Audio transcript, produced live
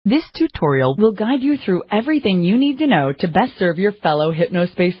This tutorial will guide you through everything you need to know to best serve your fellow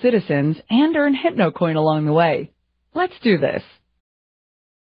Hypnospace citizens and earn HypnoCoin along the way. Let's do this.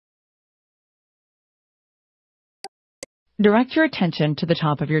 Direct your attention to the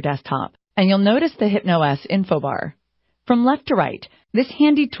top of your desktop, and you'll notice the HypnoS info bar. From left to right, this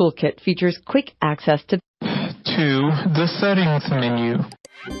handy toolkit features quick access to the Settings menu,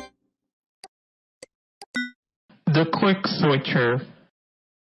 the Quick Switcher,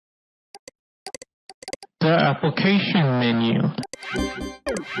 the Application menu,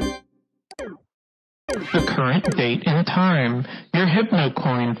 the current date and time, your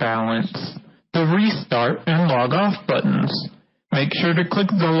HypnoCoin balance, the Restart and Log Off buttons. Make sure to click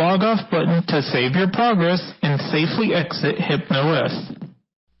the Log Off button to save your progress and safely exit HypnoS.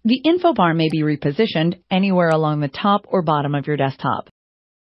 The info bar may be repositioned anywhere along the top or bottom of your desktop.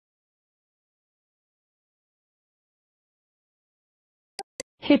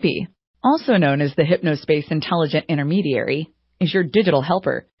 Hippie, also known as the Hypnospace Intelligent Intermediary, is your digital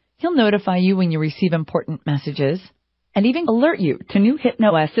helper. He'll notify you when you receive important messages and even alert you to new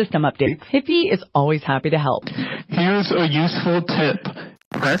HypnoS system updates. Hippie is always happy to help. Here's a useful tip.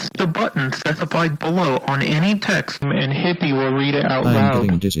 Press the button specified below on any text and Hippie will read it out loud. I'm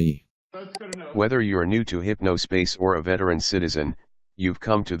getting dizzy. Whether you're new to Hypnospace or a veteran citizen, you've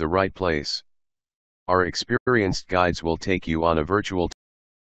come to the right place. Our experienced guides will take you on a virtual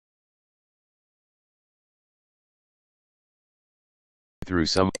through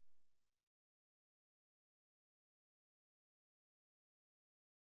some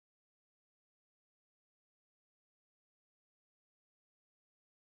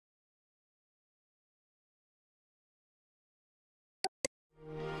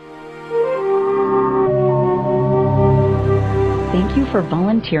Thank you for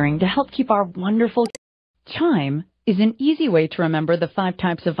volunteering to help keep our wonderful Chime is an easy way to remember the 5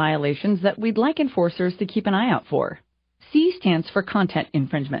 types of violations that we'd like enforcers to keep an eye out for. C stands for content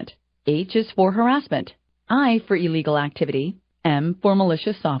infringement. H is for harassment. I for illegal activity. M for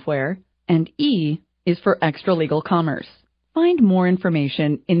malicious software. And E is for extra-legal commerce. Find more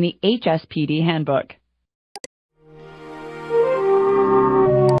information in the HSPD Handbook.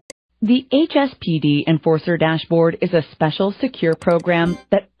 The HSPD Enforcer Dashboard is a special, secure program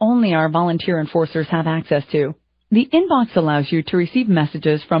that only our volunteer enforcers have access to. The inbox allows you to receive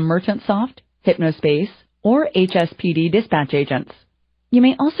messages from MerchantSoft, Hypnospace, or HSPD dispatch agents. You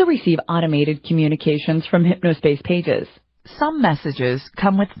may also receive automated communications from Hypnospace pages. Some messages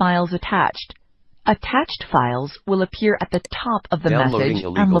come with files attached. Attached files will appear at the top of the message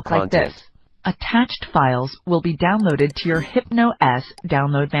and look like this. Attached files will be downloaded to your HypnoS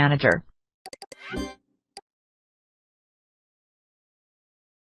download manager.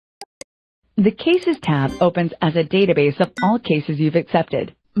 The Cases tab opens as a database of all cases you've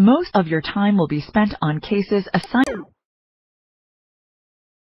accepted. Most of your time will be spent on cases assigned.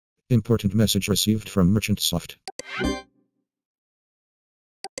 Important message received from MerchantSoft.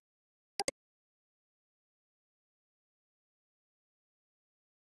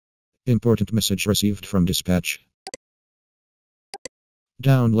 Important message received from dispatch.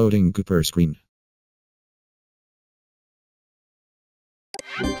 Downloading Cooper screen.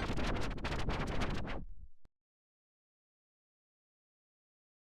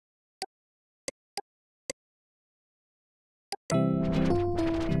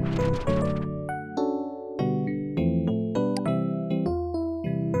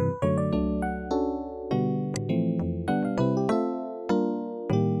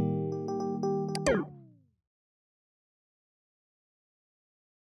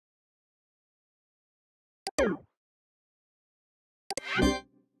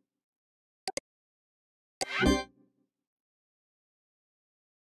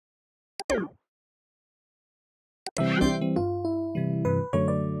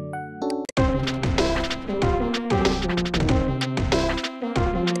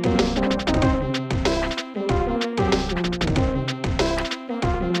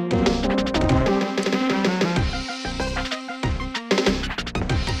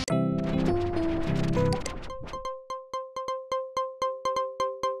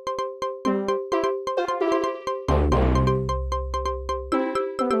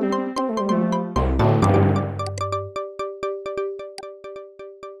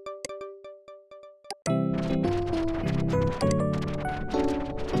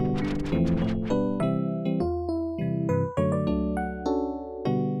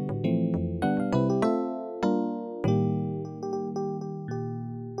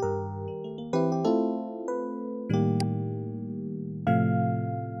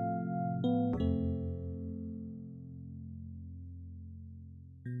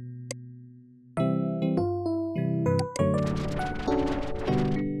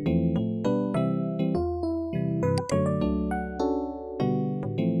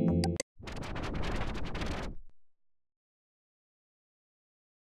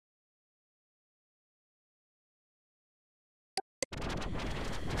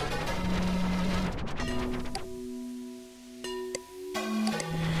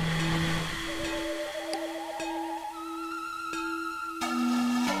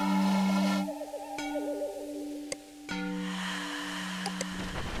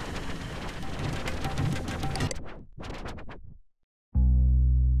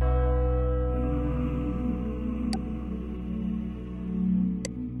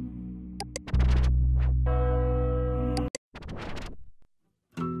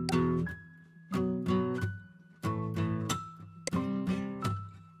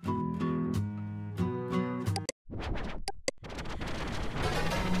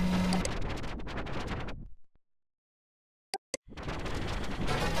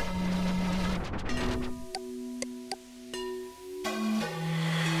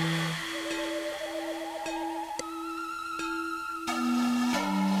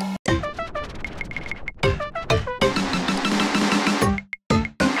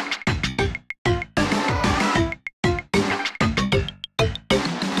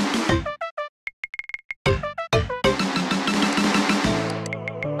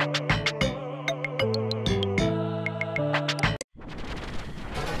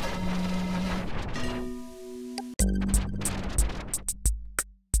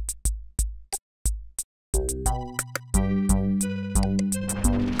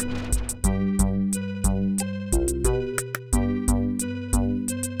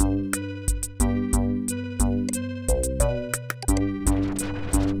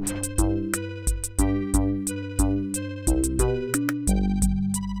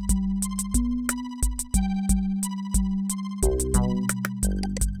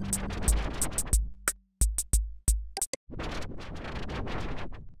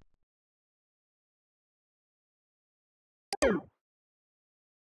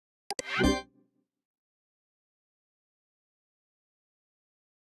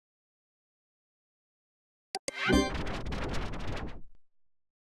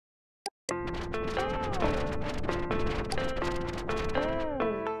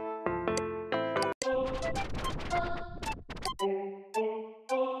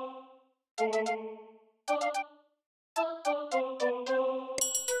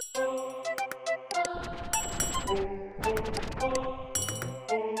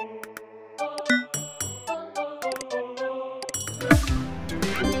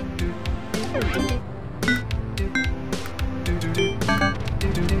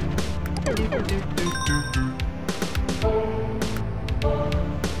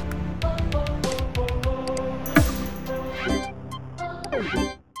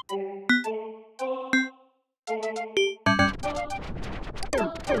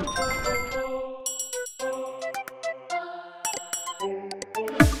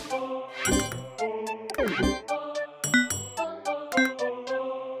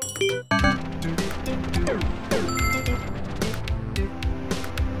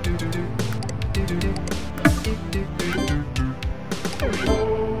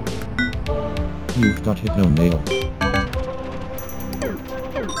 You've got Hypno Mail.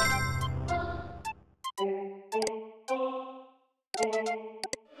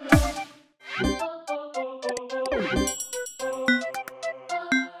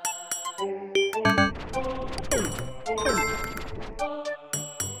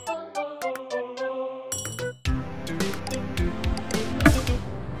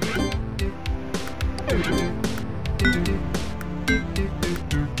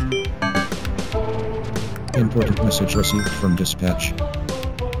 Important message received from dispatch.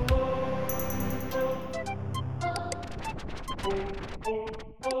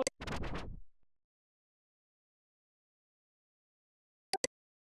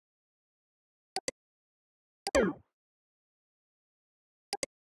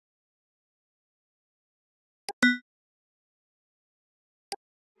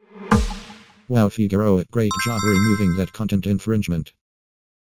 Wow, Figaro, great job removing that content infringement.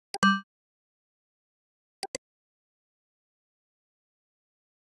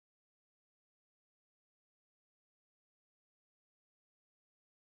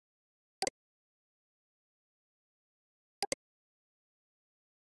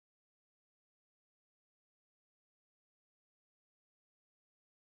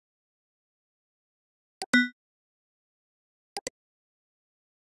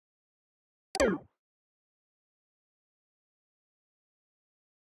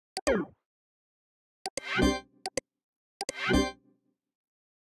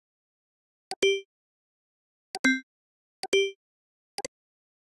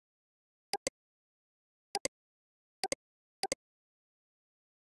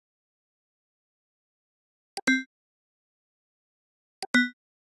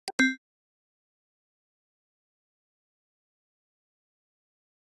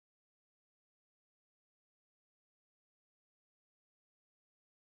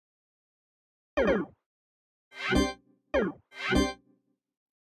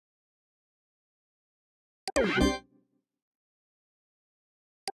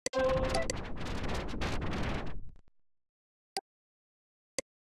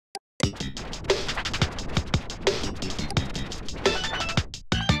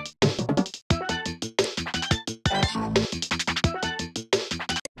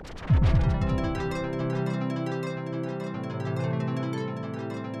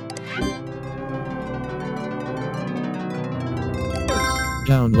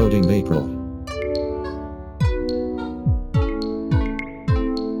 Downloading April.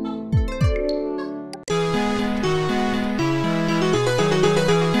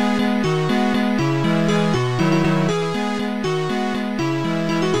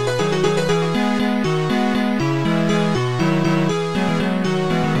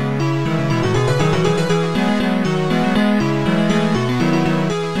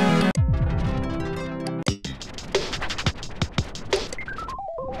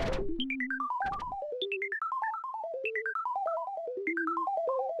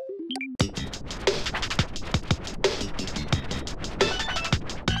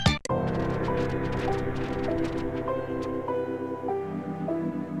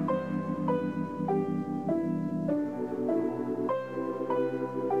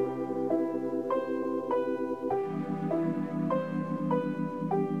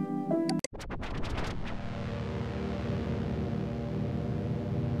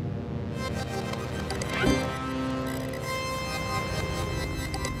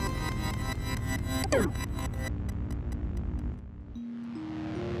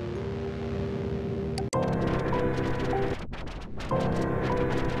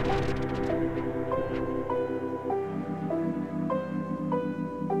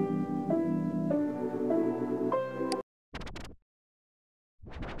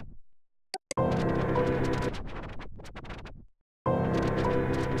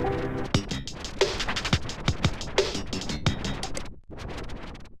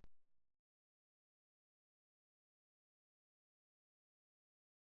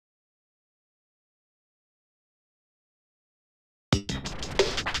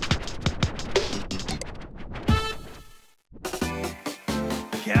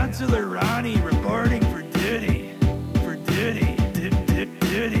 Counselor Ronnie reporting for duty. For duty.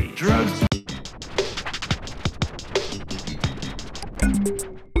 Duty. Drugs.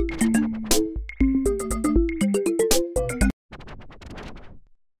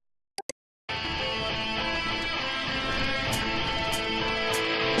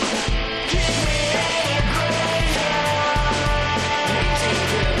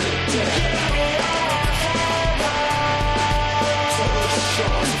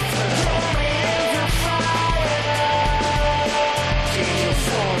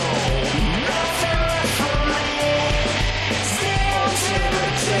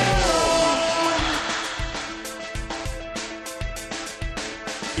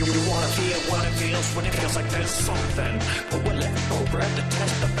 You wanna feel what it feels when it feels like there's something. But we're living for breath to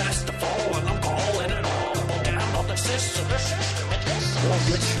test the best of all. And I'm calling it all down on the system. Won't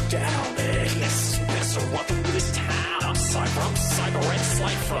let you down, yes. Pisser, welcome to this town. Aside from cyber and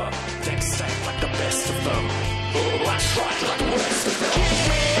slifer, they say like the best of them. Oh, that's right, like the rest of them. Keep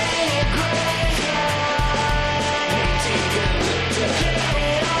me in your graveyard. Get me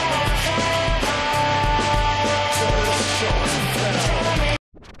on fire. To the shores of hell.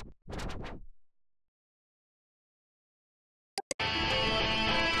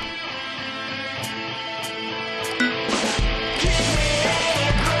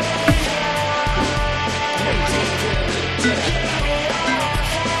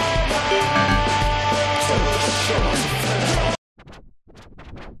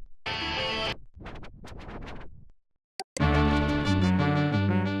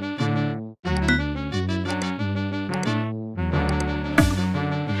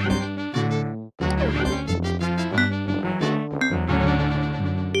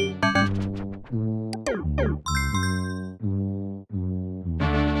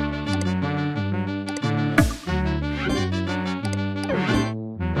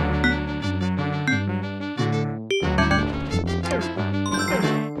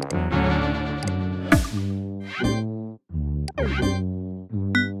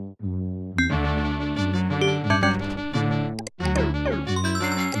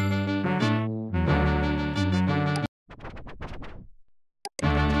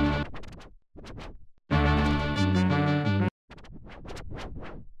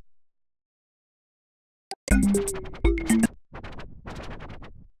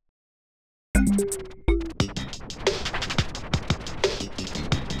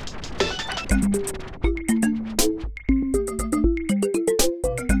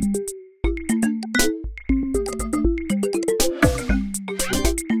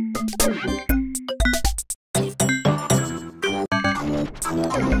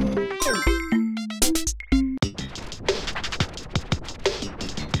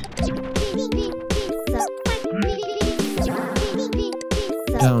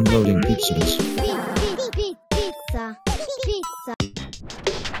 Downloading pizzas.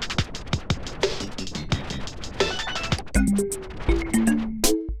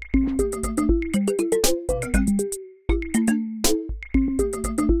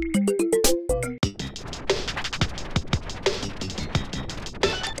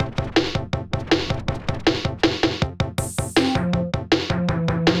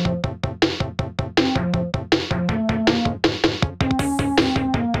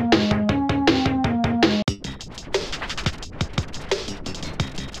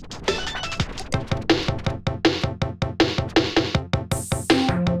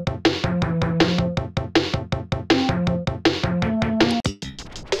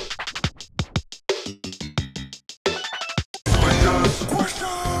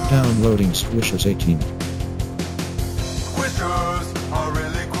 Downloading Squishers 18. Squishers are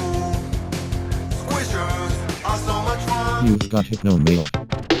really cool. Squishers are so much fun. You've got Hypno Mail.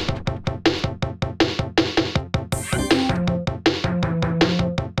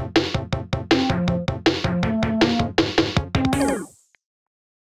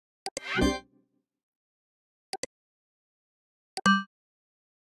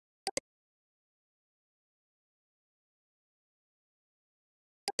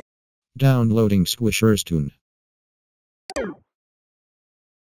 Downloading Squishers Tune.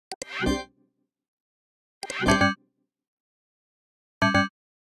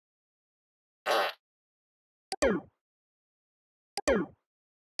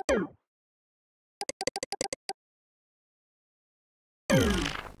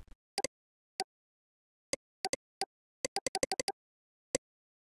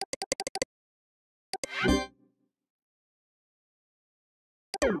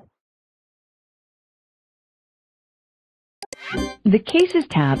 The Cases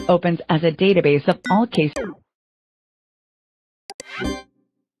tab opens as a database of all cases.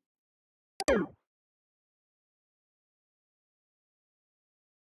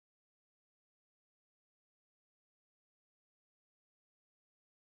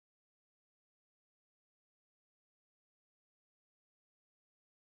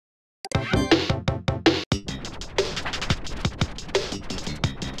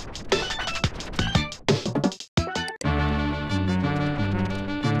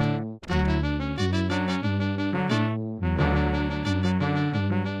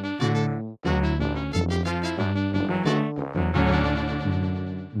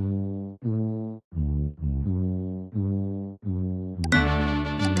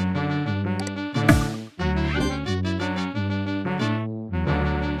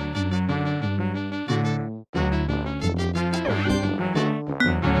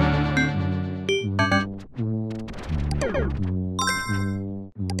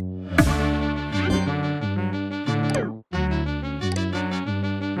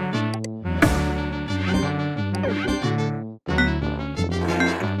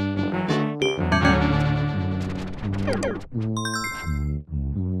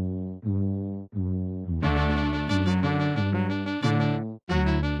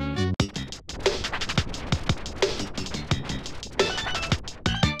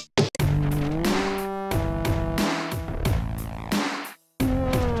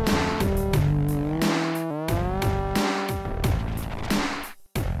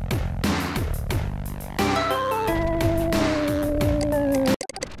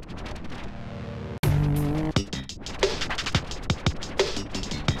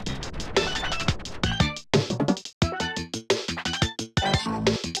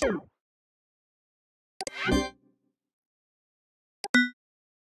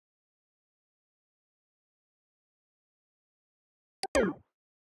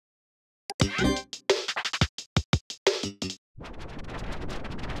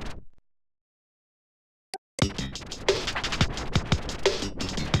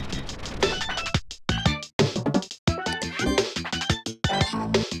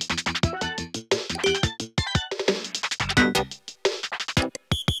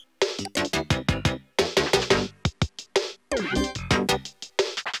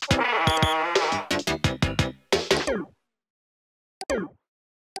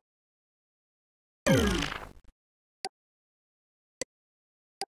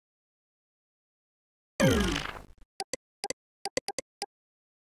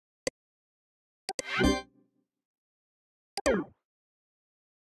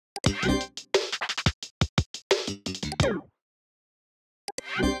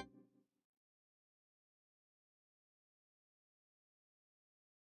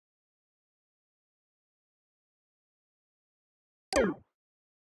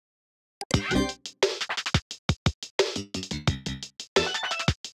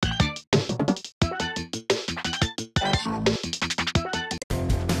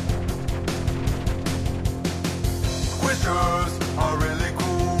 Squishers are really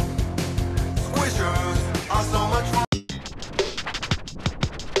cool. Squishers are so much fun.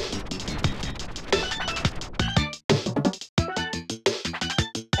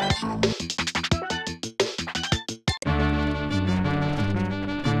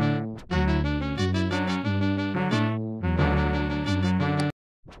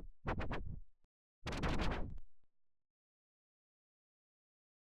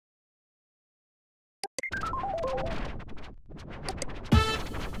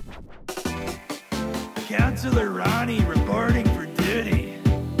 Counselor Ronnie reporting for duty.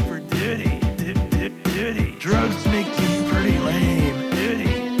 For duty. Duty. Drugs make you pretty lame.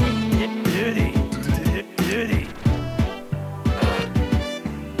 Duty. Duty. Duty.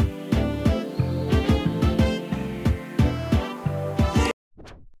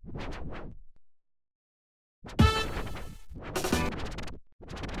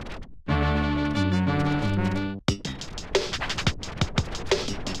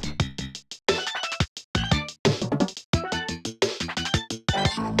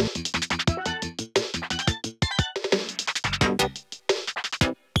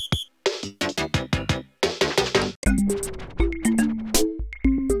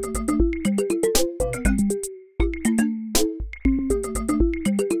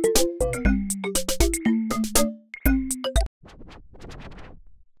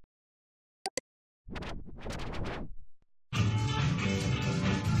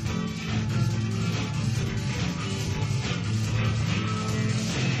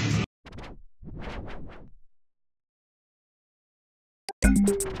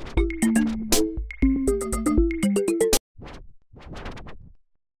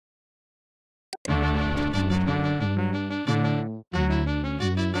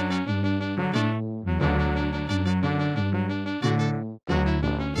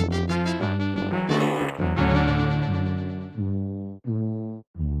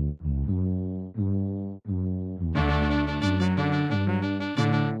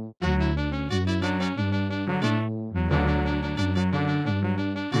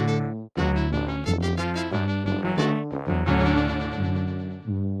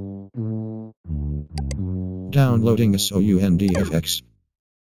 Downloading SOUNDFX.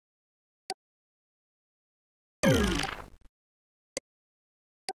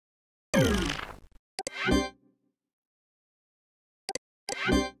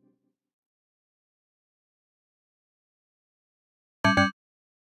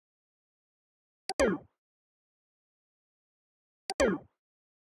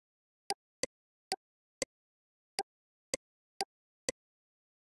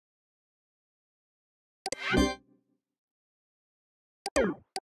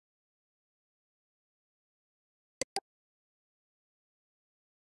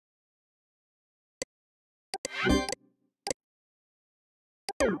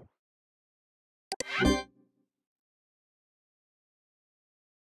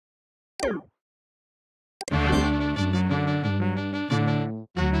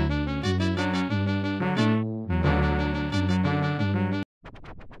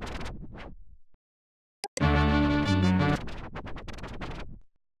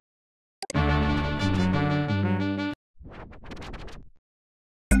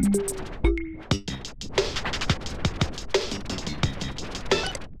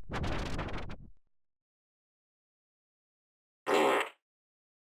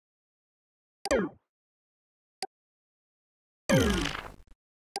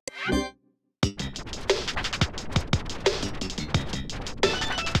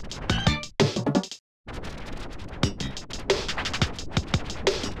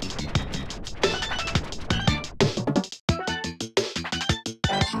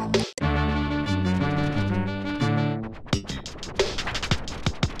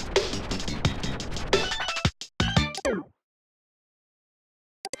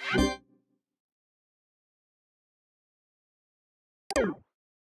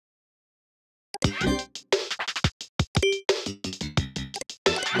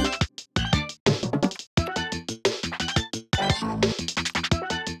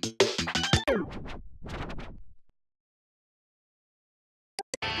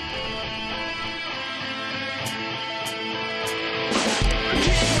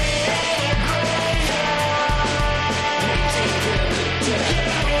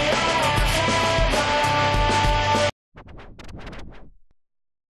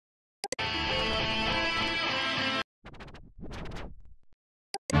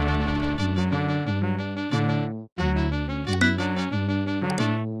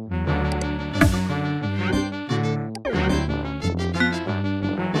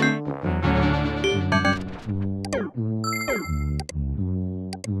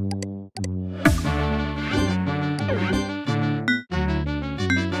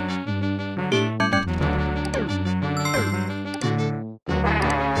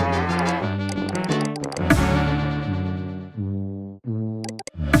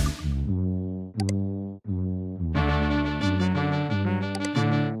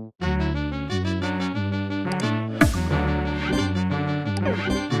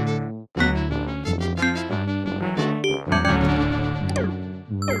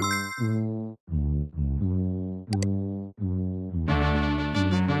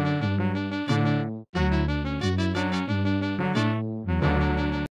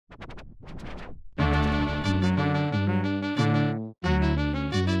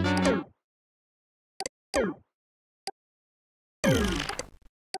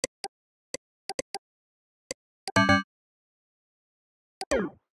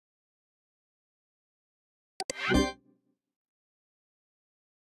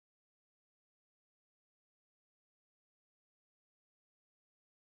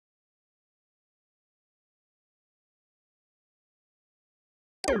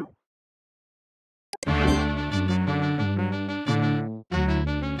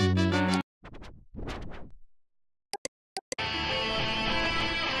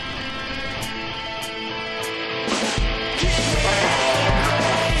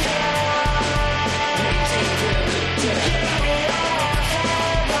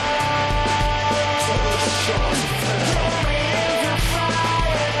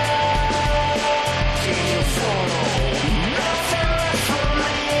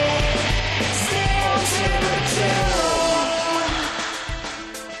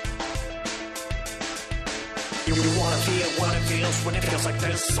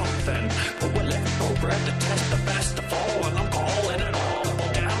 something. But we're left programmed to test the best of all, and I'm calling it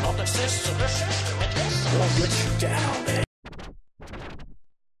all down on the system. The system, it won't let you down, man.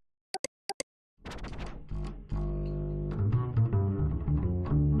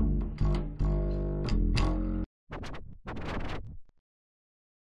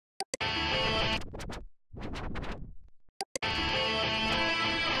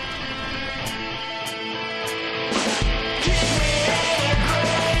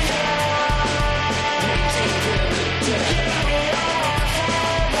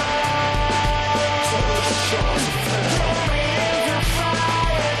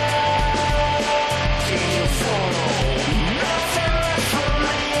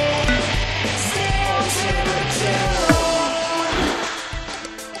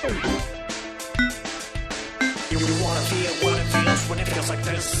 When it feels like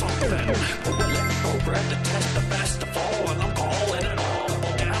there's something, but we're left programmed to test the best of all, and I'm calling it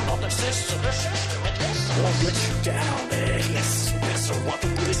all down on the system. The system, it won't let you down, yes, this or what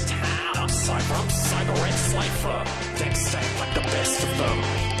through this town. I'm cyber and cipher. Things act like the best of them.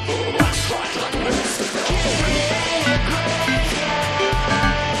 I tried like the best of them.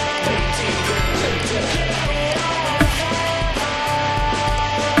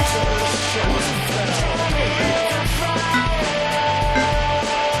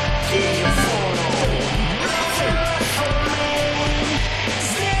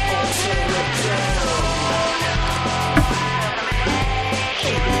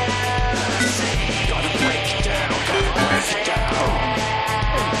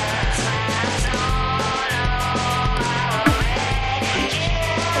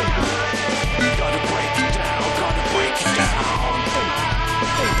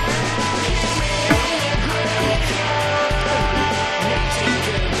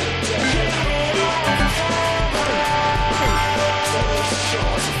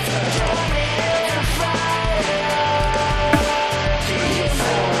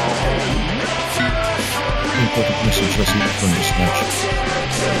 Important message received from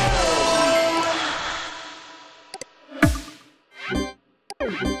dispatch.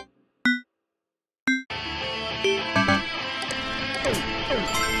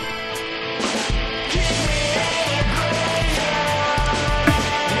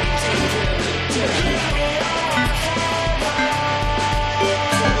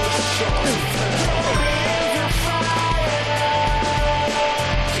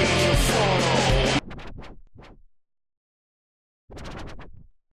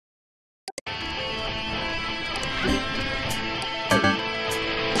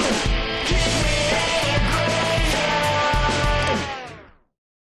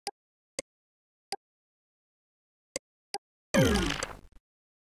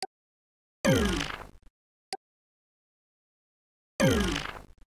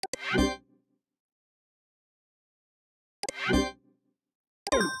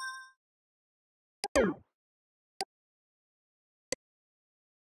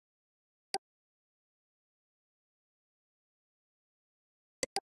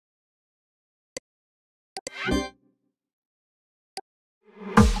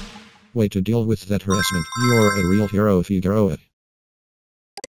 Way to deal with that harassment. You're a real hero, Figaro.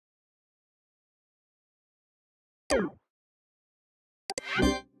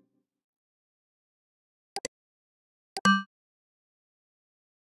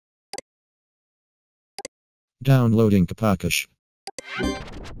 Downloading Kapakash.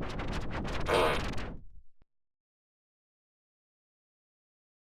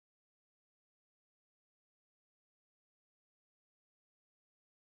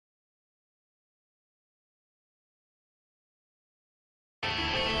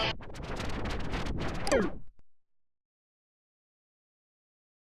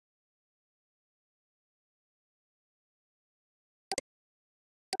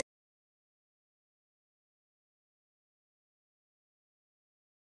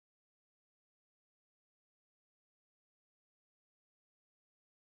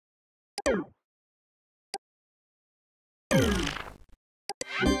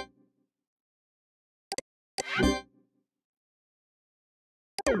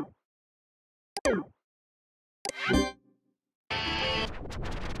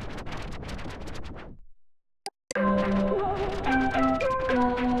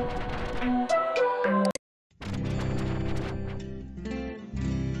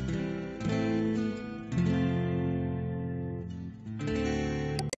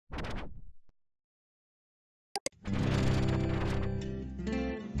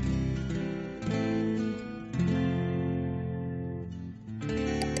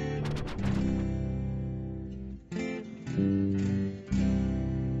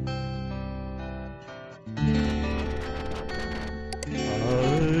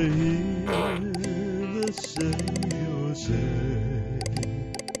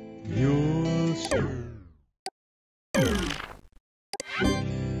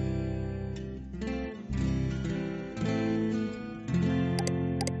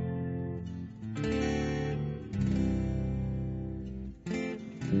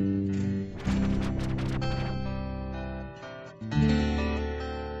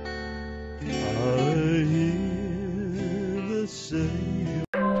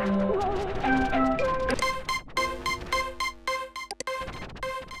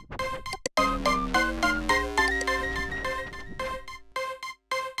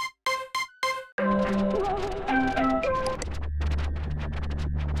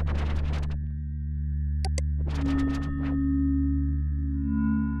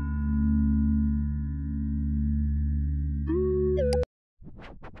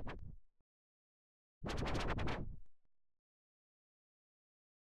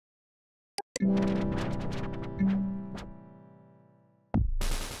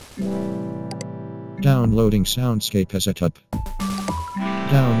 Downloading Soundscape as a tub.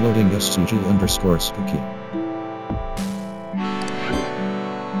 Downloading SCG_spooky.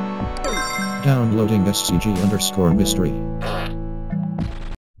 Downloading SCG_mystery.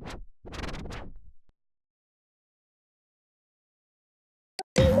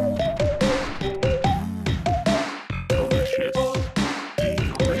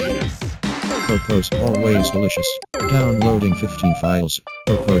 Propose always delicious. Downloading 15 files.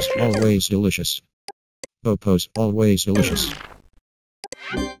 Propose always delicious. Propose always delicious.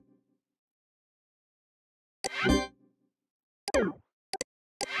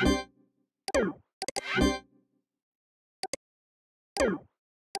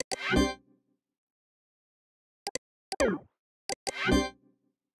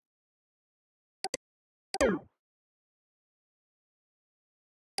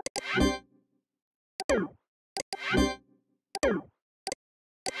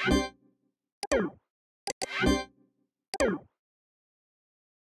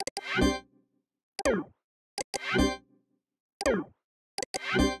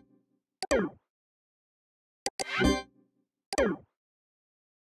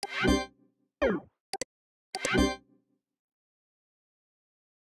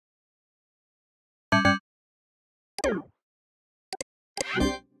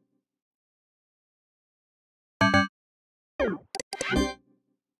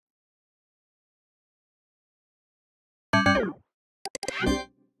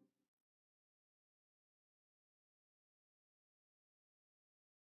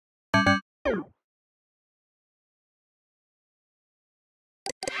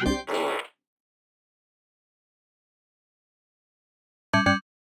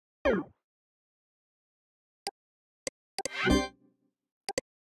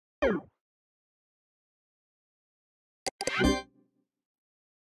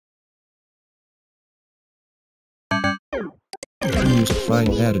 Music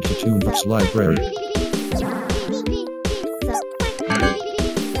file added to TuneBox library.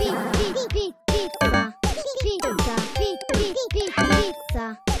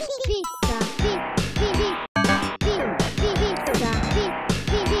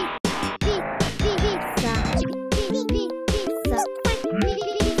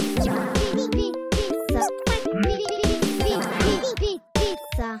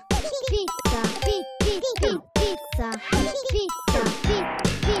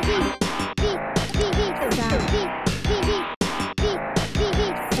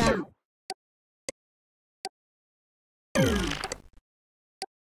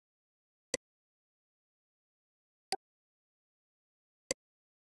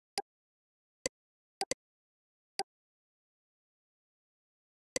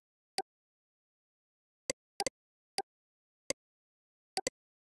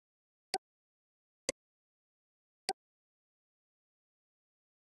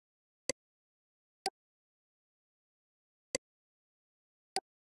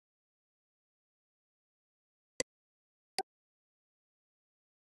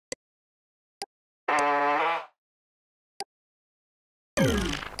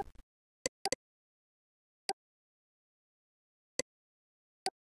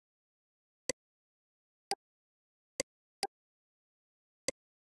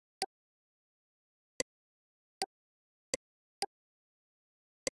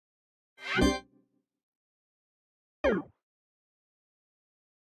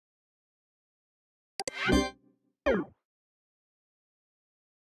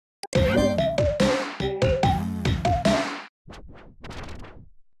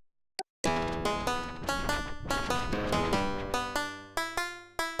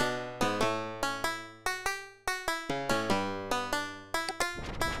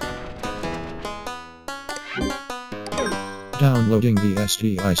 Downloading the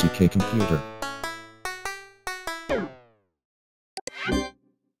STICK computer.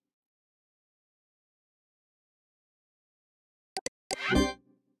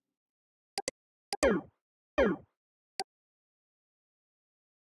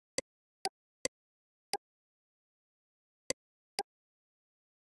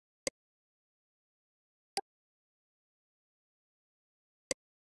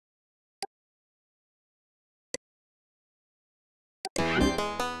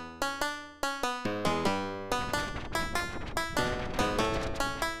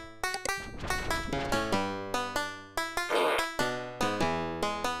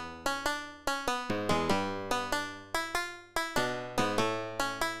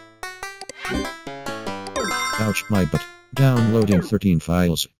 Ouch my butt. Downloading 13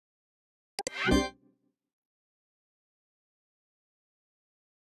 files.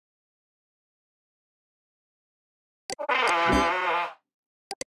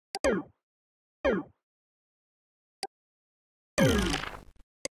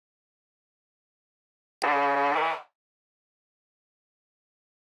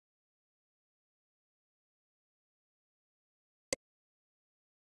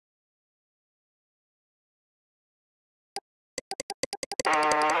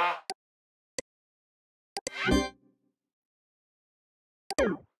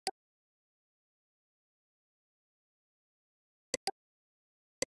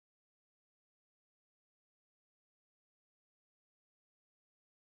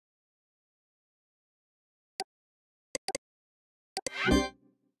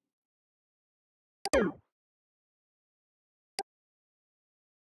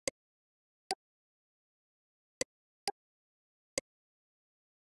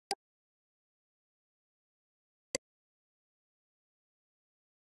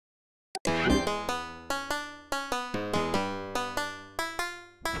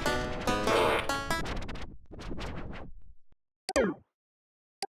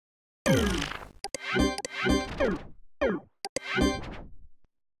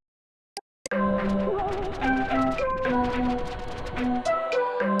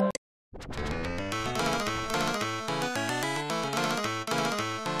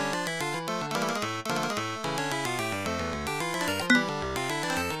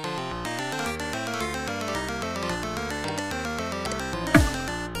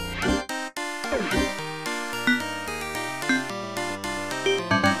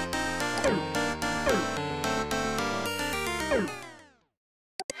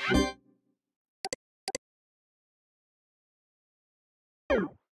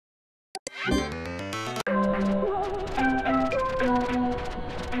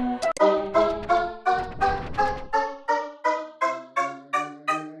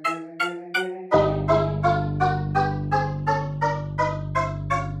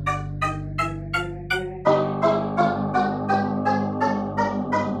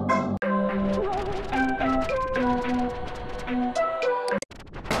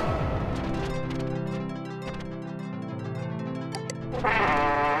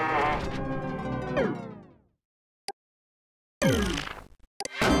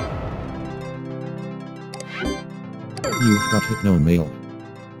 You've got hypno mail.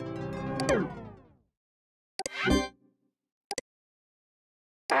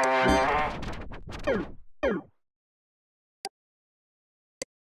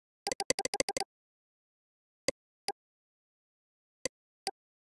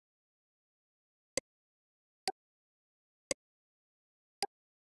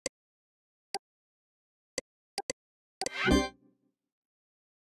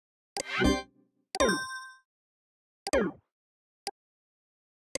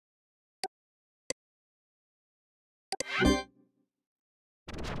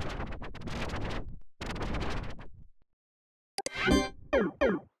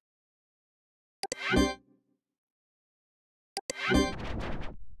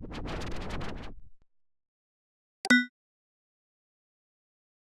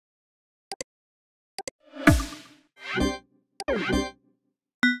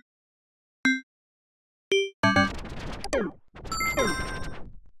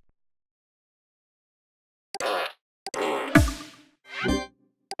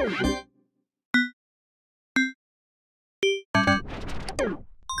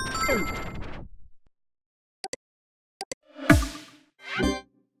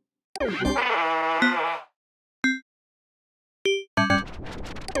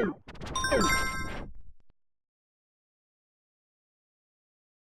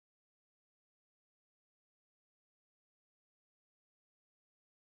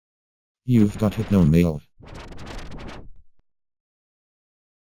 You've got hypno mail.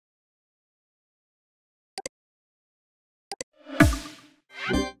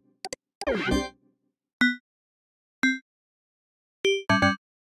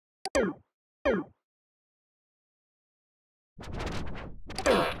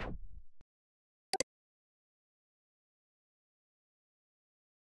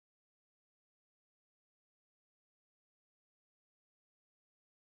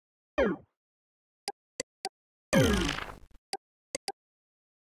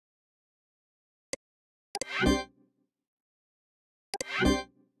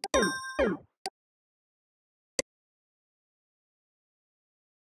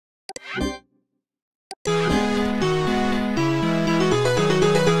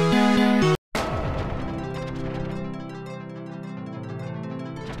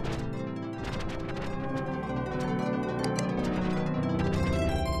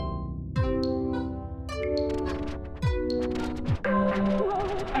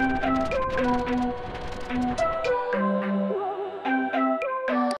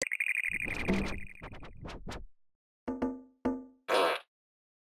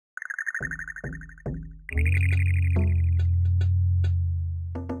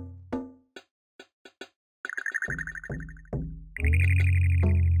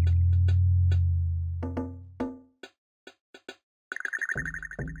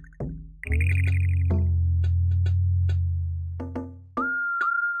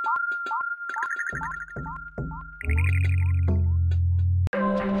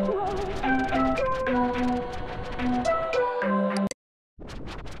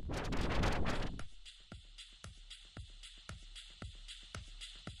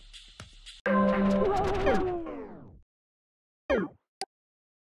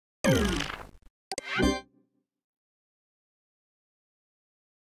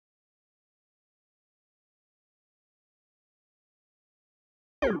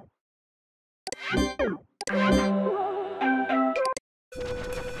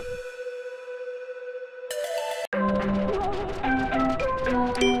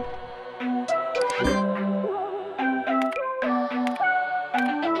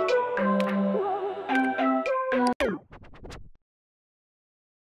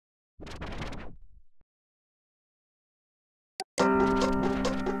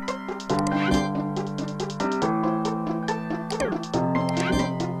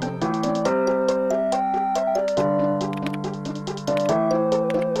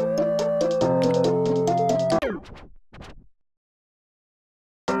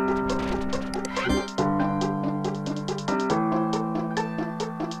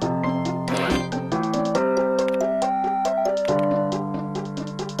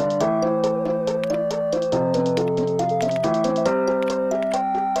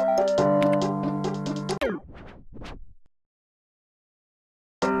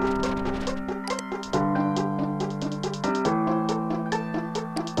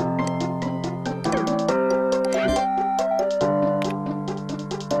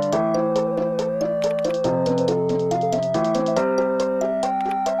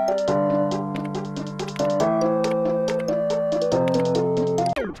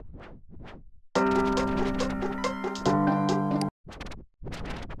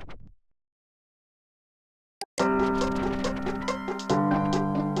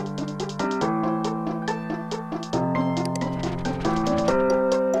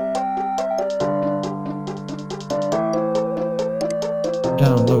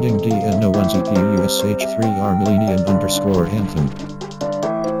 Downloading DNO1ZPUSH3R millennium_anthem.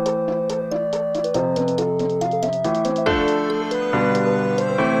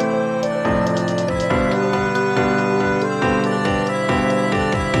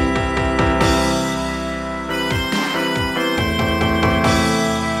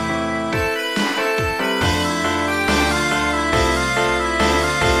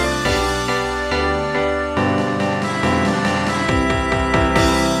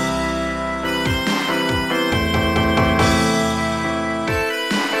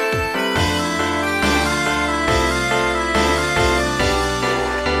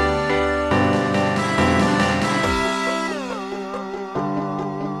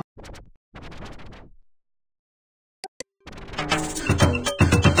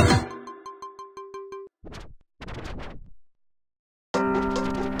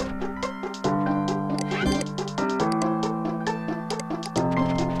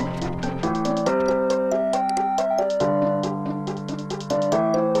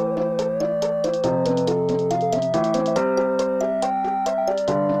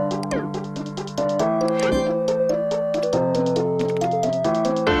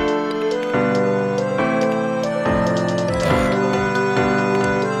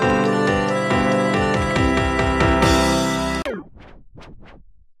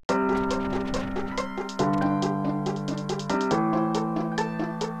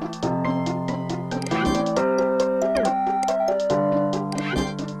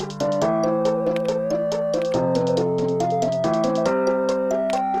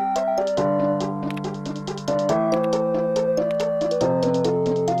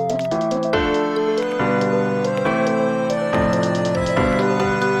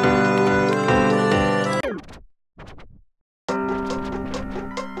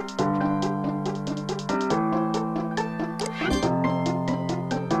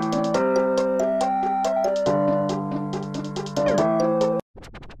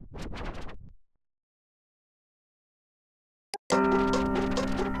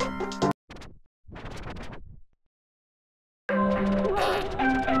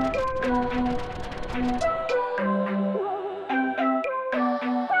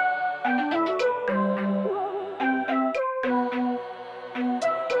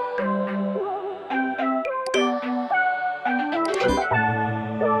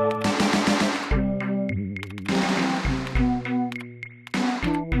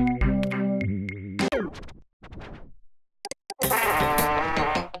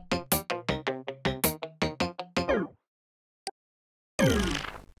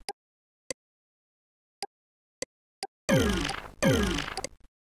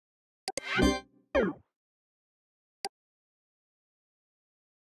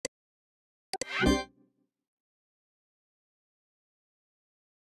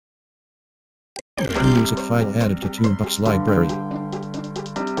 Music file added to Toolbox library.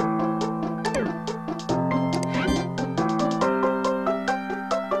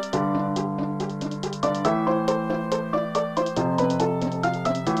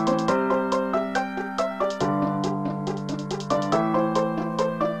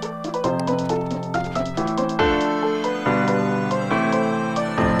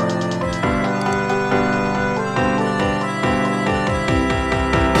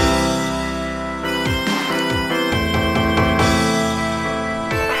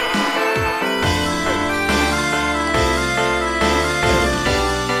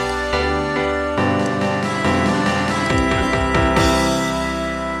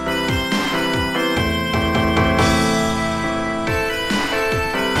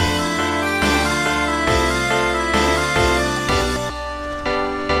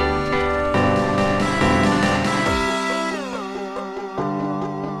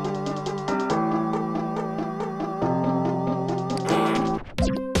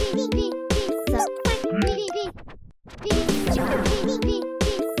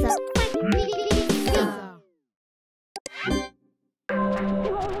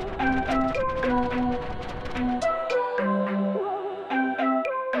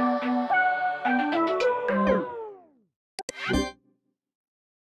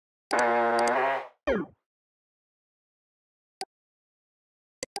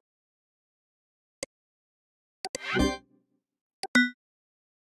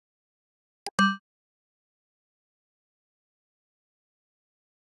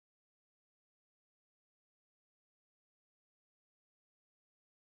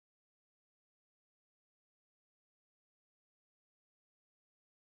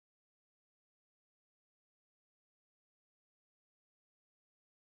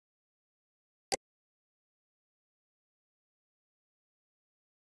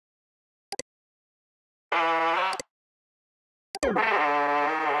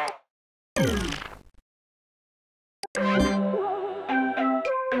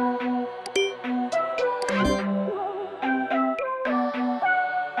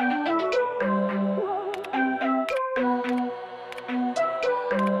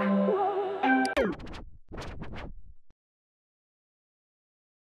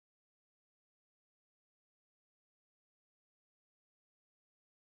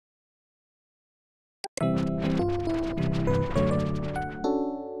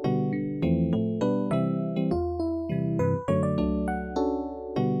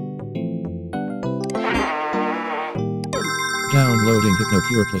 Downloading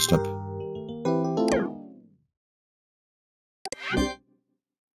HypnoCure Plus Up.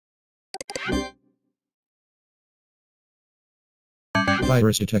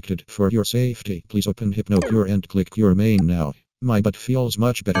 Virus detected. For your safety, please open HypnoCure and click Cure Main now. My butt feels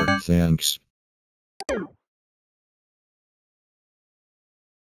much better, thanks.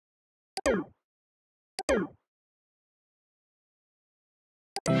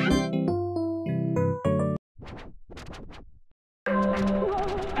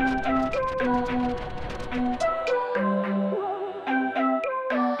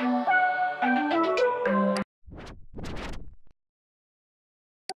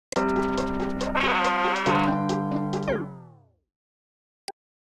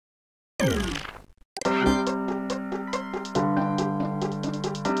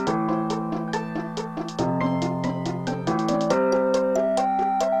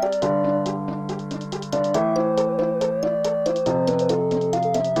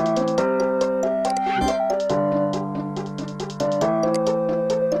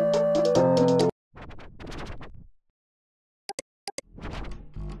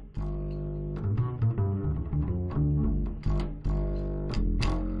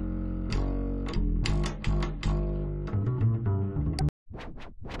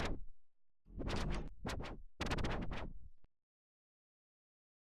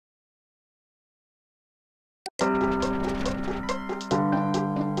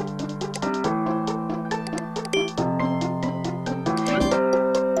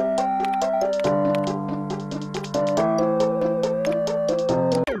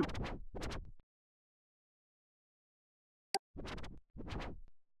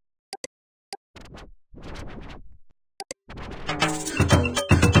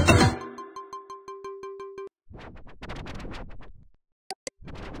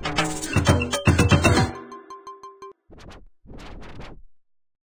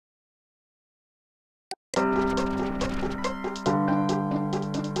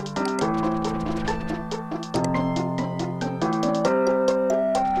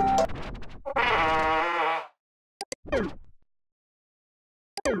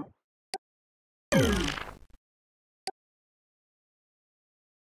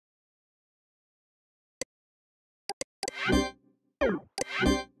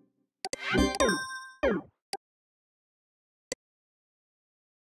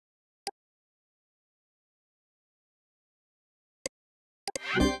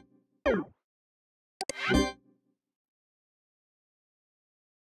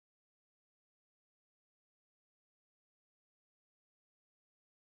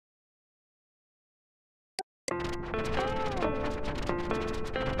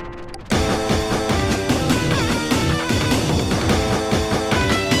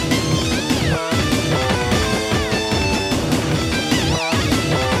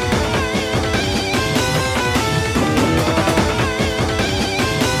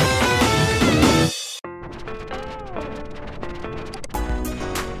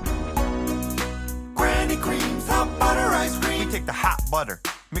 Granny Cream's hot butter ice cream. We take the hot butter,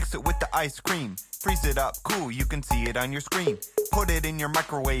 mix it with the ice cream, freeze it up cool, you can see it on your screen. Put it in your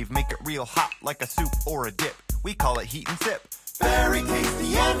microwave, make it real hot like a soup or a dip. We call it heat and sip. Very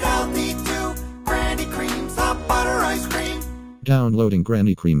tasty and healthy too. Granny Cream's hot butter ice cream. Downloading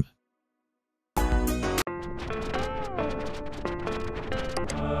Granny Cream.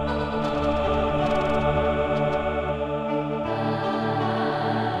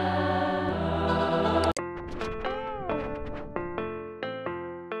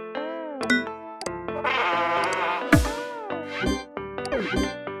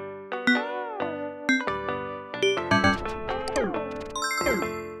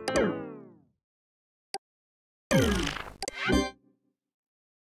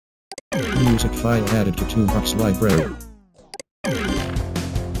 Music file added to Toolbox library.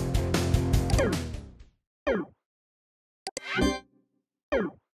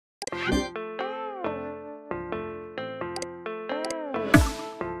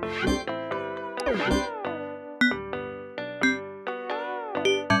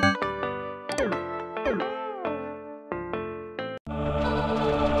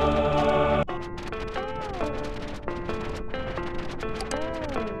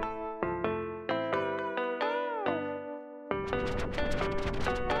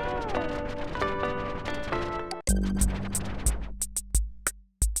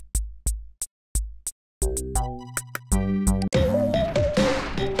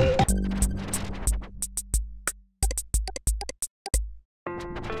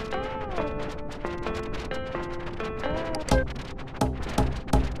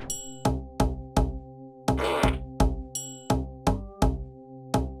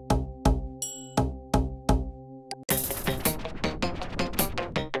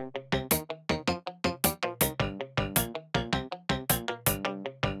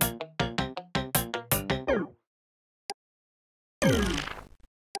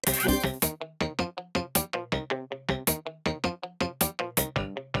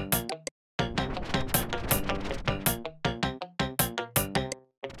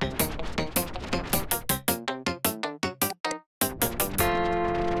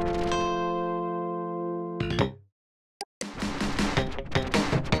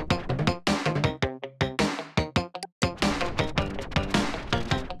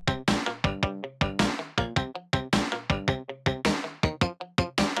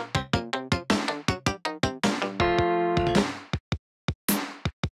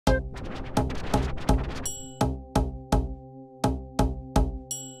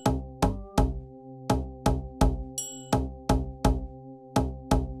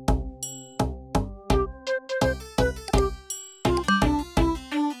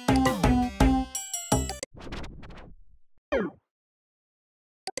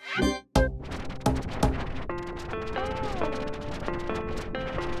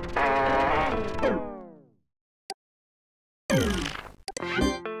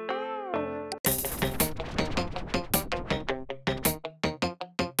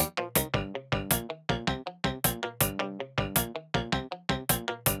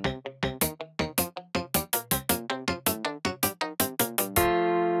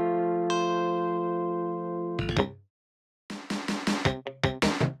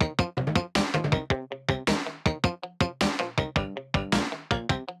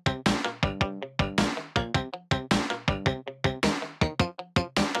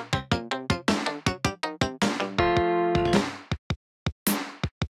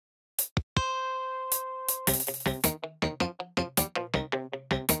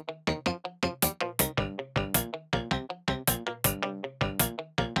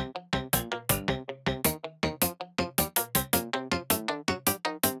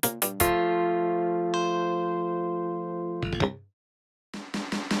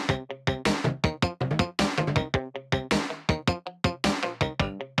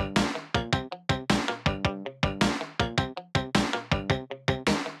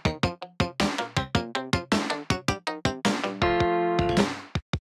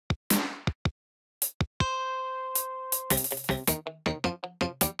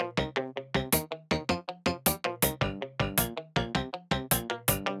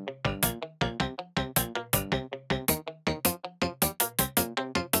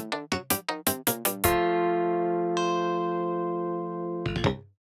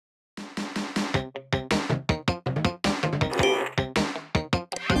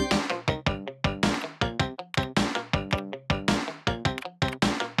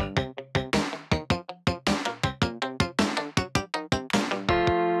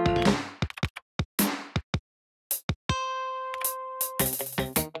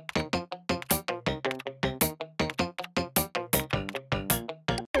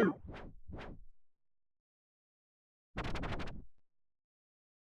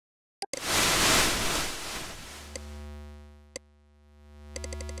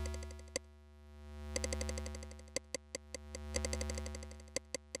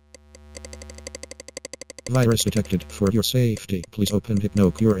 Virus detected. For your safety, please open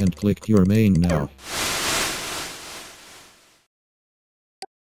HypnoCure and click Cure Main now.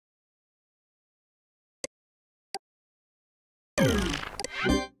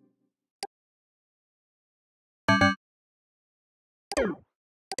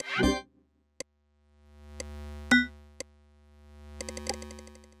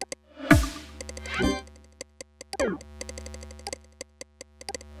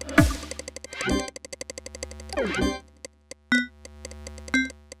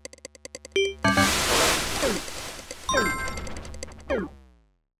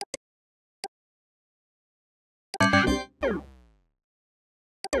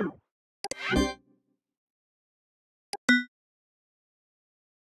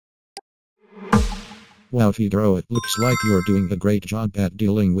 Wow, Figaro, it looks like you're doing a great job at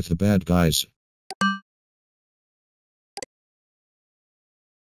dealing with the bad guys.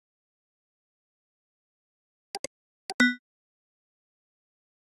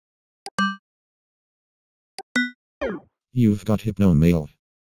 You've got Hypno Mail.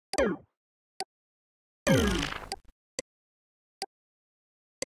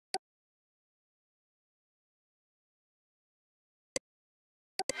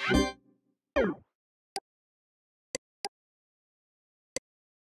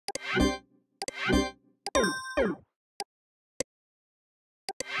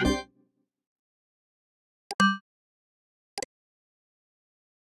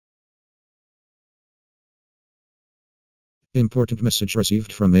 Important message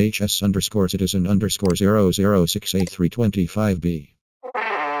received from HS_citizen_006835B.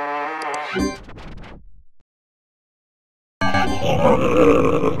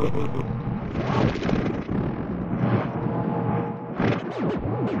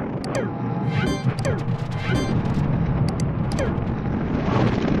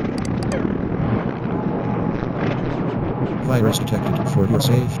 Virus detected. For your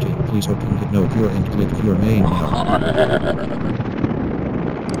safety, please open HypnoCure and click Cure Main now.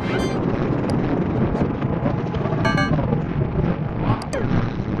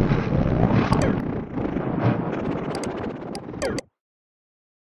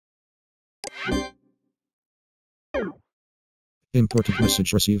 Important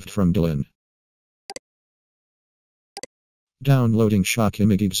message received from Dylan. Downloading shock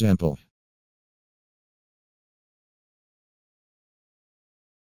image example.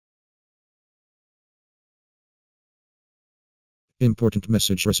 Important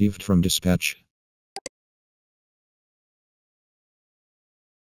message received from dispatch.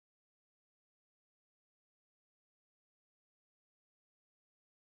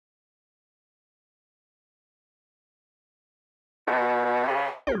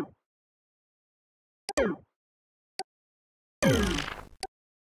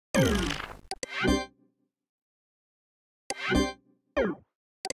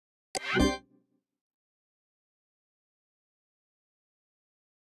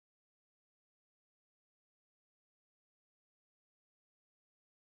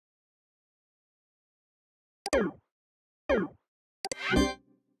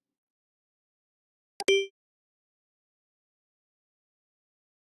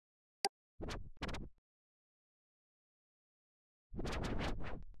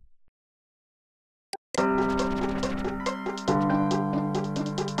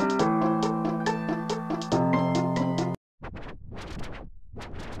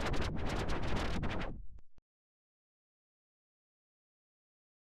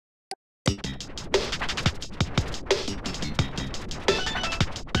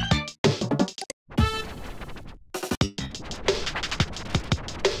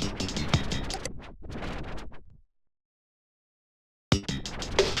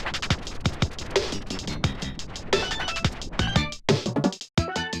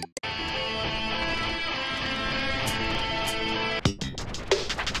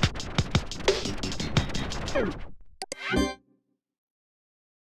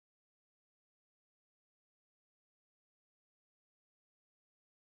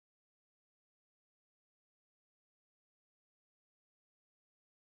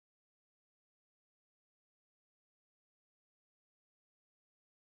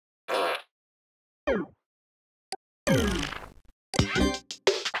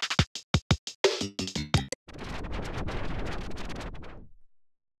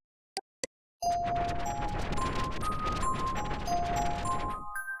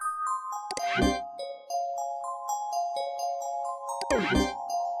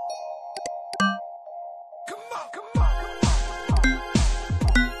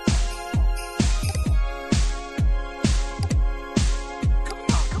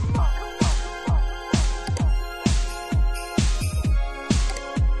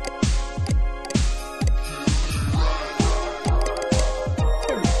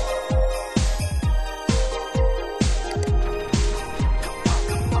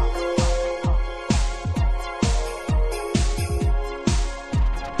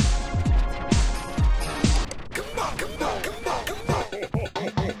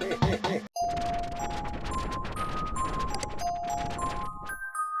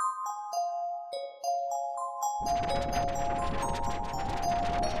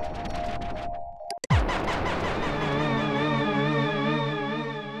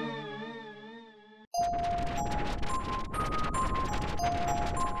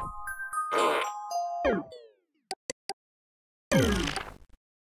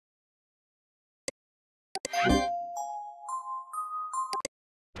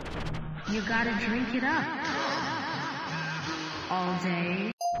 You gotta drink it up. All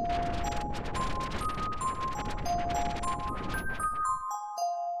day.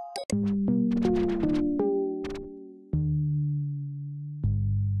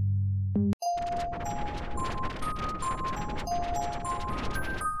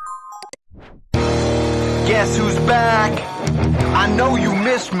 Guess who's back? I know you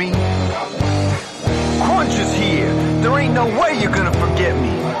miss me. Crunch is here. There ain't no way you're gonna forget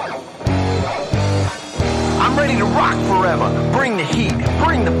me. I'm ready to rock forever. Bring the heat,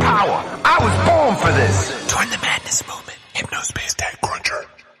 bring the power. I was born for this. Join the madness movement. Hypnospace Tag Cruncher.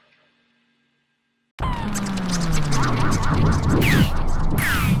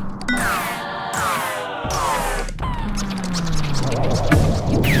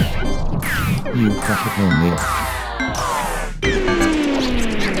 You got it on me.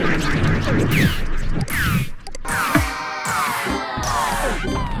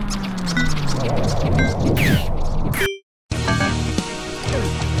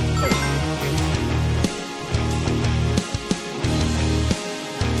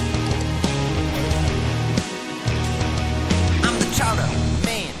 I'm the chowder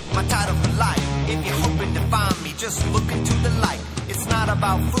man, my title for life. If you're hoping to find me, just look into the light. It's not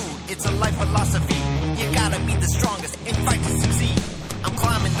about food, it's a life philosophy. You gotta be the strongest and fight to succeed. I'm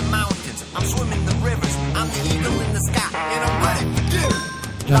climbing the mountains, I'm swimming the rivers. I'm the eagle in the sky, and I'm ready for dinner.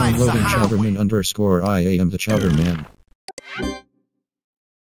 Downloading Chowderman _ I am the Chowderman.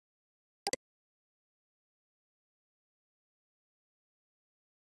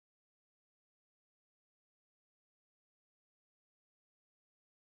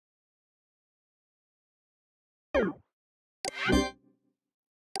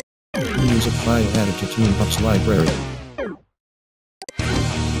 Music file added to Toonbox library.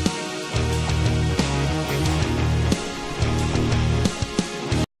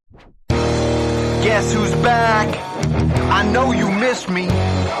 Guess who's back? I know you miss me.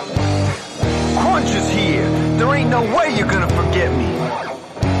 Crunch is here. There ain't no way you're gonna forget me.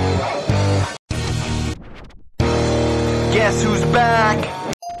 Guess who's back?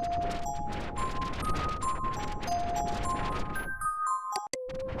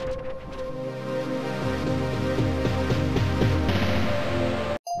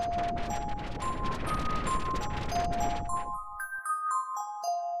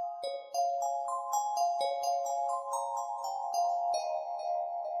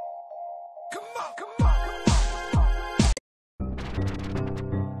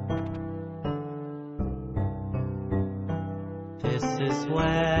 This is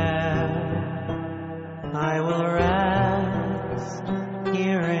where I will rest,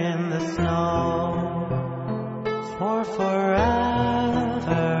 here in the snow, for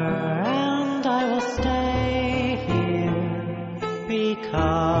forever, and I will stay here,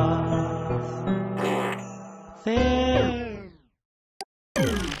 because there.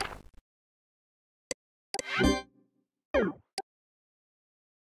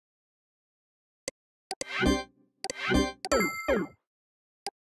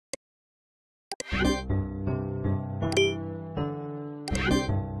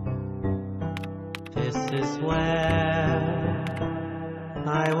 This is where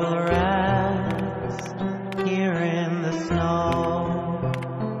I will rest, here in the snow,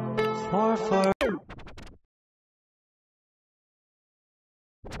 for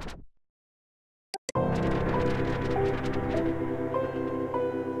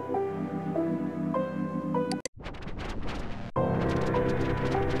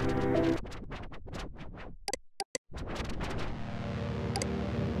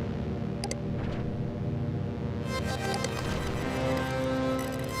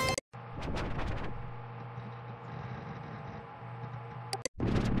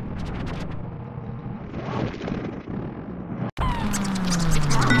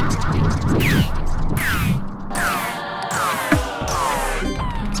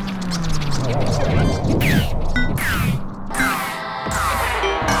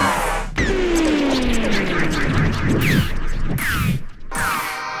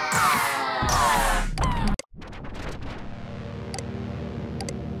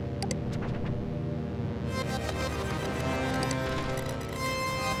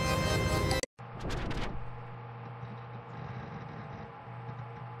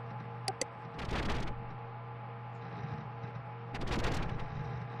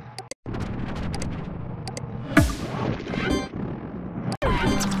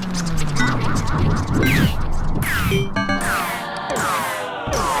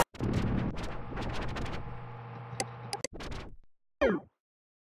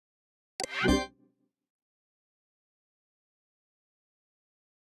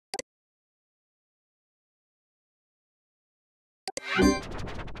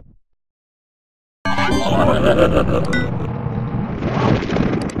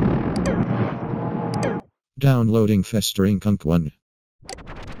Downloading Festering Kunk 1.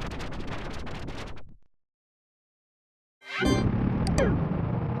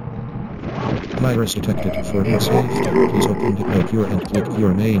 Virus detected. For your safety, please open HypnoCure and click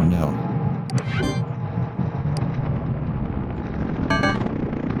Cure Main now.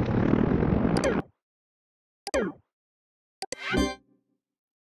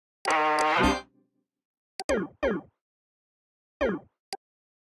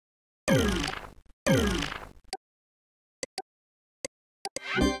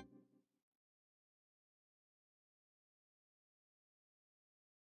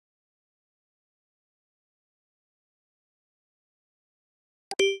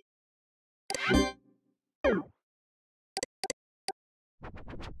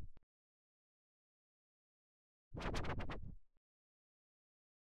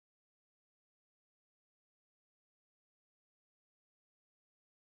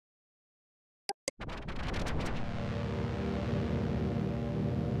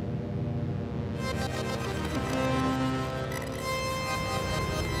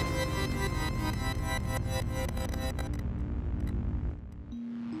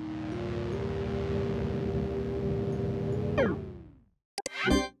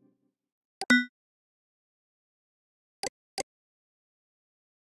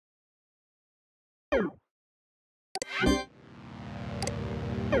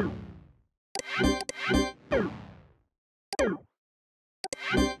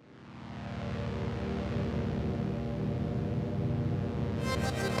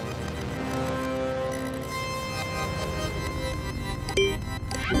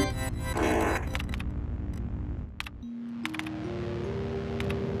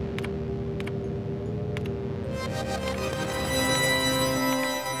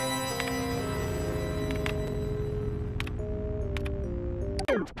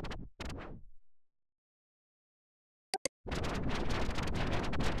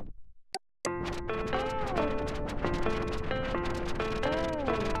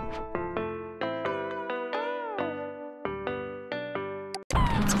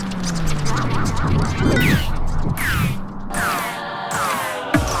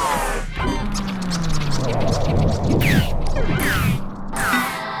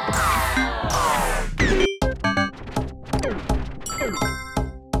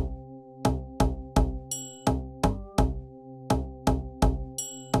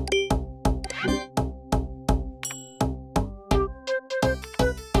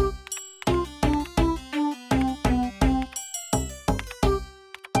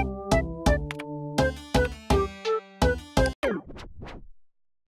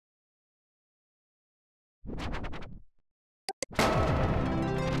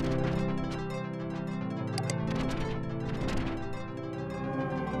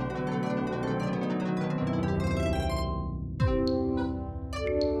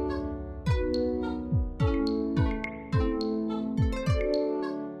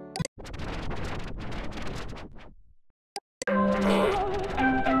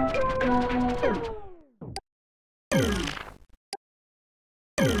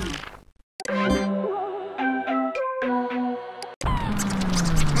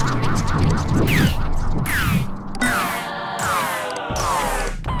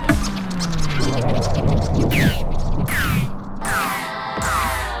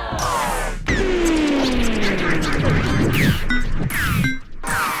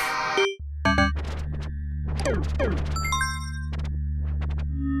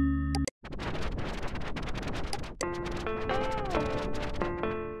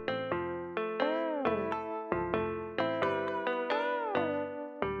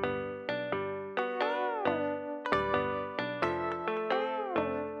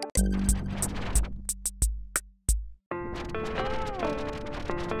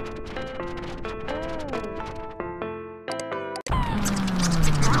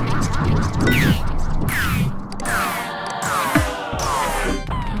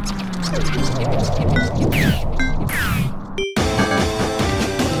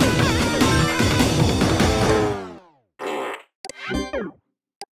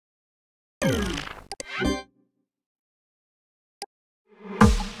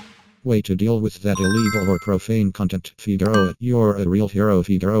 Way to deal with that illegal or profane content, Figueroa. You're a real hero,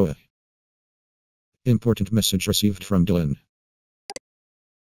 Figueroa. Important message received from Dylan.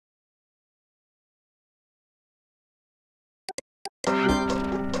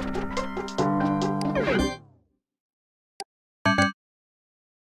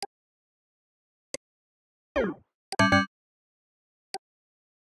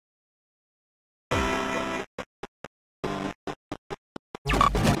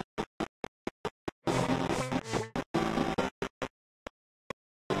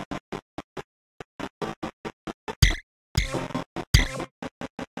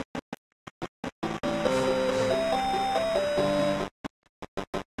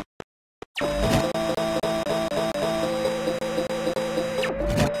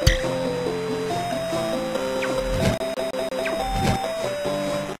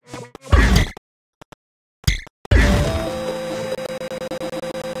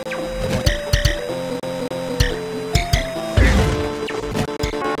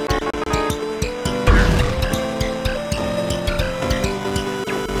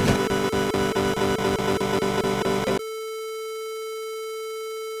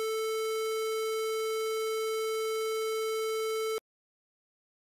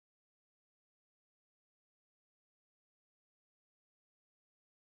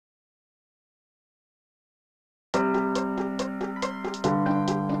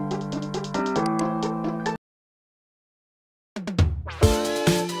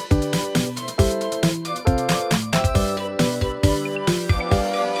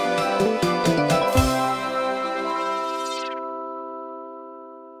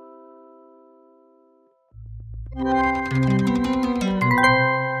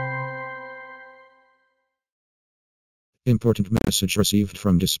 Important message received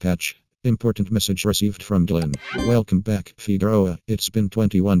from dispatch. Important message received from Glenn. Welcome back, Figueroa. It's been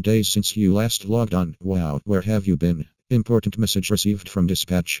 21 days since you last logged on. Wow, where have you been? Important message received from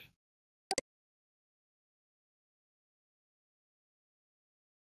dispatch.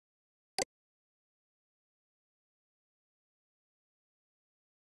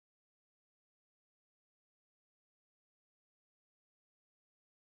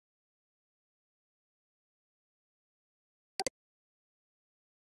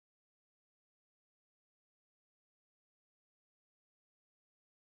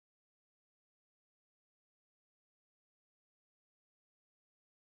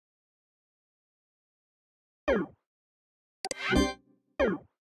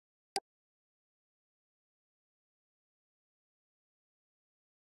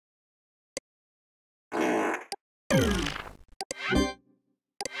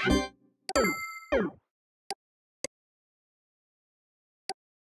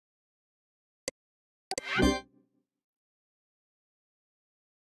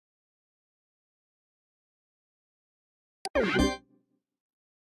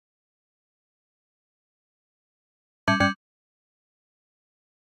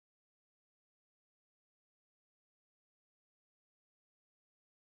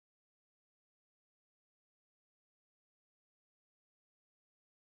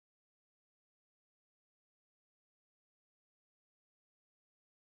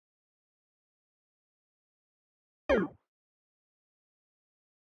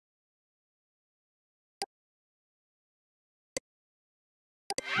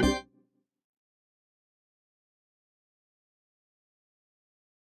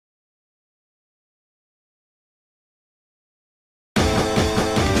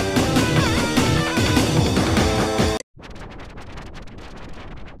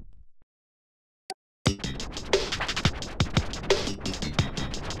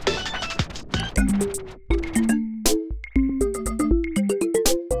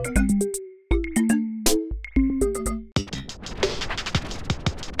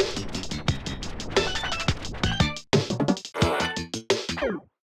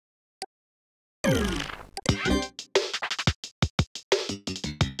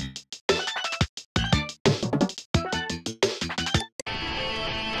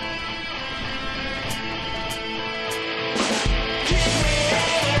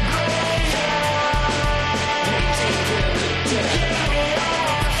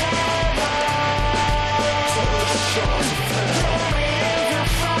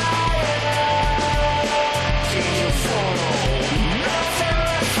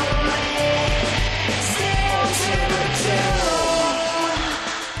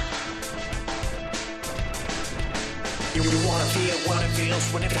 You wanna feel what it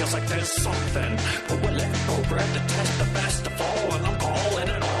feels when it feels like there's something. But we're left over at the test, the best of all, and I'm calling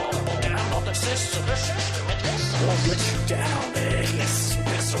it all down on the system. Won't let you down, yes,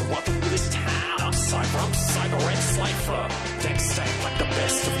 yes, or what through this town. Aside from Cyber and Slifer, they sound like the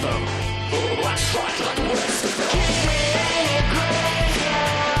best of them. Oh, that's right, like the rest of them. Keep me in your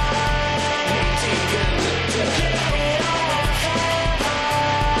graveyard. Me deep in the dead.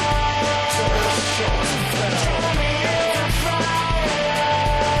 To the shores of hell.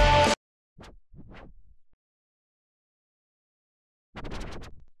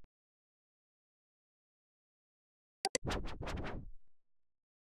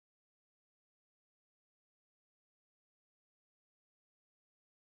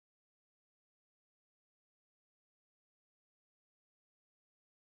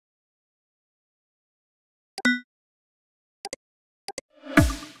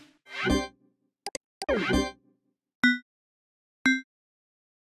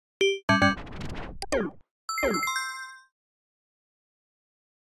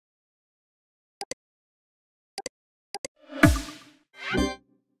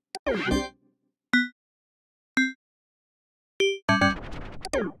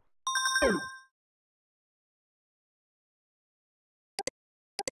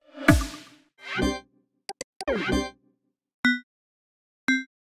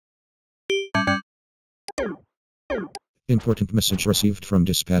 Important message received from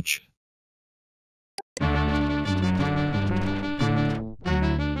dispatch.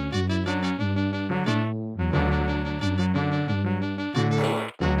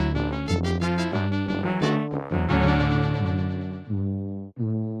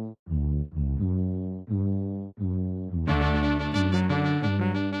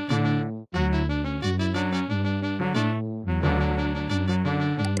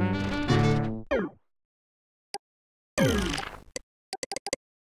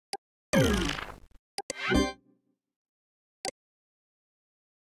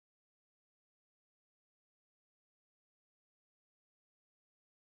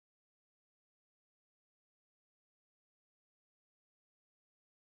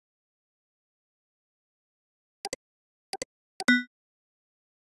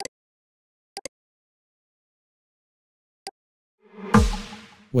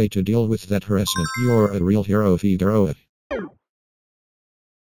 Way to deal with that harassment. You're a real hero, Figueroa.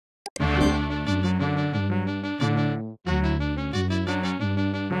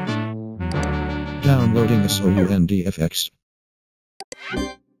 Downloading SOUNDFX.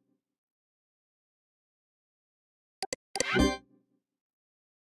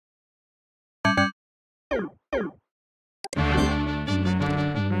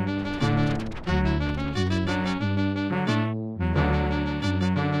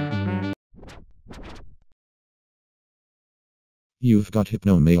 You've got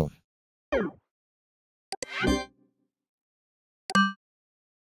Hypnomail.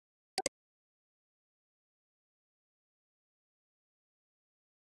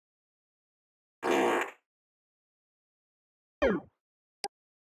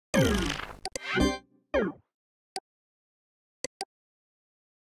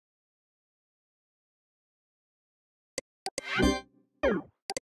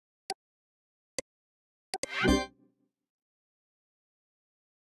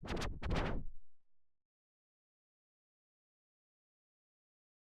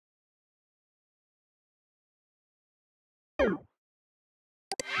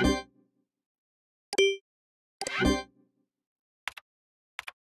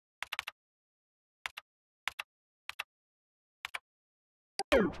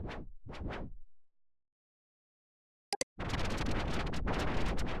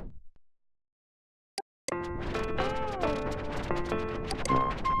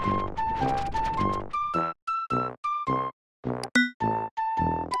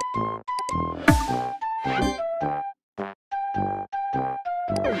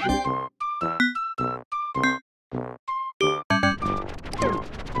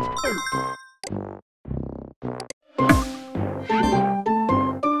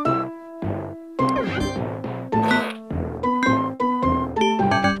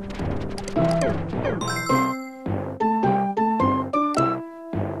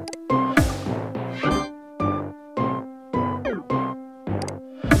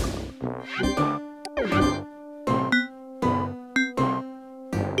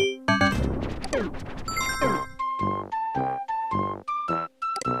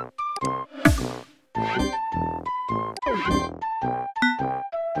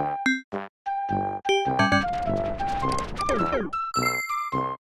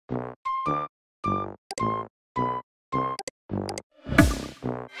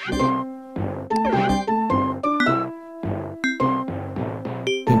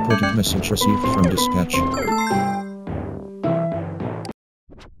 Important message received from dispatch.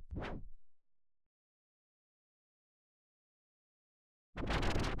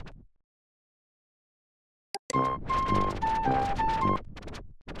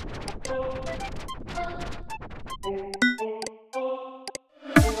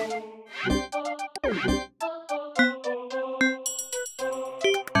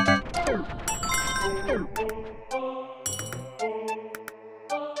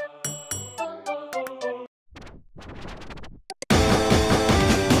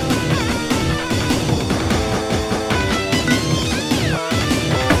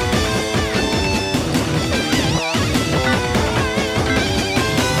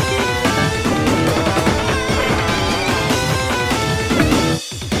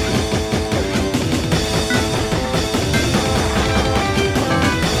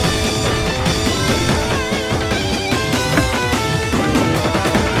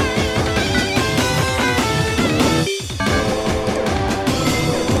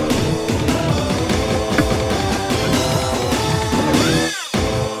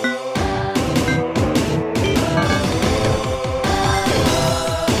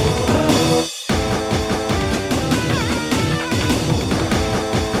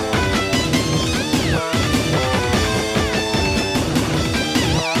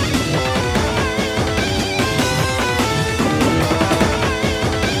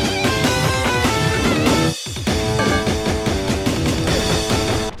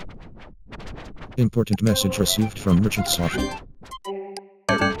 Important message received from Merchant Soft.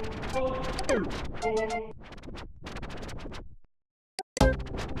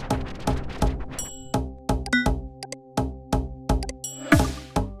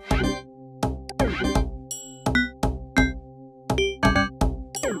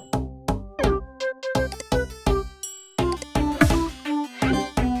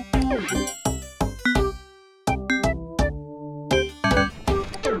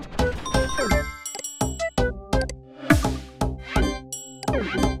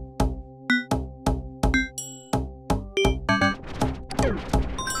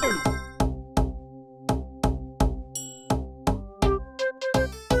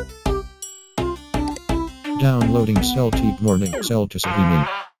 Downloading Celtic Morning Celtic.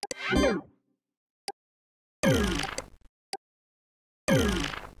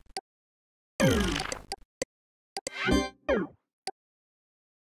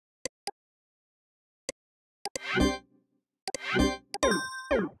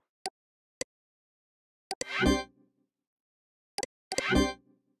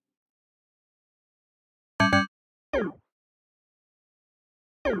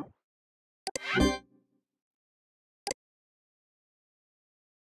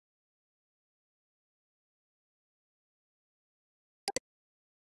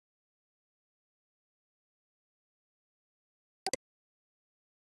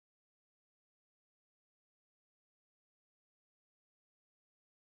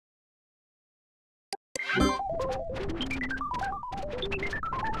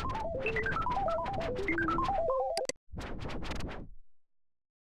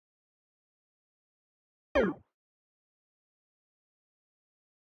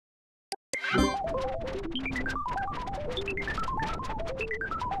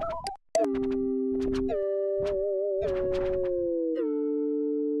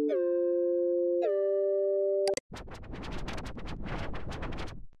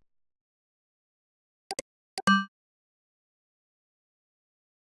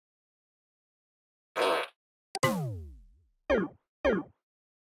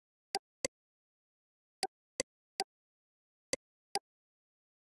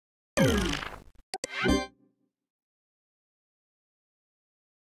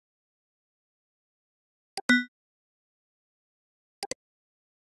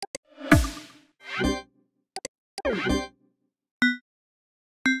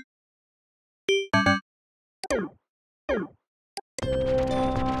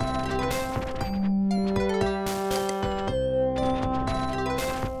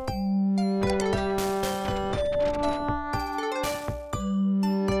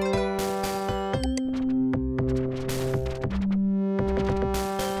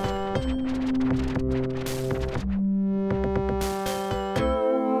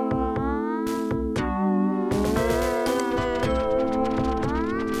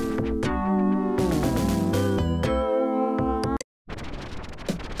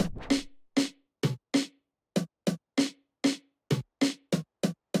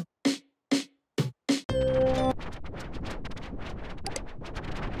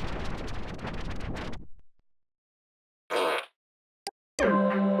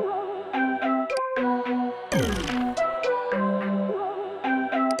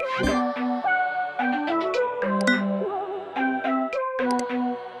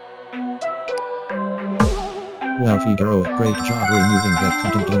 Wow, Figaro, great job removing that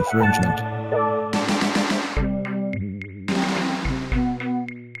content infringement.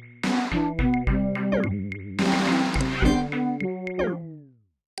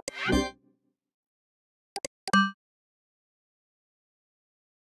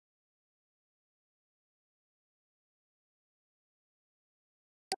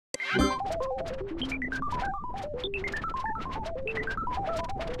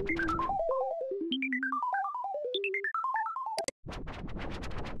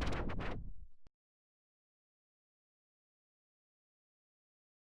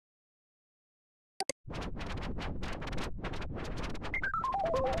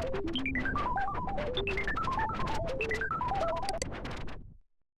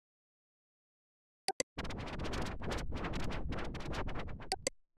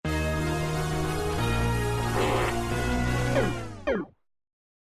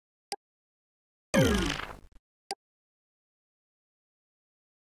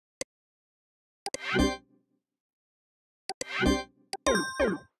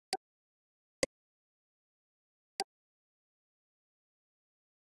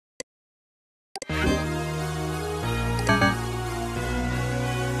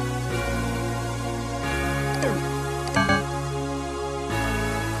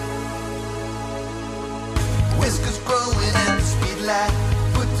 Whiskers growing at the speed light.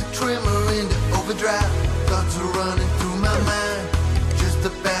 Put the trimmer into overdrive. Thoughts are running through my mind. Just a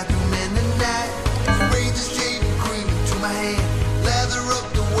bathroom in the night. Spray the shaving cream into my hand. Lather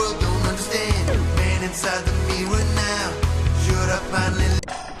up, the world don't understand. Man inside the mirror now. Should I finally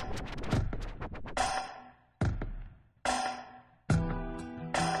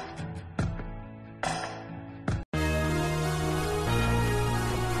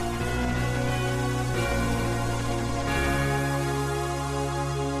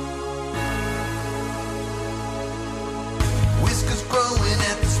Whiskers growing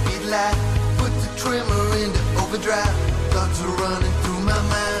at the speed light. Put the trimmer into overdrive. Thoughts are running through my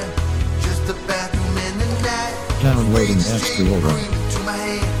mind. Just a bathroom in the night. Downloading apps Creole Run. To my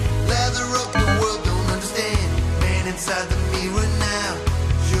hand, lather up the world, don't understand. Man inside the mirror now,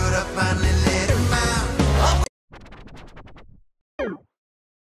 should I finally let him out?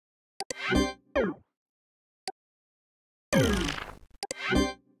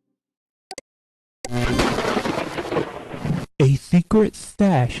 A secret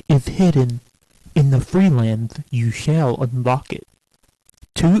stash is hidden. In the Freelands you shall unlock it.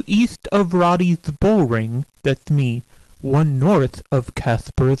 2 east of Roddy's bull ring, that's me, 1 north of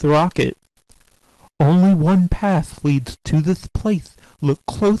Casper's rocket. Only one path leads to this place, look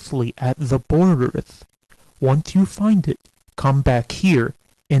closely at the borders. Once you find it, come back here,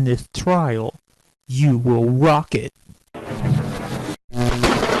 in this trial, you will rock it.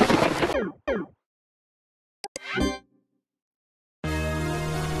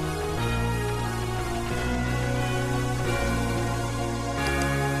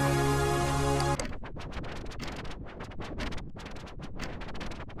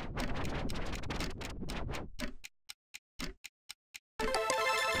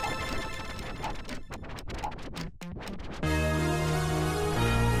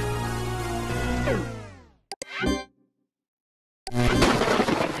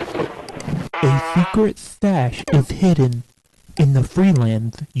 A secret stash is hidden. In the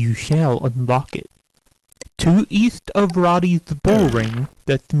Freelands you shall unlock it. 2 east of Roddy's bull ring,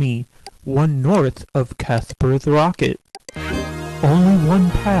 that's me, 1 north of Casper's rocket. Only one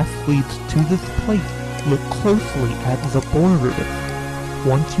path leads to this place, look closely at the borders.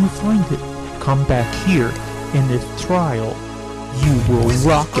 Once you find it, come back here, in this trial, you will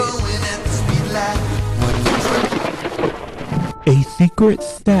rock it. A secret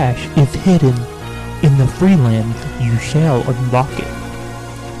stash is hidden. In the Freelands you shall unlock it.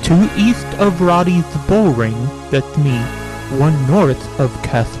 2 east of Roddy's bull ring, that's me, 1 north of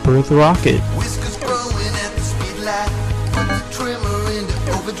Casper's rocket. Whiskers growing at the speed light. Put the trimmer into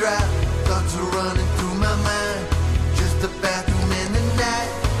overdrive. Thoughts are running through my mind. Just the bathroom and the night.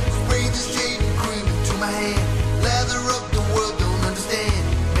 Spray the shaving cream into my hand. Lather up the world, don't understand.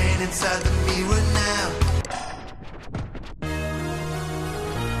 Man inside the mirror now.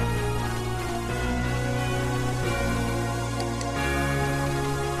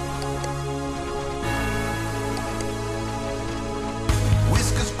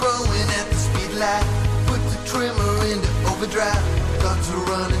 Whiskers growing at the speed light. Put the trimmer into overdrive. Thoughts are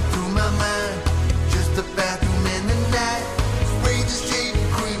running through my mind. Just the bathroom and the night. Spray the shaving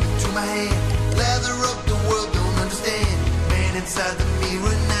cream into my hand. Lather up the world, don't understand. Man inside the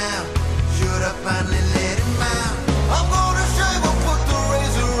mirror now. Should I finally let him out? I'm gonna shave or put the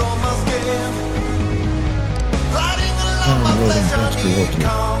razor on my skin. Lighting along my flesh, I need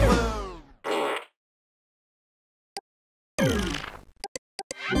comfort.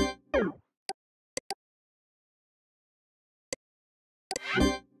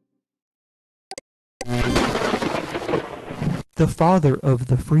 The father of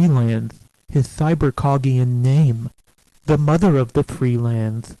the Freelands, his cybercogian name. The mother of the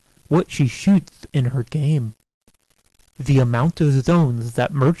Freelands, what she shoots in her game. The amount of zones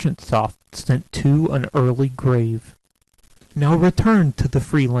that Merchantsoft sent to an early grave. Now return to the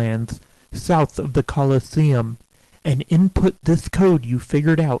Freelands, south of the Colosseum, and input this code you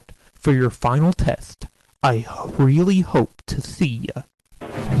figured out for your final test. I really hope to see ya.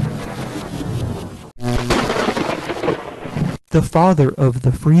 The father of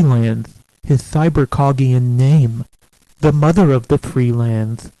the Freelands, his cybercogian name. The mother of the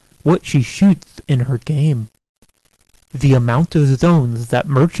Freelands, what she shoots in her game. The amount of zones that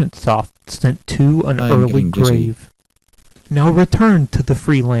Merchantsoft sent to an early grave. Now return to the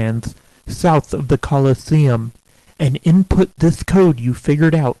Freelands, south of the Colosseum, and input this code you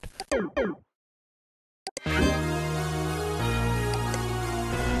figured out.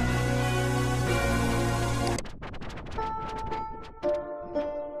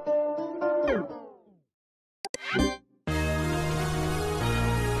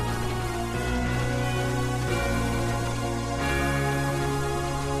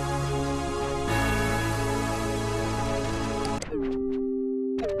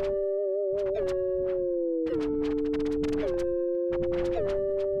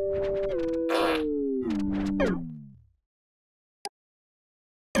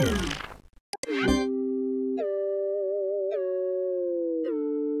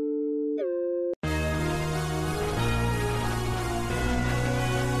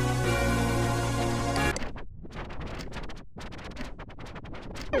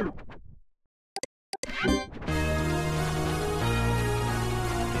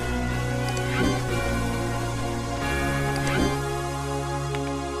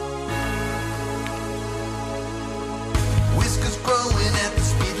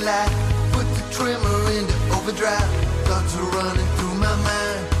 light, put the trimmer into overdrive. Thoughts are running through my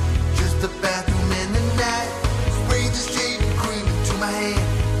mind, just the bathroom and the night. Spray the shaving cream into my hand,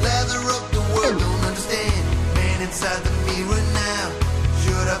 lather up the world, don't understand. Man inside the mirror now,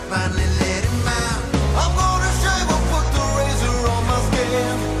 should I finally let him out? I'm gonna shave or put the razor on my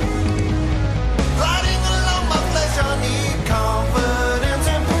skin. Gliding along my flesh, I need confidence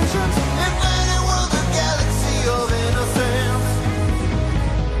and patience. Infinite world, a galaxy of innocence.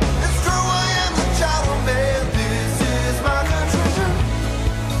 It's true, I am the child of man. This is my contrition.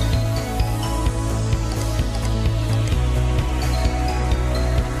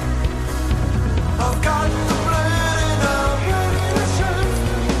 I've got the blood and I'm ready to shine.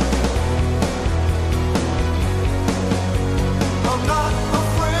 I'm not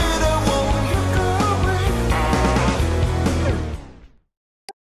afraid, I won't look away.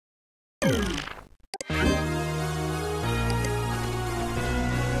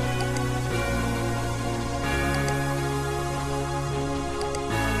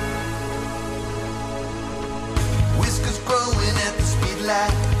 Whiskers growing at the speed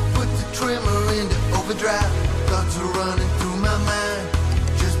light, put the trimmer into overdrive. Thoughts are running through my mind,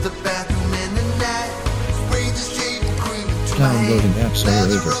 just the bathroom and the night. Spray the shaving cream into my Downloading hand,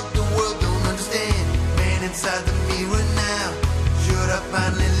 Accelerator. lather up the world, don't understand. Man inside the mirror now, should I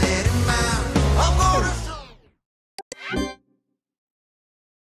finally let him out? I'm gonna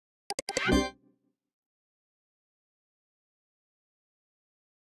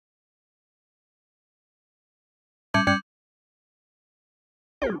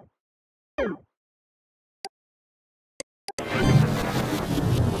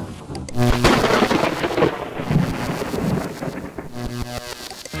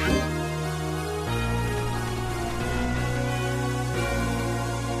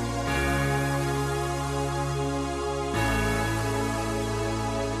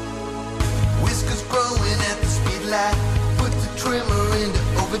Whiskers growing at the speed light, put the trimmer into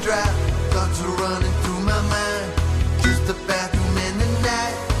overdrive. Thoughts are running through my mind, just the bathroom and the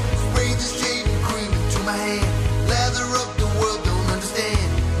night. Spray the shaving cream into my hand, lather up the world, don't understand.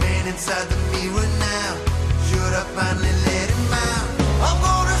 Man inside the mirror now, should I finally let him out? I'm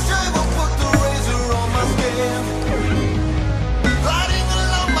gonna shave or put the razor on my skin. Gliding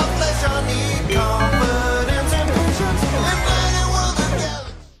along my flesh, I need confidence and patience. Infinite world, a galaxy.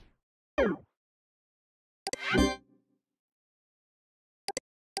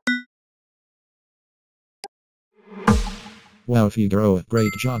 Wow, Figaro,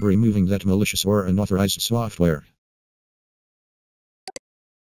 great job removing that malicious or unauthorized software.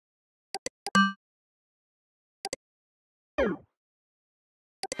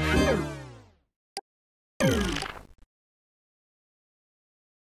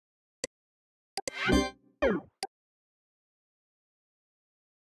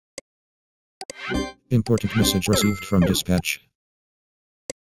 Important message received from dispatch.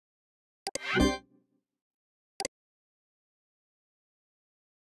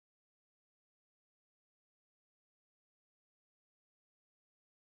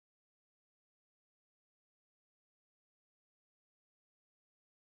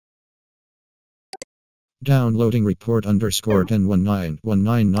 Downloading report underscore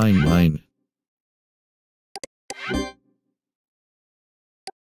 10191999.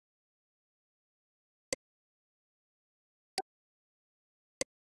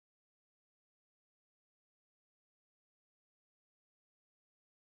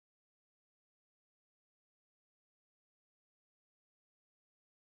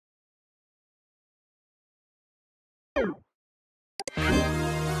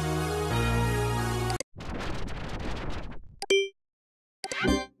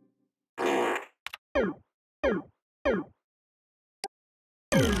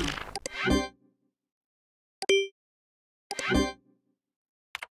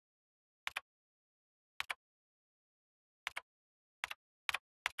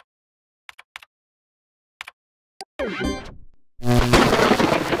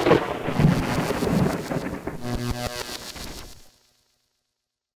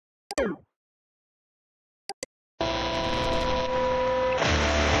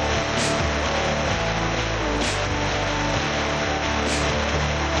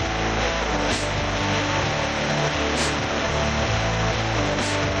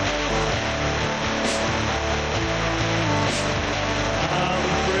 I'm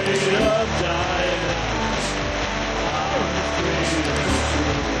afraid of dying.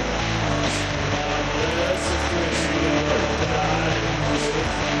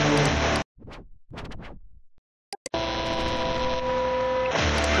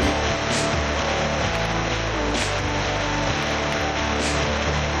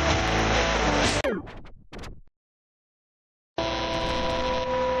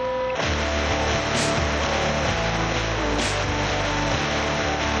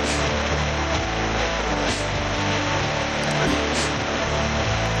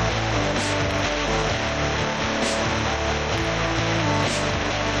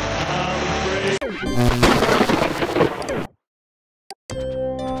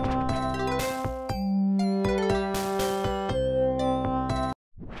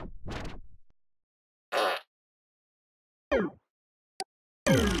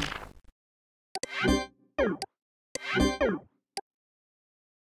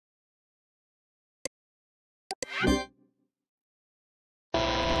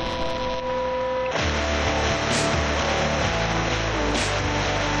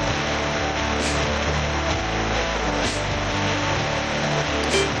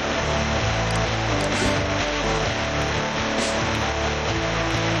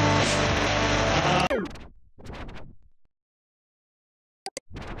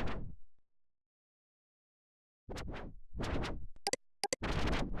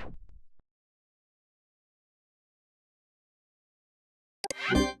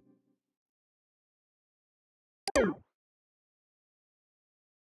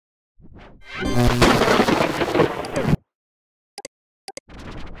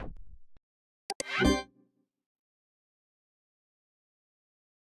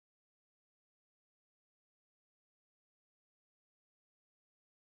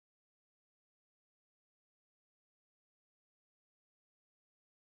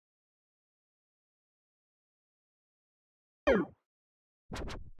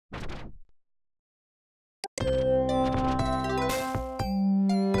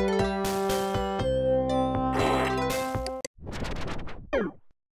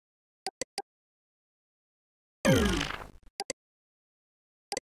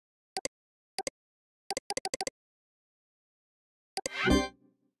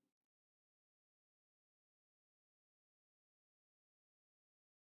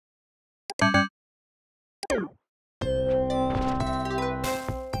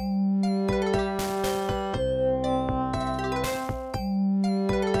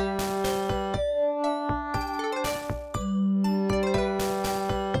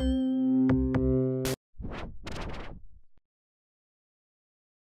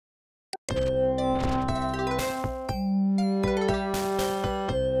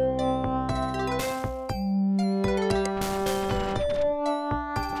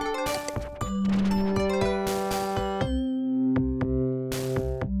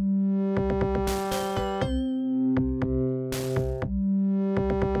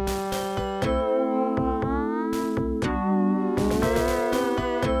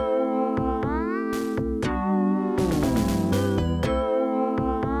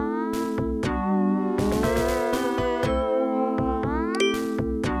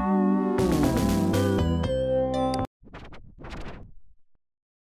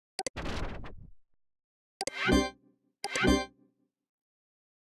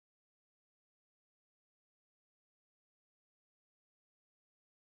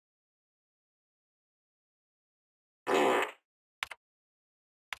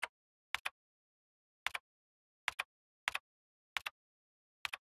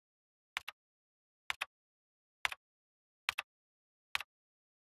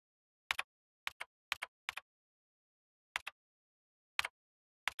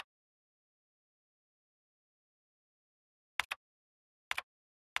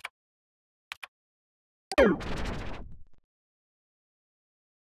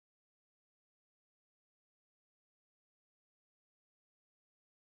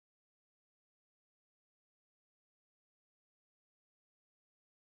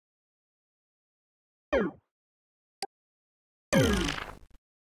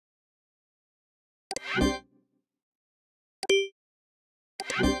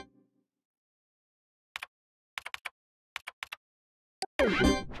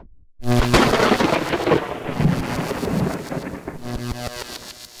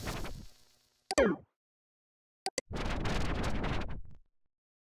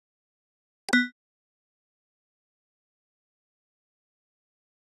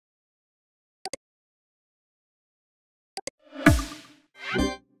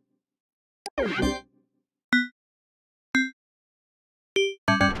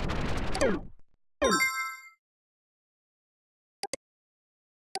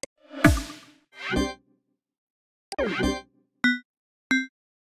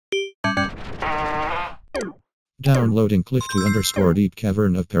 Downloading Cliff to _Deep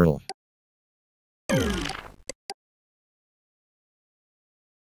Cavern of Peril.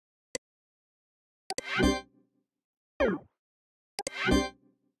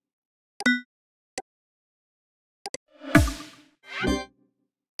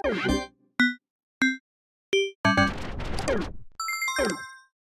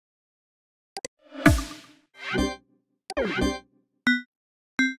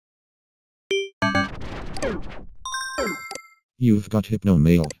 You've got hypno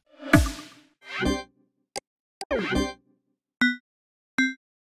mail.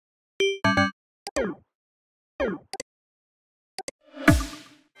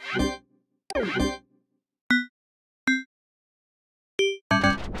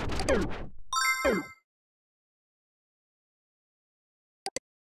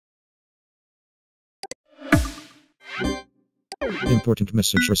 Important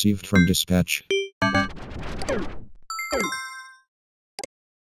message received from dispatch.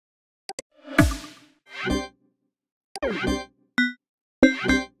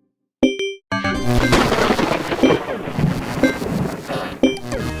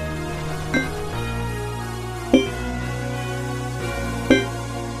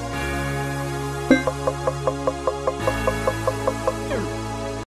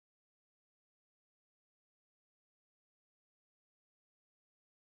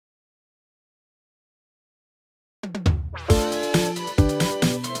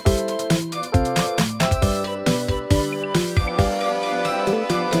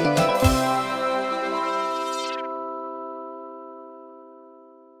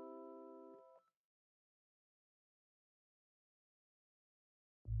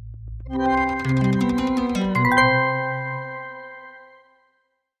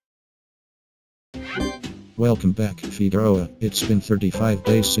 Welcome back, Figueroa. It's been 35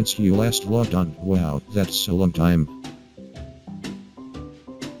 days since you last logged on. Wow, that's a long time.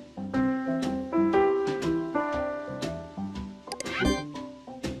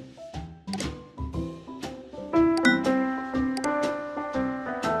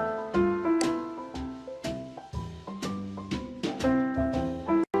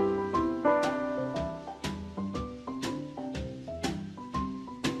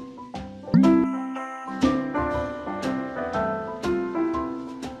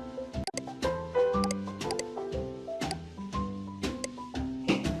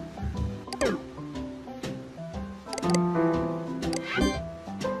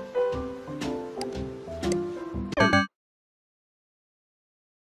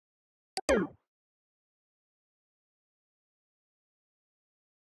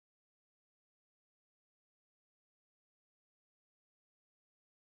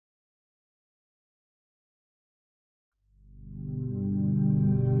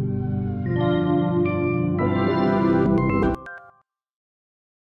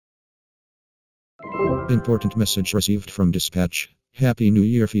 Important message received from dispatch. Happy New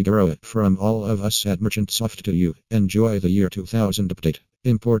Year, Figueroa. From all of us at Merchant Soft to you. Enjoy the year 2000 update.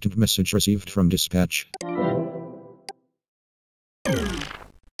 Important message received from dispatch.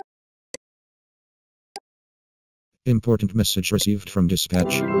 Important message received from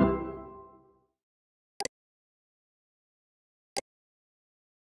dispatch.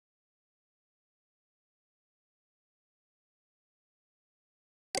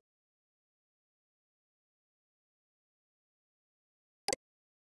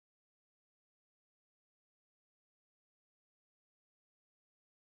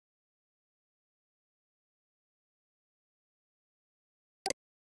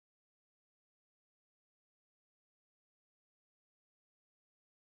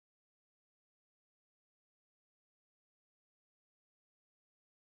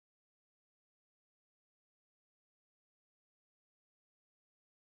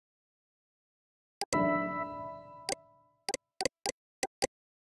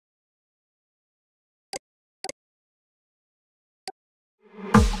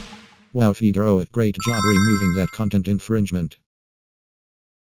 Wow, Figueroa, great job removing that content infringement.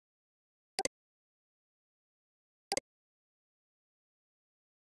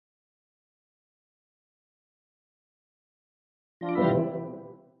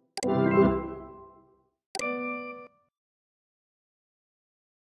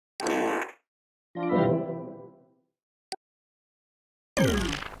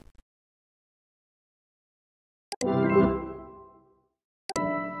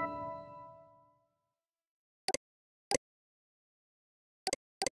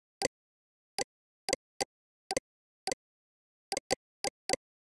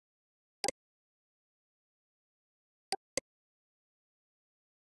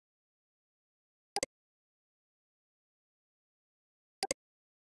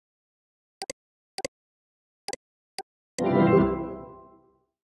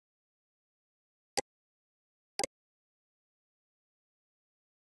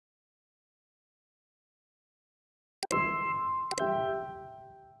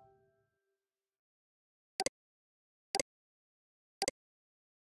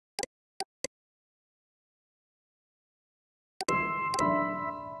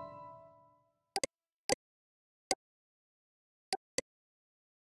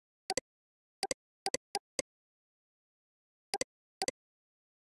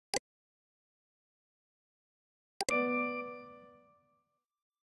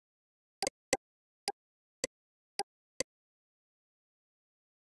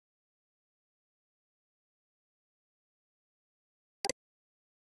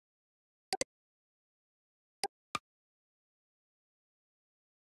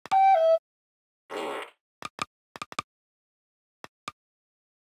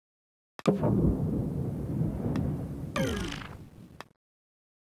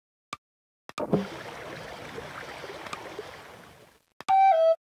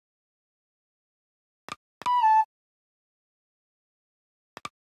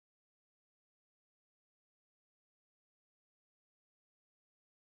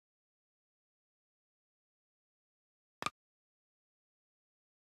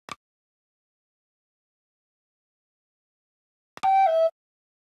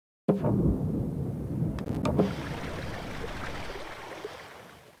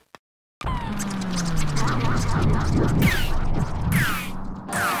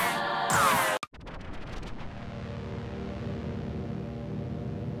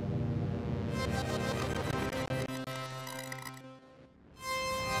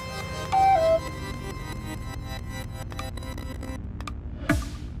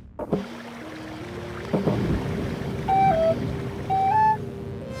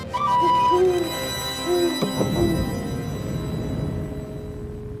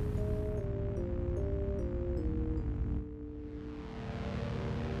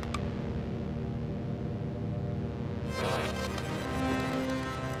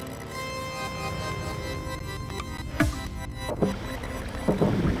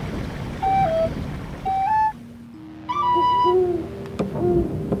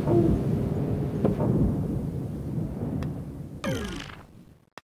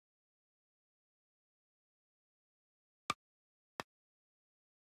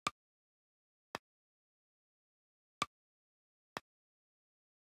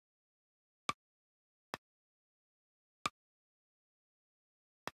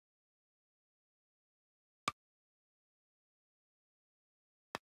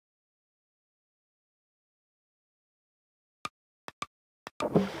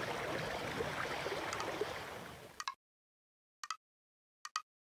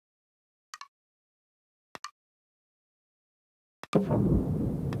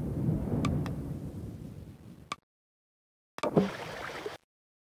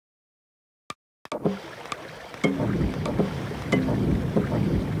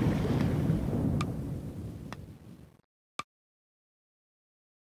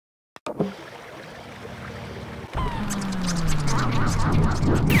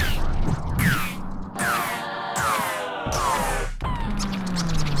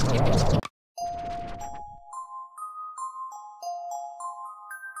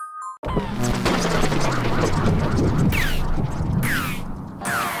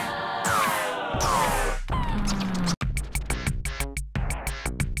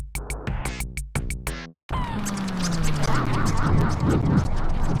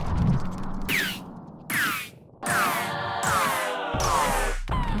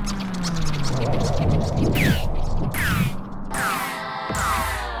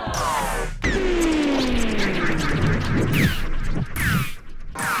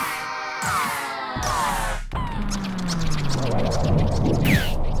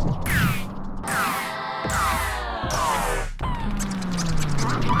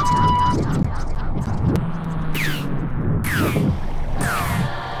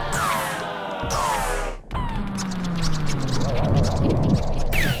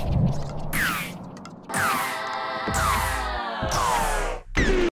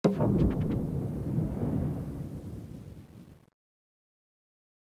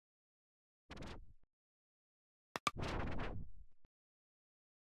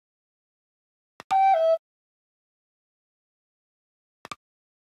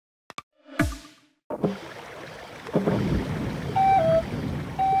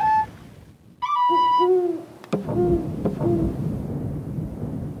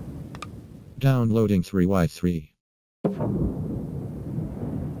 Downloading 3Y3.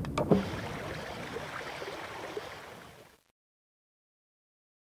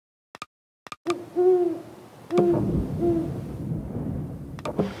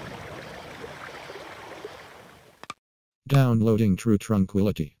 Downloading True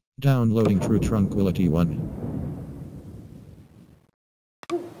Tranquility. Downloading True Tranquility 1.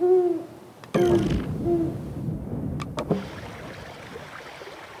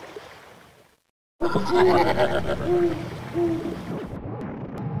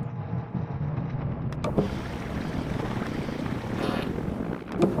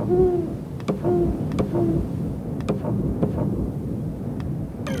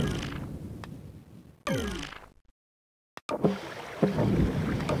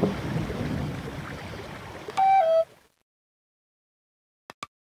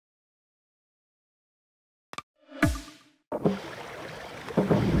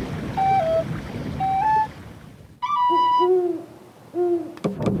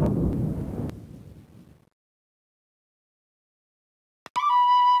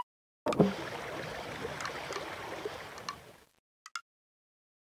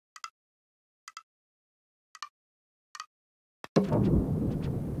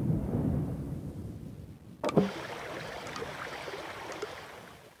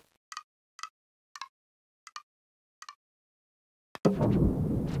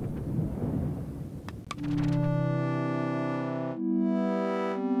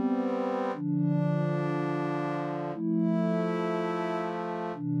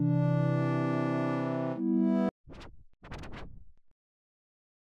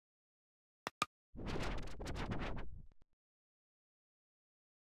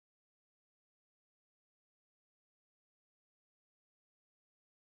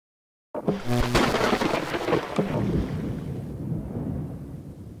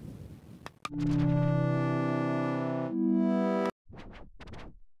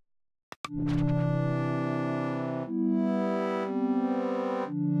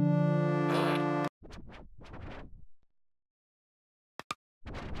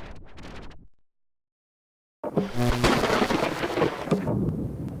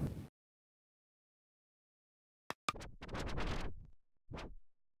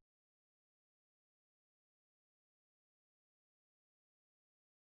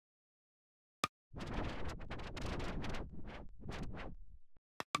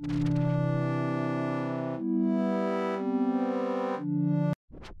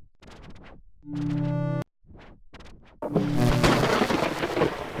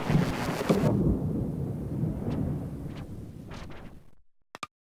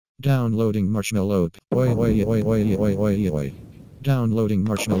 Downloading Marshmallow. Oi oi oi oi oi oi oi. Downloading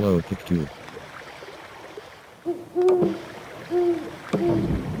Marshmallow Pick 2.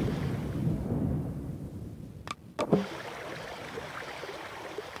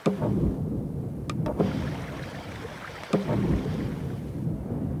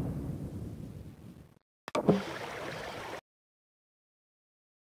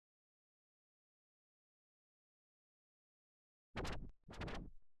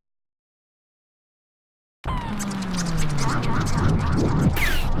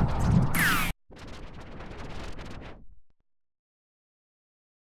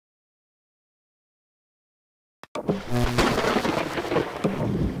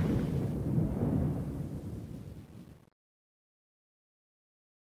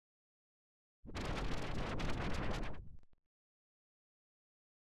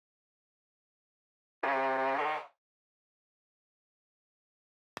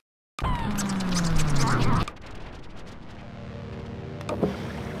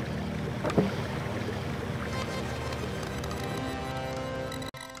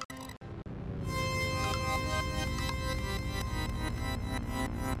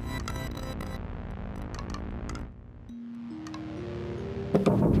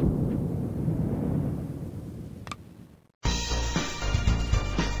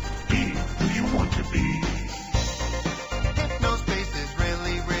 Hypnospace is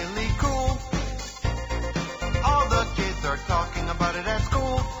really, really cool. All the kids are talking about it at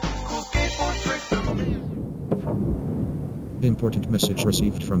school. Cool skateboard tricks. Important message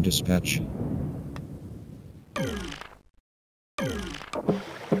received from dispatch.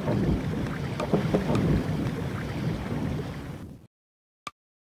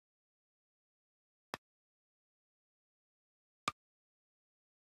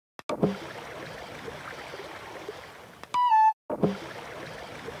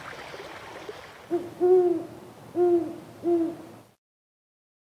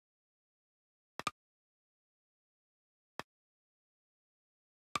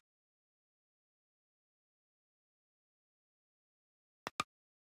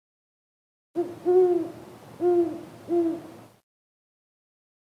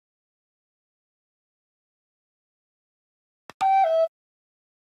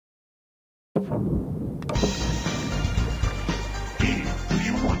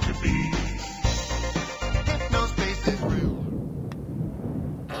 Hypnospace is real.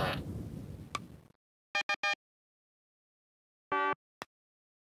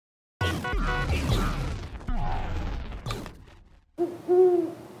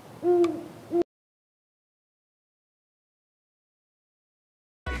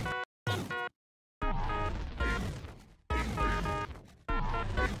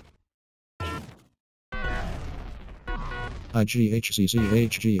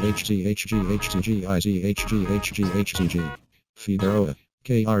 IGHCCHGHCHGHCGIZHGHCG Figaro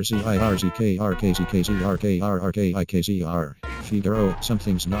KRZIRZKRKZKZRKRRKIKZR Figaro,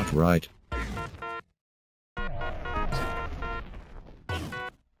 something's not right.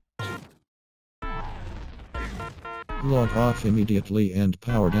 Log off immediately and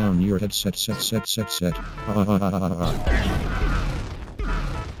power down your headset.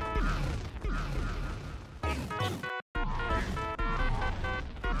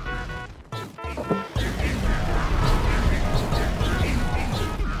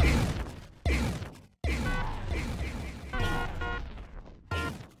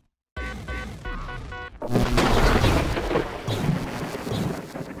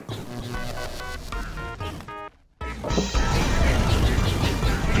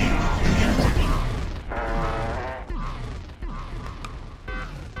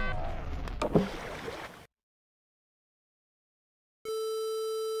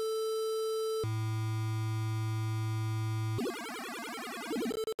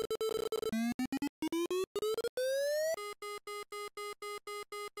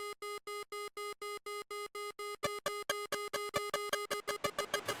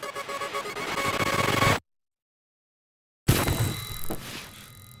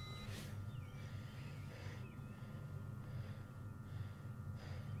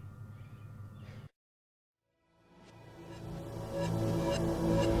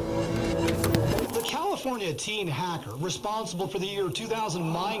 California teen hacker responsible for the year 2000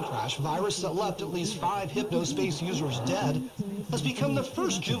 mine crash virus that left at least 5 Hypnospace users dead has become the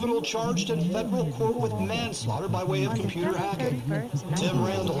first juvenile charged in federal court with manslaughter by way of computer hacking. Tim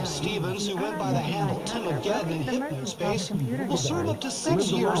Randall Stevens, who went by the handle Tim Again in Hypnospace, will serve up to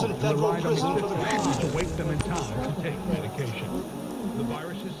 6 years in federal prison for the crime. Wake them in time to take medication. The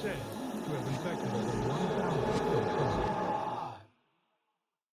virus is said to have infected over 1,000 people.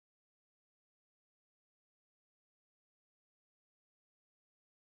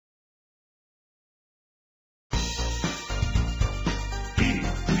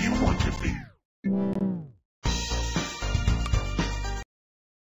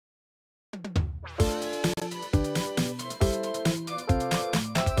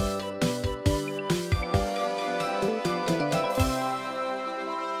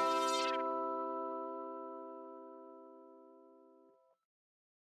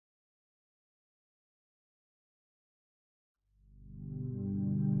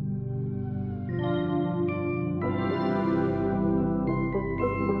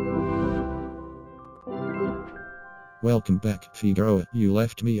 Welcome back, Figaro. You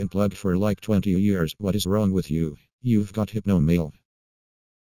left me unplugged for like 20 years. What is wrong with you? You've got hypnomail.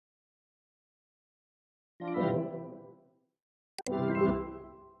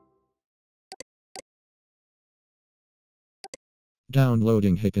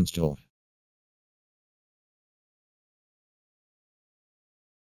 Downloading Hip install.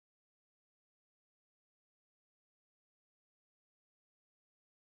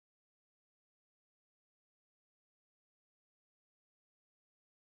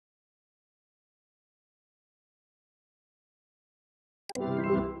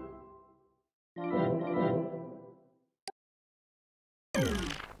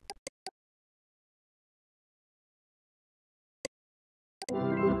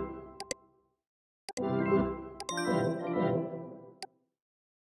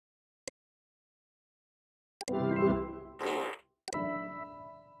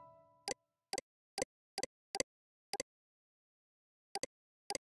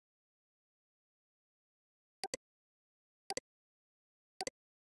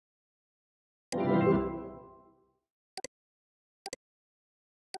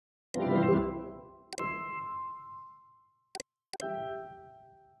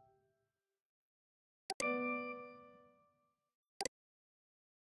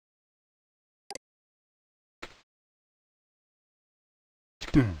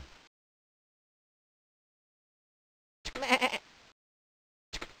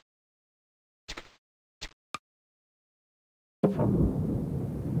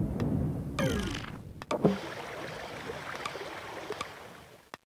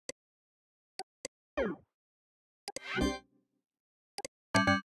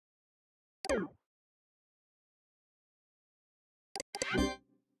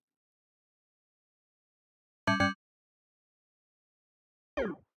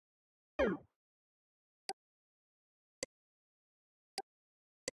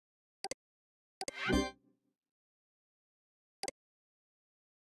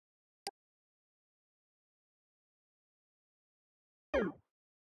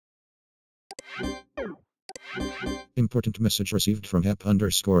 Important message received from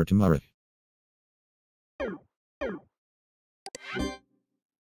app_Tamara.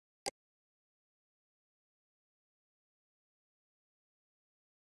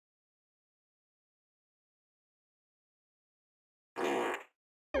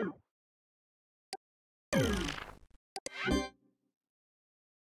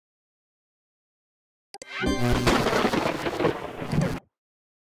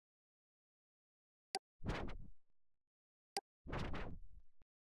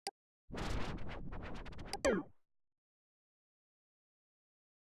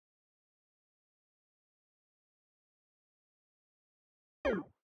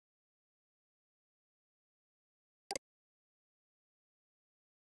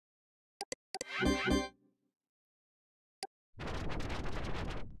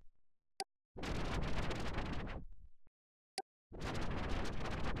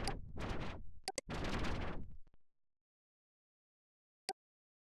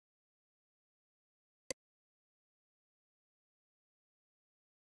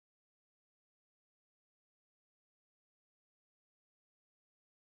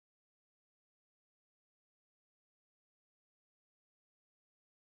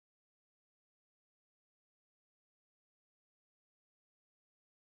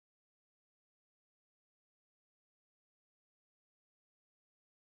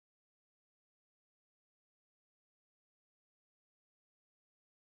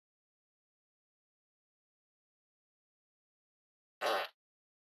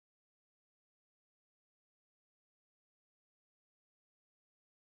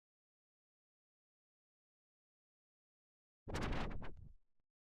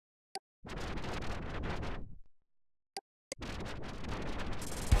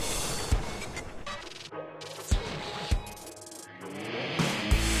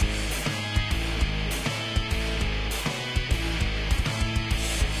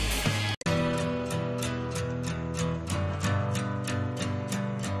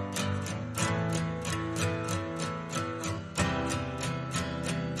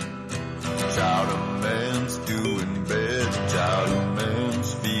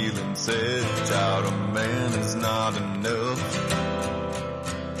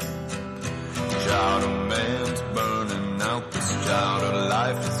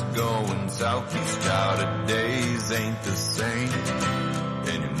 things ain't the same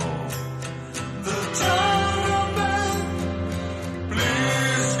anymore. The gentleman,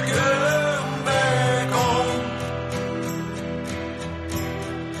 please come back home.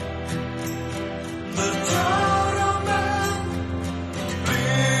 The gentleman,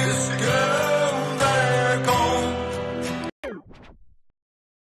 please come back home.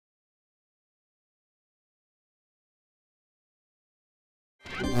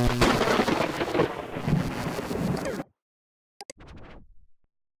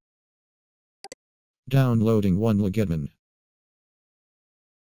 Downloading one Legedman.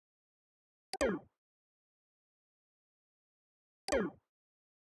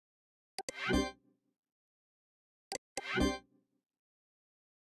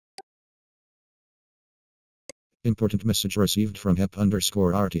 Important message received from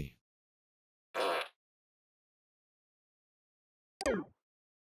hep_RT.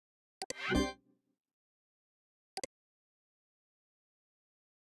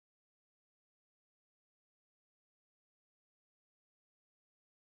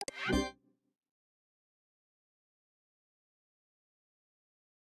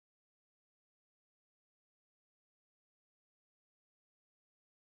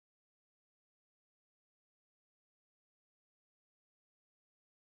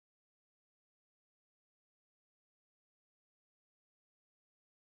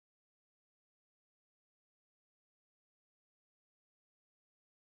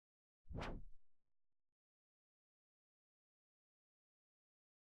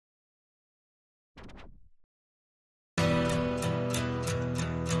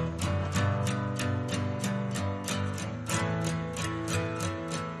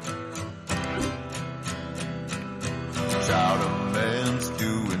 Child of man's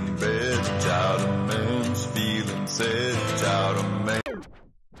doing bad, child of man's feeling sad, child of man.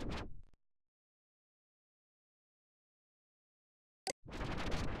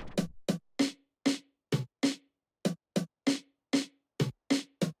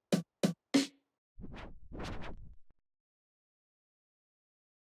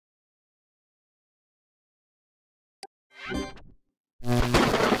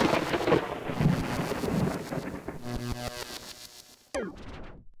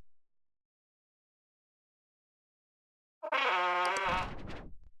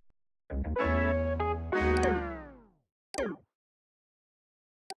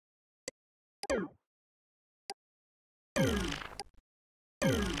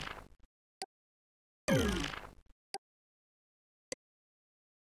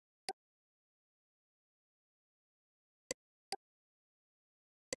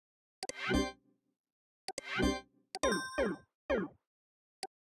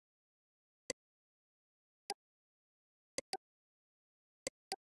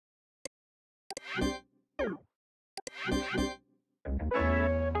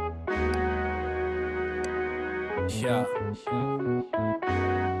 Yeah.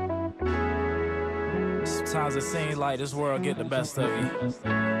 Sometimes it seems like this world get the best of you.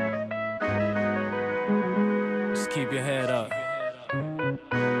 Just keep your head up.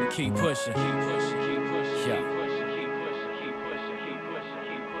 And keep pushing. Yeah.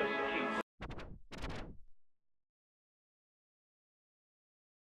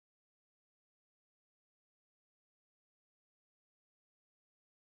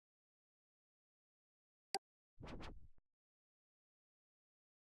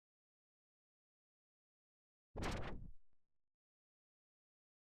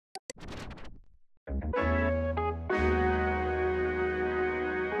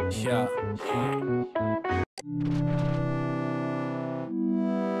 Yeah.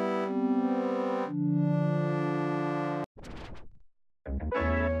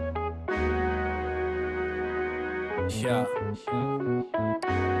 Yeah.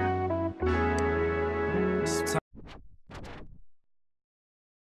 Sometimes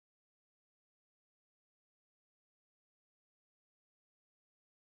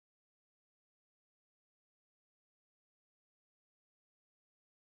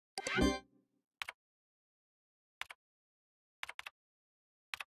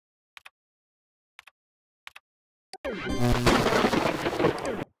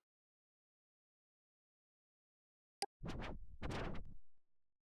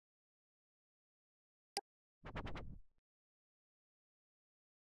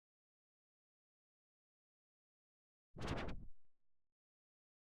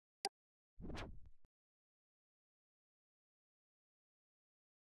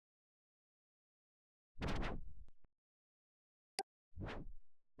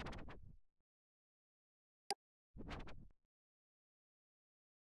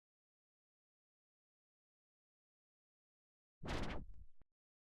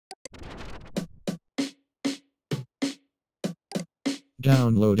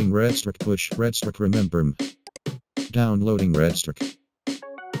Downloading Redstrick push Redstrick remember. Downloading Redstrick.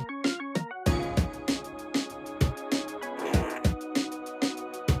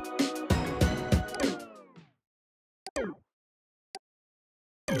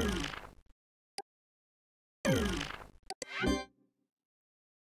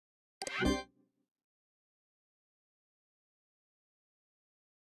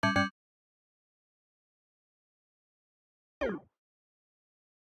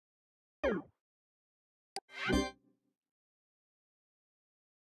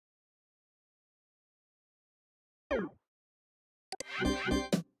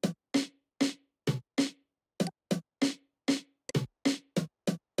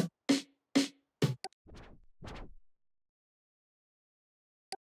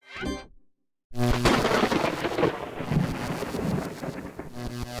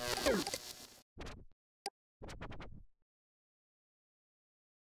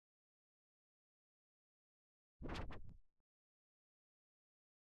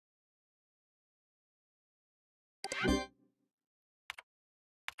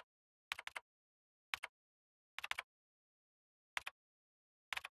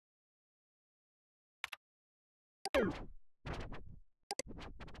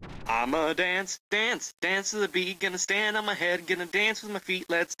 I'ma dance, dance, dance to the beat. Gonna stand on my head, gonna dance with my feet.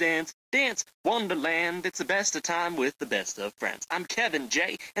 Let's dance, dance, Wonderland. It's the best of time with the best of friends. I'm Kevin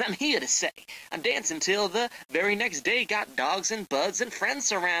J, and I'm here to say I'm dancing till the very next day. Got dogs and buds and friends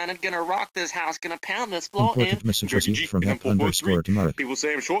surrounded. Gonna rock this house, gonna pound this floor Important in. message received from app_tomorrow. People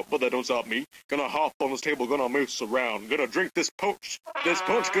say I'm short, but that don't stop me. Gonna hop on this table, gonna moose around. Gonna drink this punch,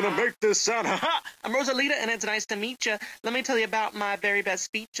 gonna make this sound. Ha ha! I'm Rosalita, and it's nice to meet ya. Let me tell you about my very best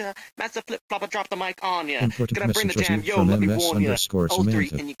speech. Master flip flopper, drop the mic on ya. Important Gonna bring the message jam, received yo, from let me warn ya. MS_Samantha. 03,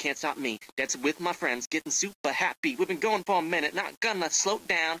 and you can't stop me. Dancing with my friends, getting super happy. We've been going for a minute, not gonna slow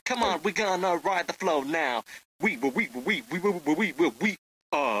down. Come on, we gonna ride the flow now. We dance,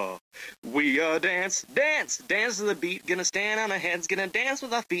 dance, dance to the beat. Gonna stand on our heads, gonna dance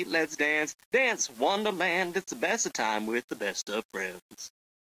with our feet. Let's dance, dance, Wonderland. It's the best of time with the best of friends.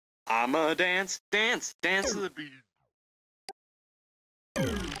 I'ma dance, dance, dance to the beat.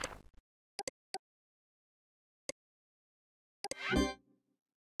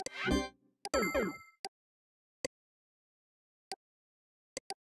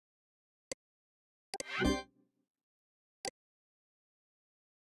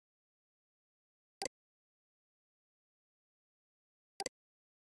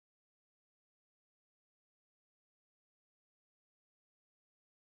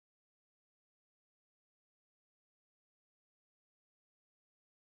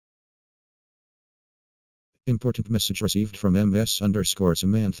 Important message received from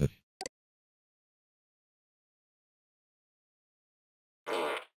MS_Samantha.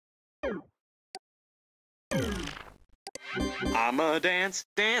 I'ma dance,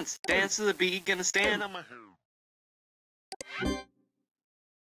 dance, dance to the beat. Gonna stand on my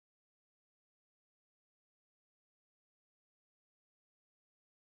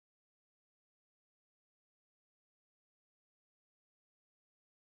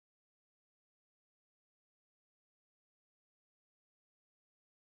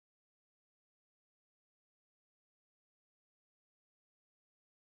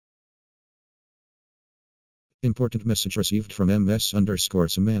Important message received from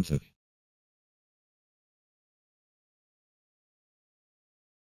MS_Samantha.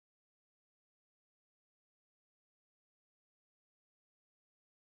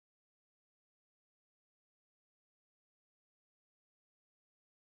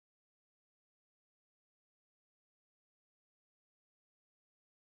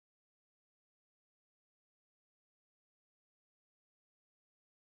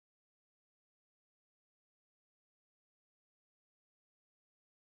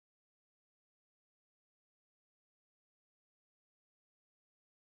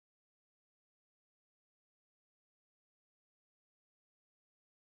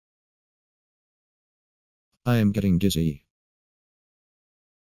 I am getting dizzy.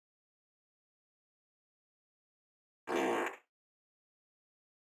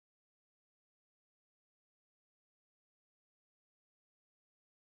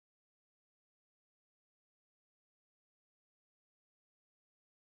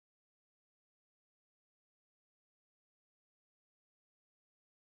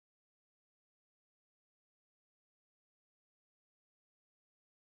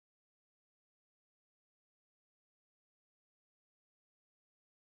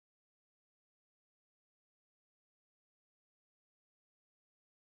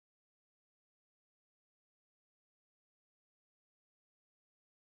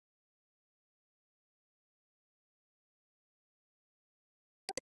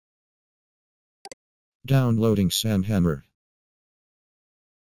 Downloading Sam Hammer.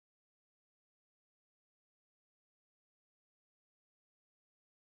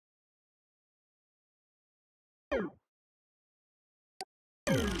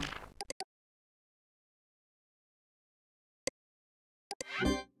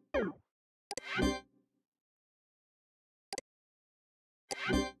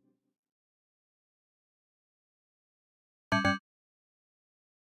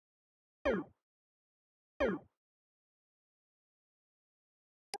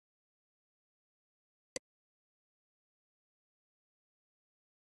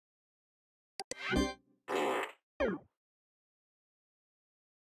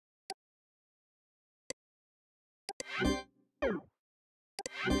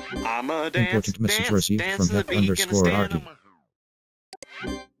 I'm a Important message received from to the beat, gonna stand on Hep_RT.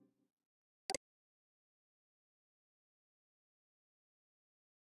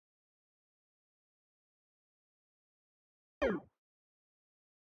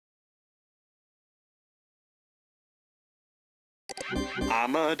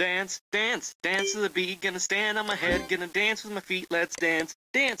 I'm a dance to the beat, gonna stand on my head, gonna dance with my feet, let's dance,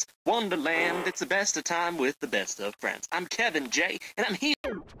 dance, Wonderland, it's the best of time with the best of friends. I'm Kevin J, and I'm here.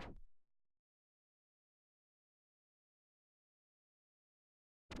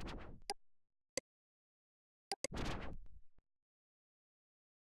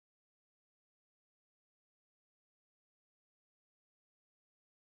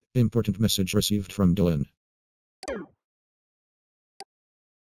 Important message received from Dylan.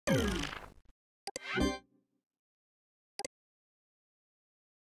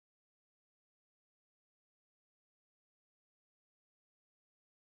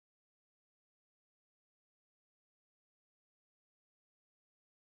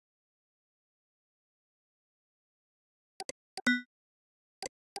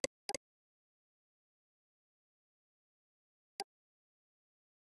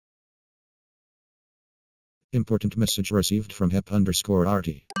 Important message received from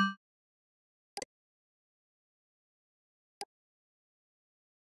Hep_RT.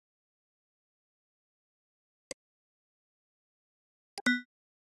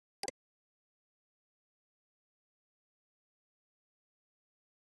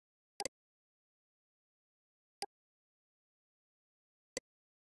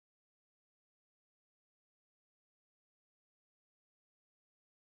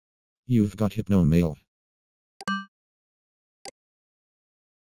 You've got Hypno Mail.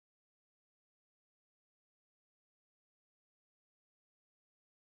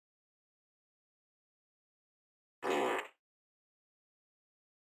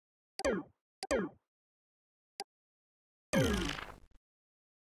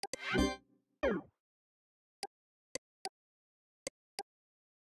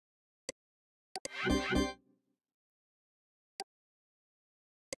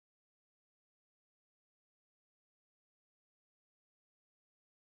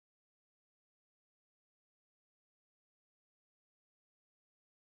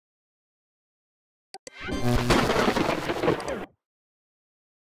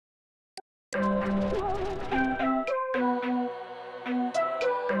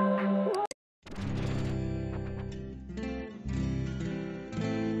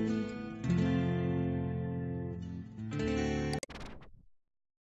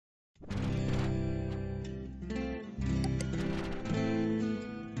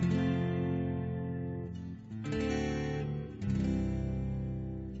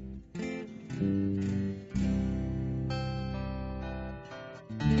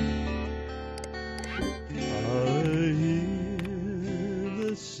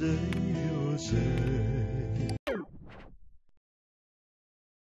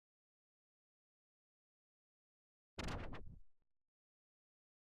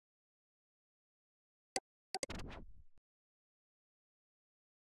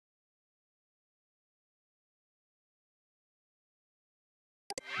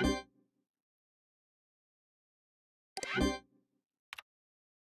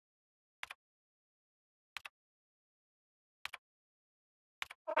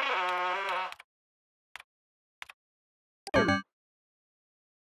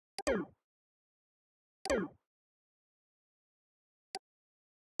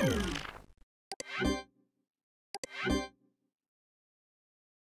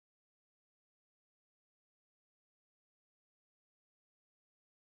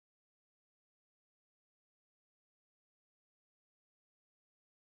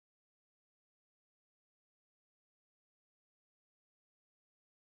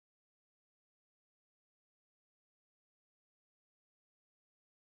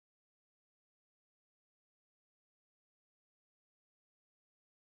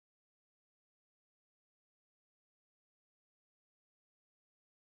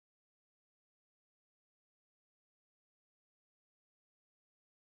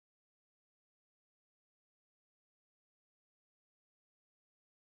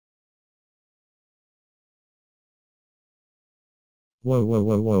 Whoa, whoa,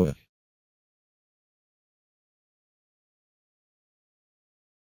 whoa, whoa.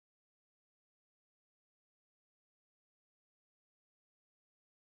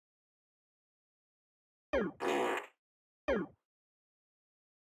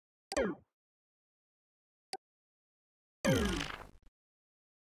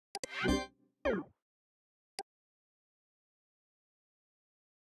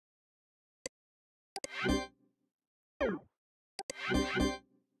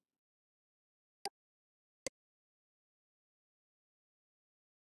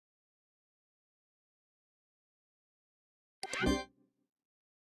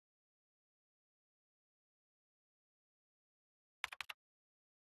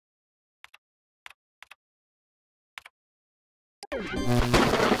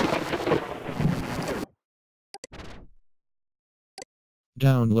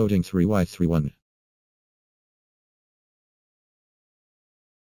 Downloading 3Y31.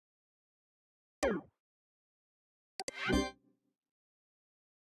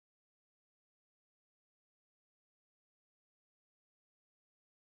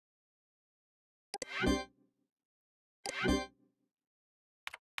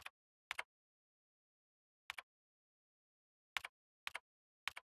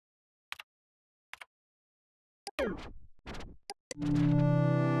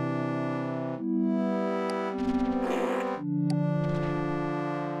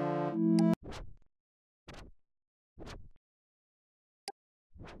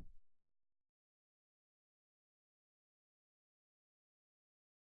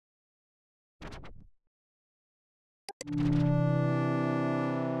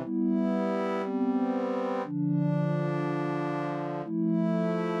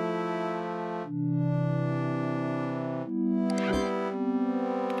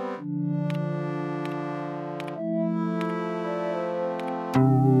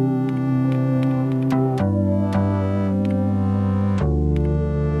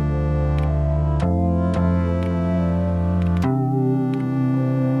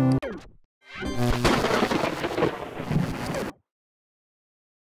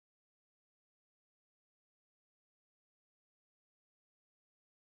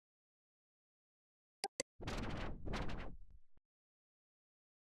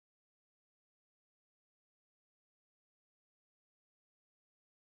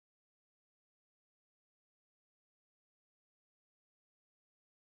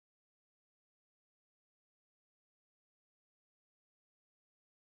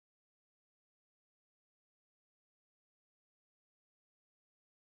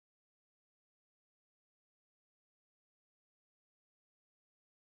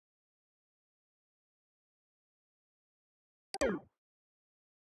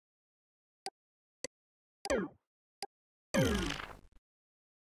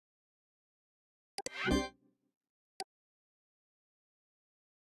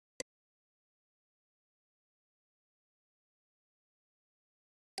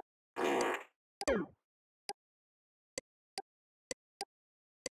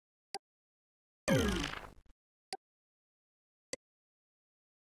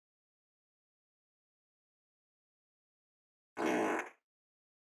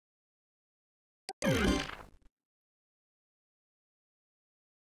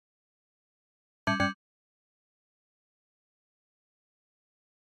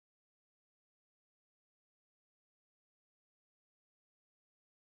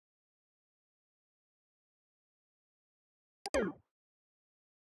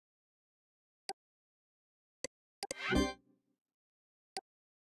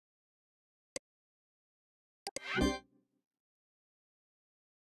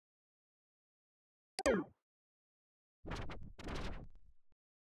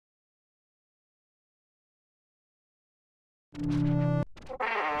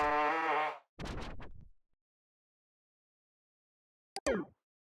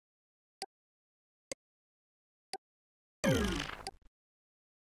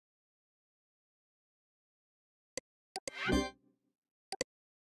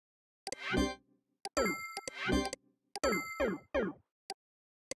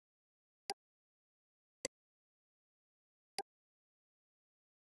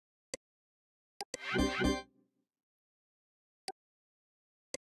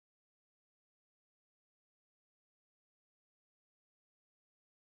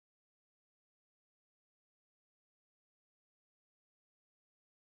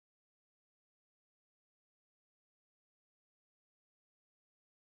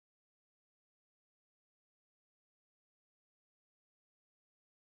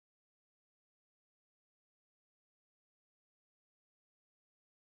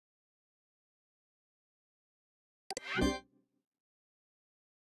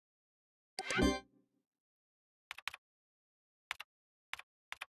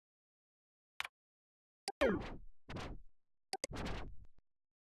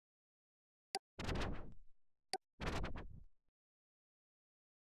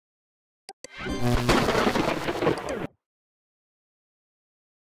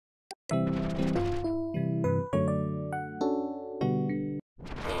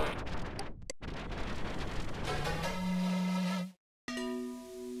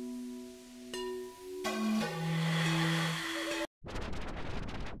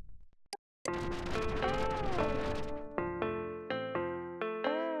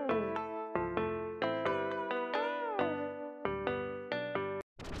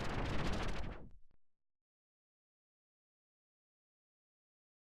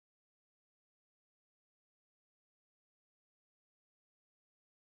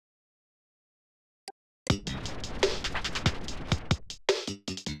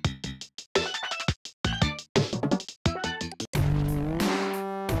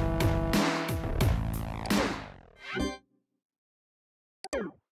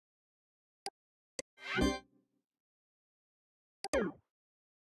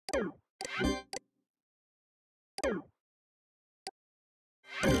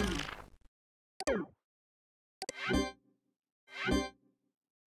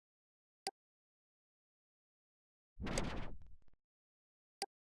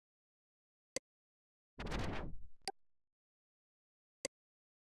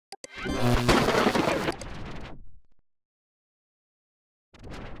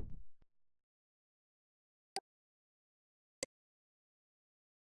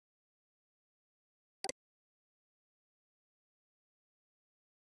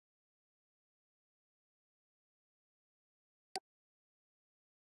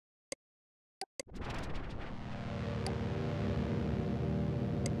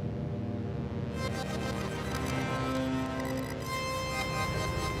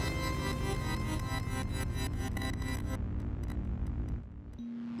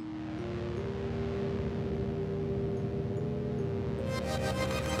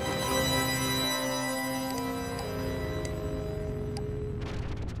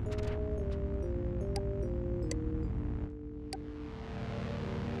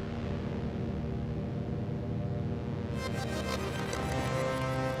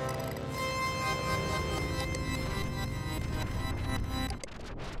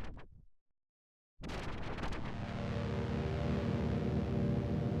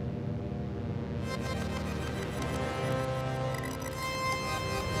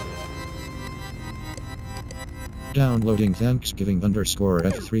 Downloading Thanksgiving underscore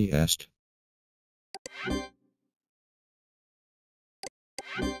F3est.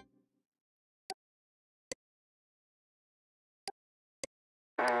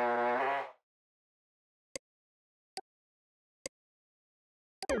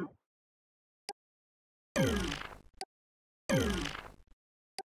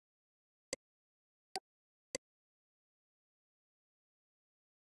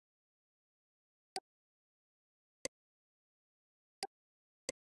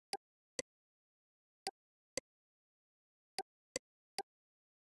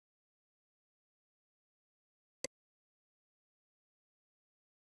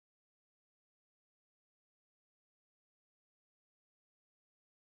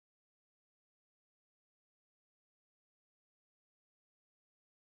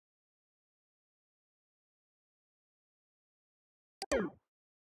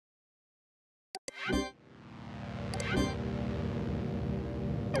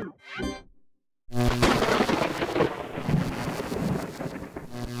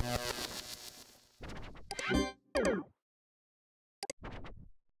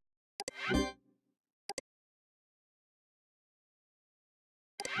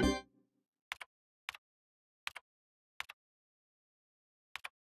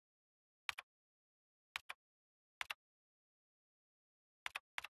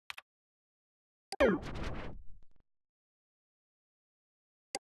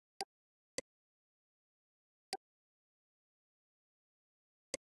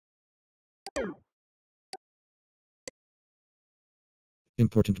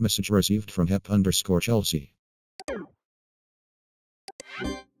 Important message received from Hep underscore Chelsea.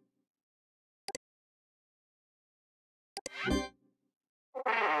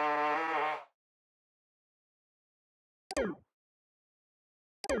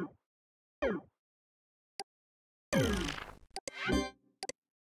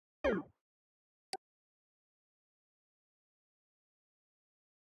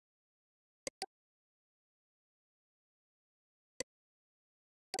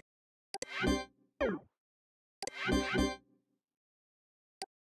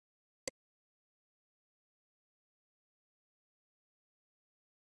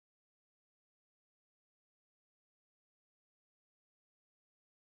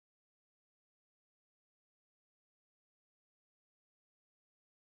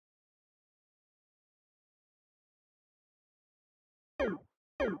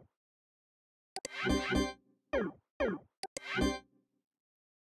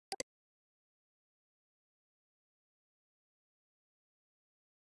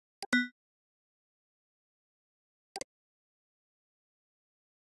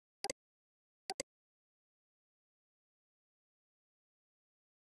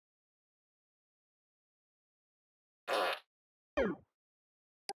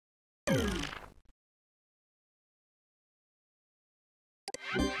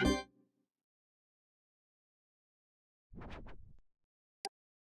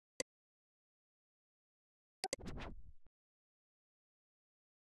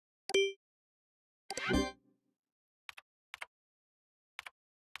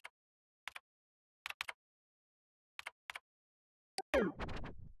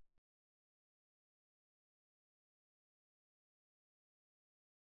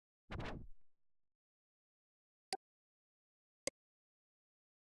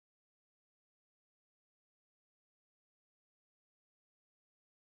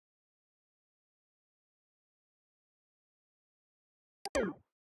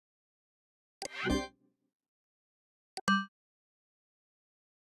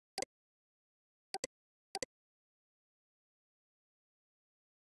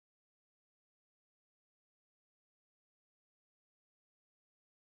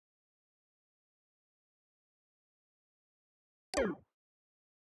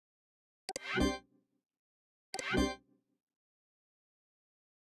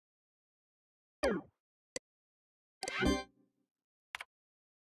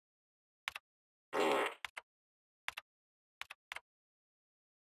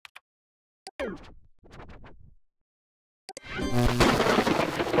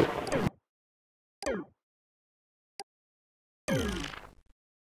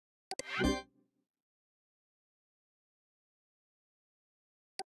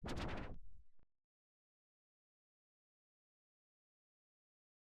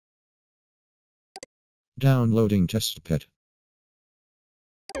 Downloading test pet.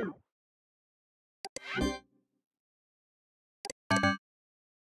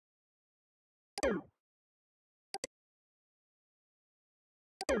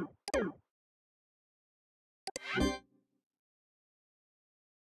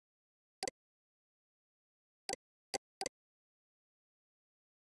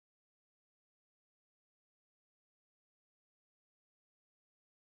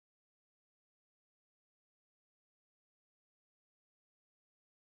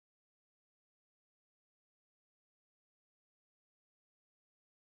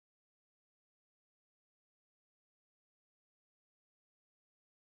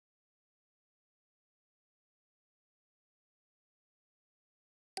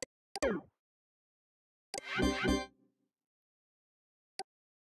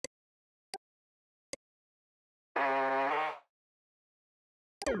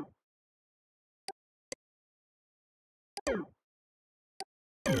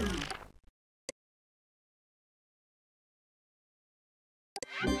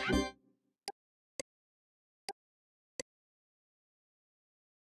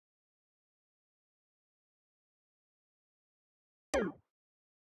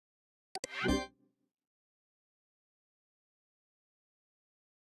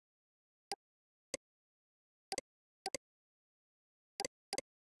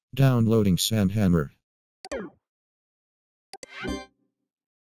 Downloading Sam Hammer.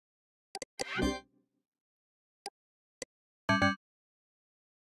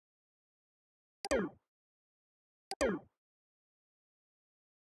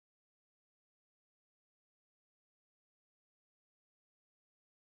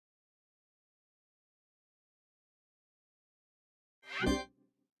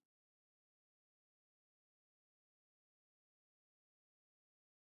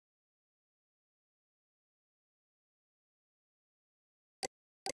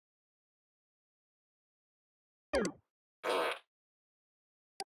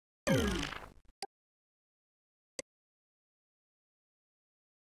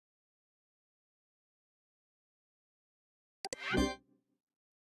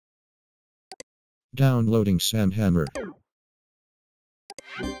 Downloading Sam Hammer.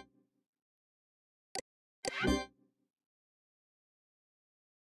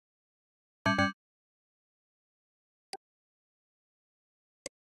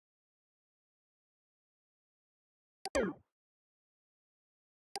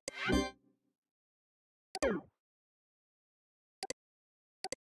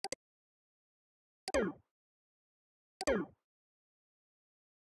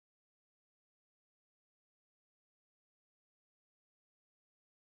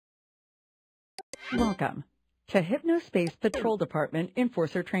 Welcome to Hypnospace Patrol Department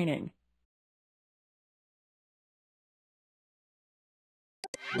Enforcer Training.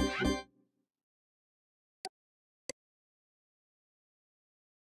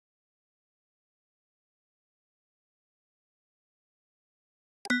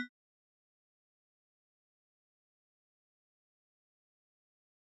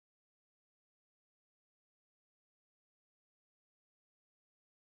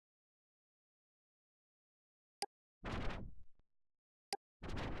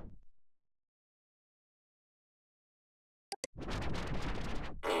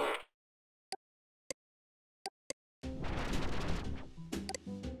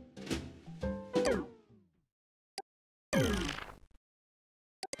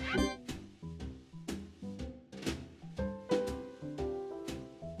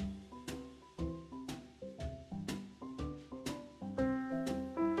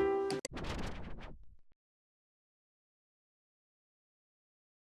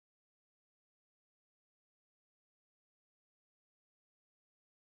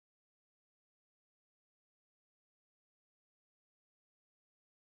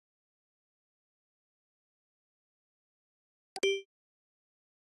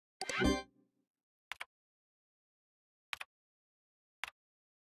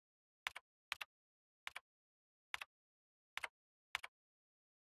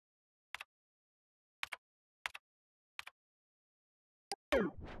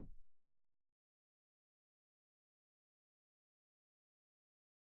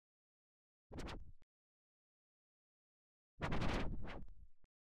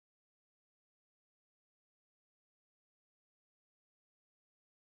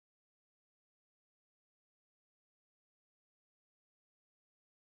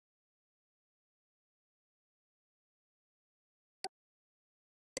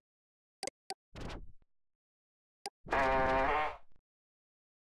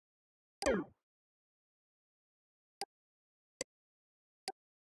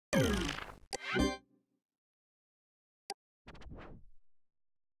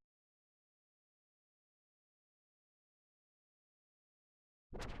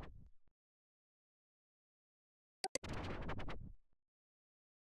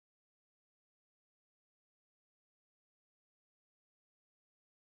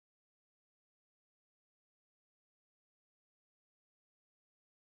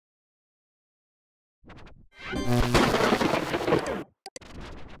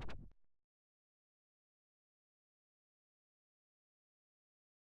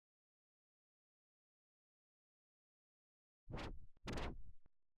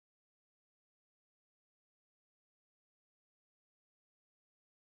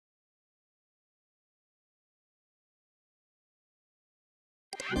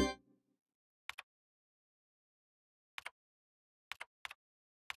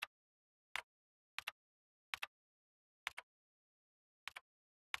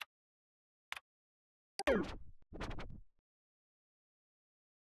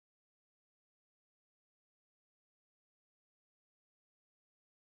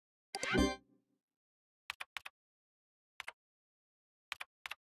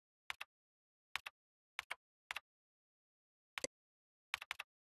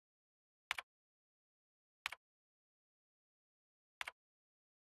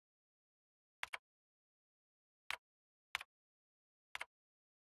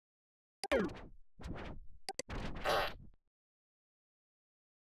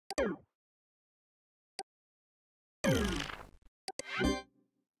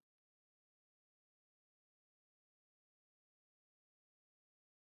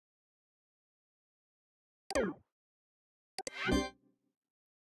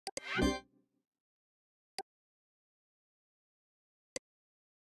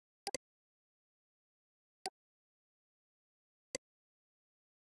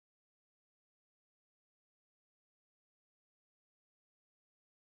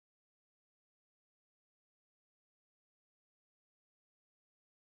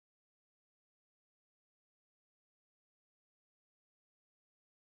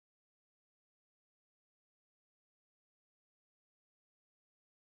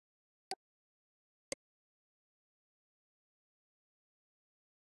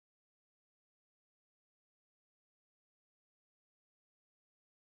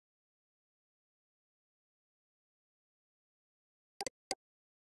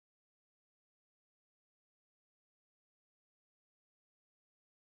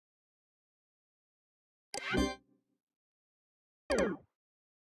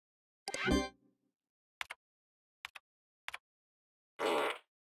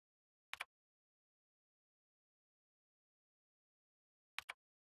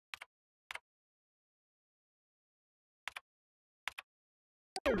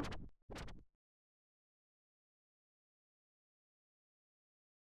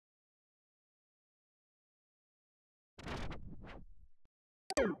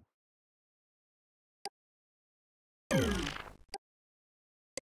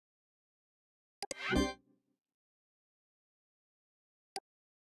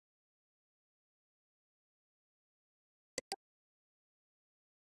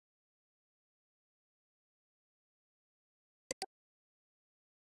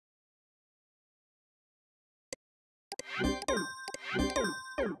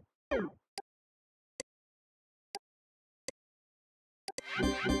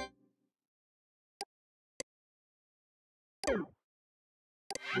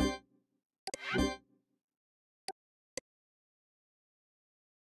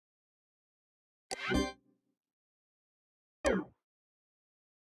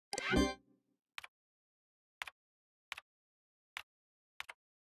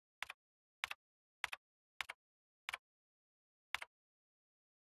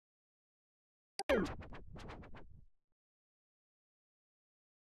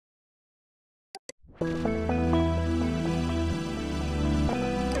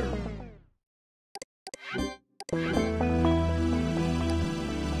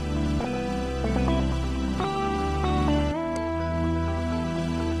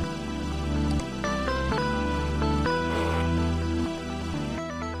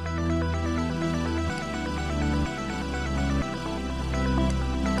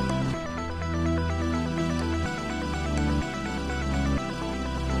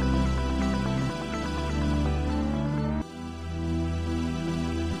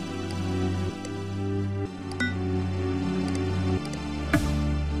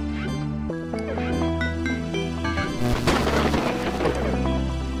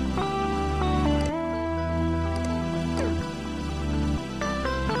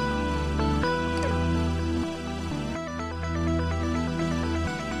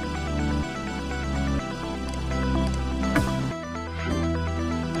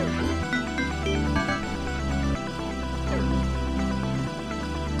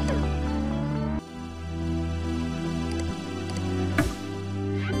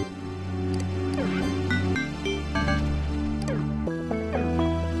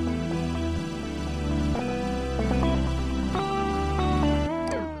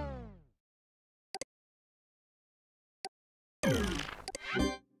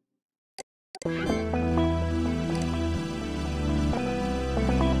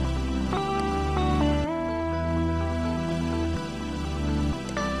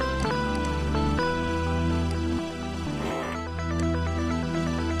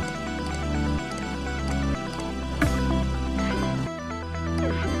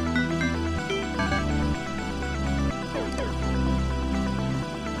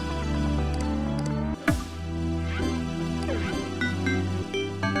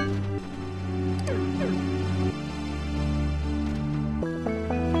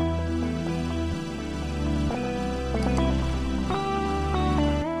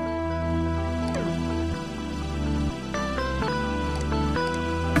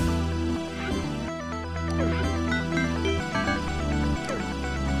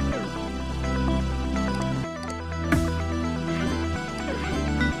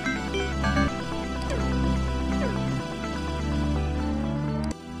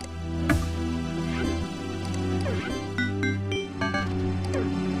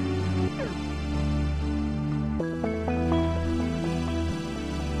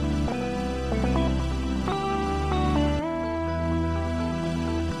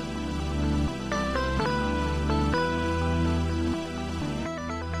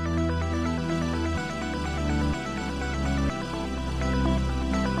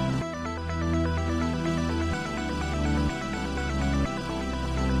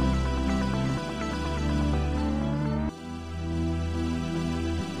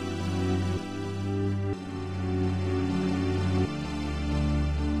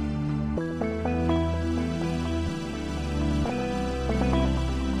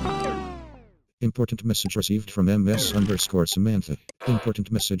 Important message received from MS_Samantha.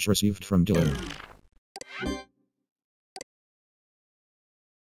 Important message received from Dylan.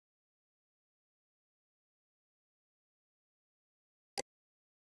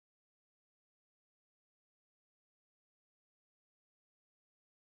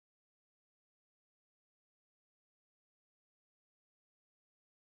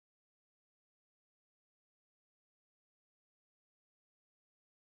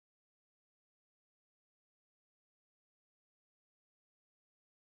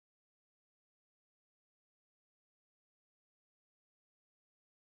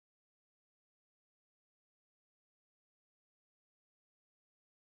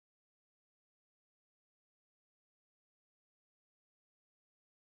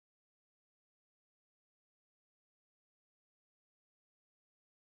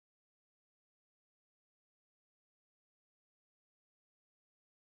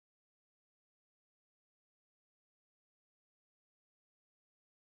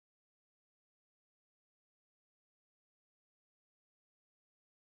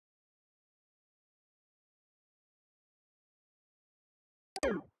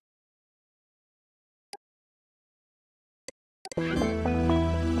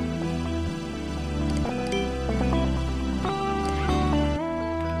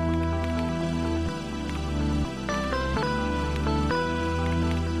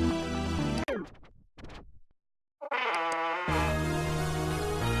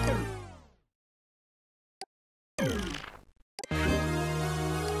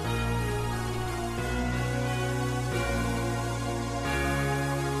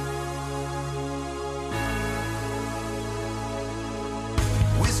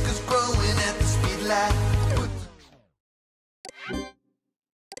 growing at the speed light.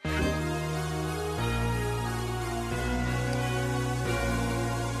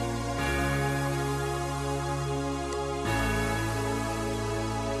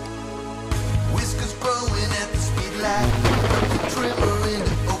 Whiskers growing at the speed light. Put the trimmer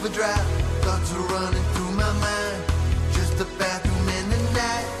into overdrive. Thoughts are running through my mind. Just a bathroom in the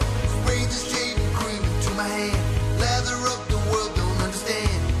night. Spray the shaving cream into my hand. Lather up the world, don't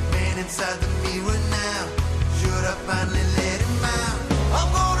understand. Man inside the mirror now. Should I finally let him out? I'm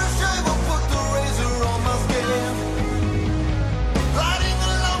gonna shave or put the razor on my skin. Gliding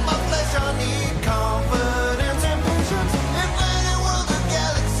along my flesh, I need confidence and patience. Infinite world, a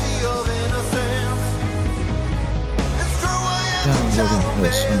galaxy of innocence. It's true, I am the child of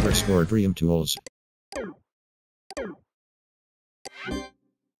man. Downloading _Dream Tools.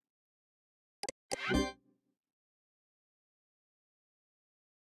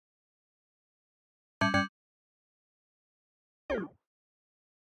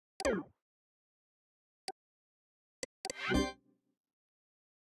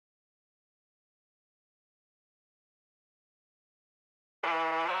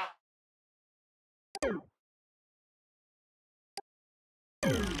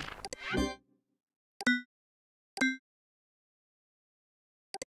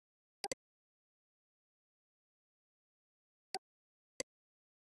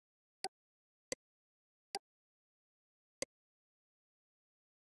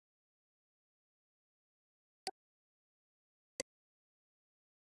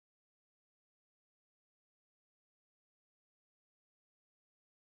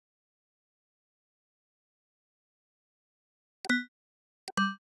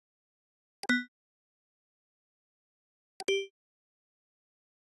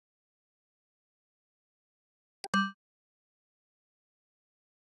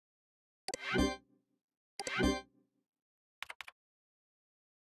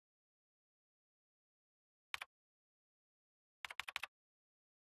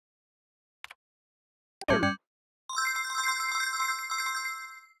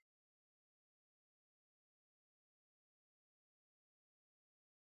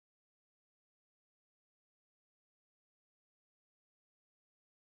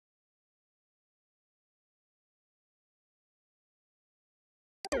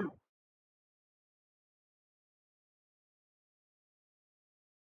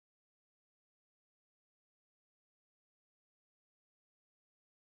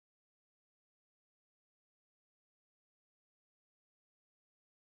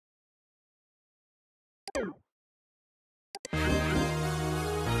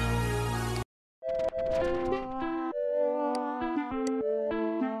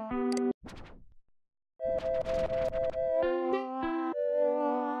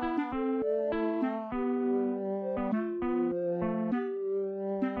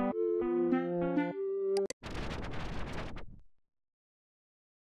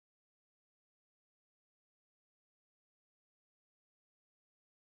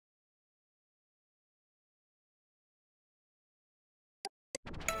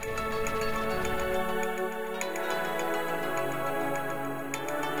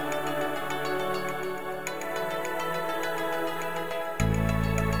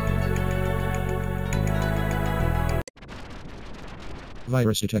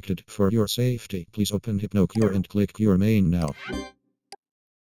 Virus detected. For your safety, please open HypnoCure and click Cure Main now.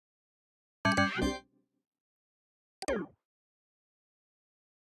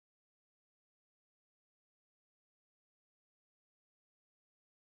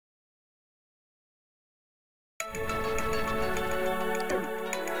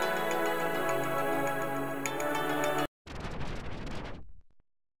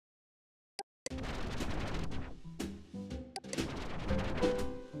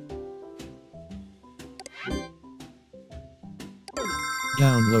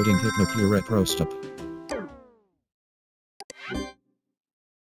 Downloading HypnoCure Retro Stop.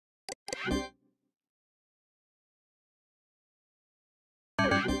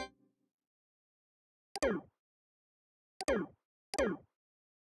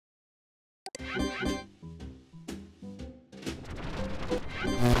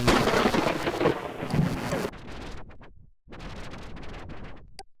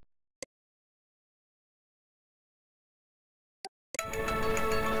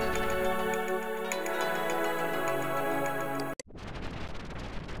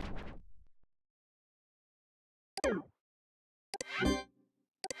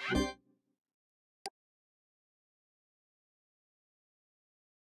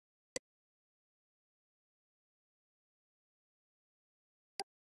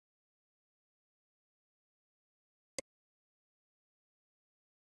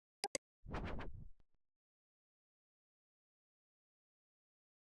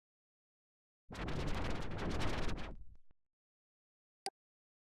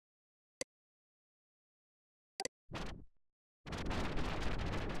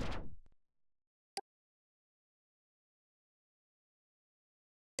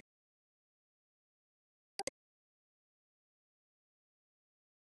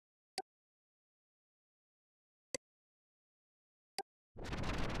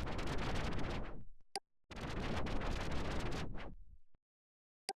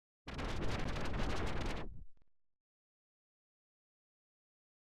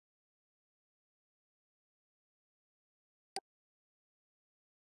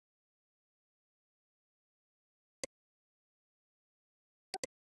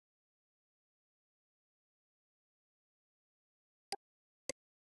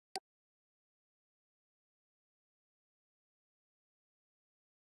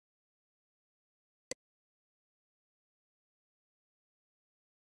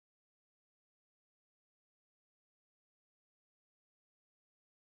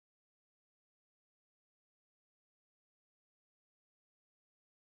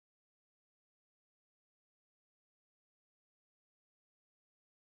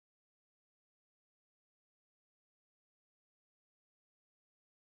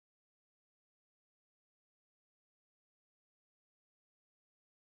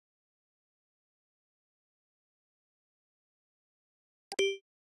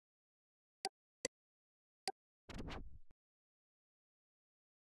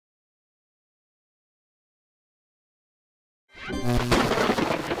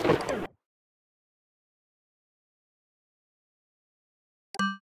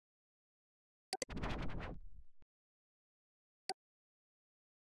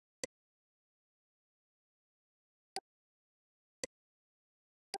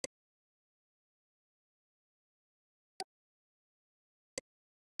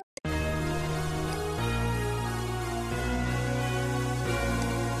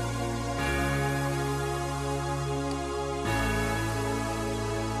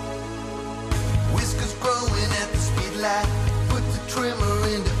 Whiskers growing at the speed light. Put the trimmer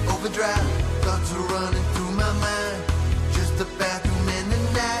into overdrive. Thoughts are running through my mind. Just the bathroom in the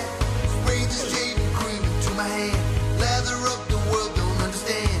night. Spray the shaving cream into my hand. Lather up, the world don't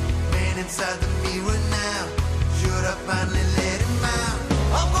understand. Man inside the mirror now. Should I finally let him out?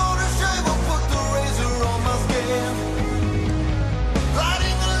 I'm gonna shave or put the razor on my skin.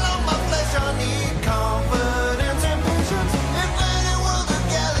 Gliding along my flesh, I need confidence and patience. Infinite world, a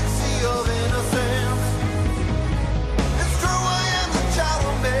galaxy of innocence. It's true, I am the child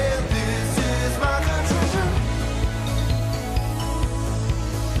of man. This is my contrition.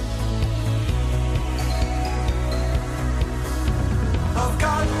 I've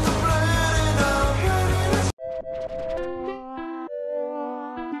got the blood and I'm ready to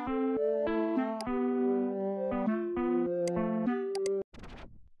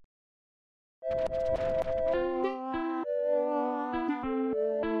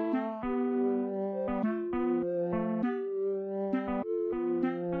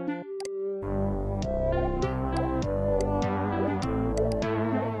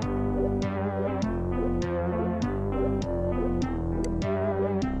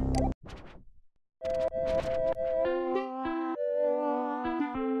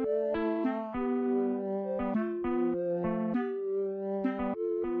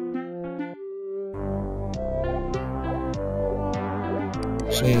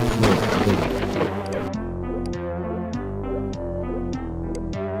Save your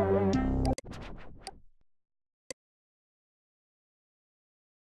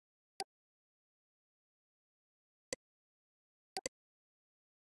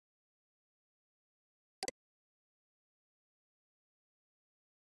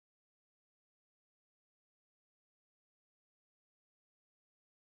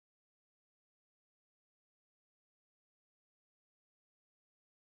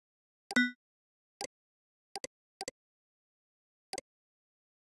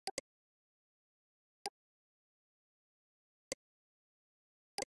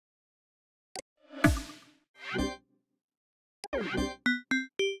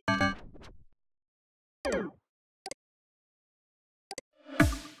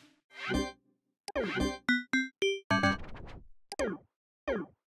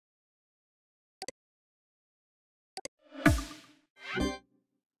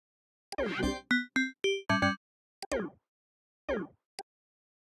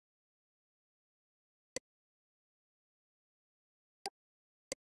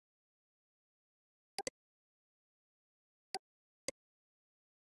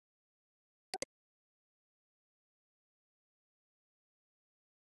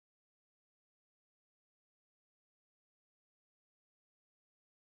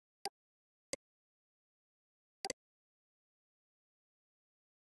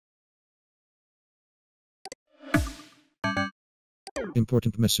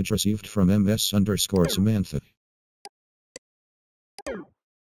Important message received from MS_Samantha.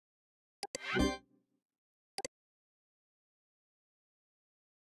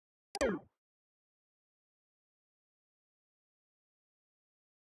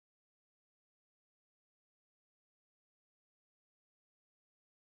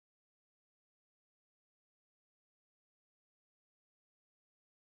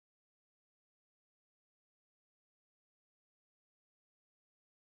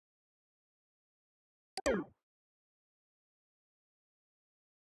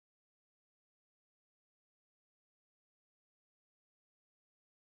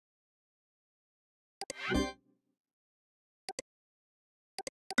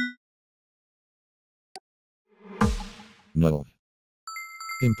 No.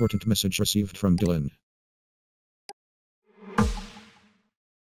 Important message received from Dylan.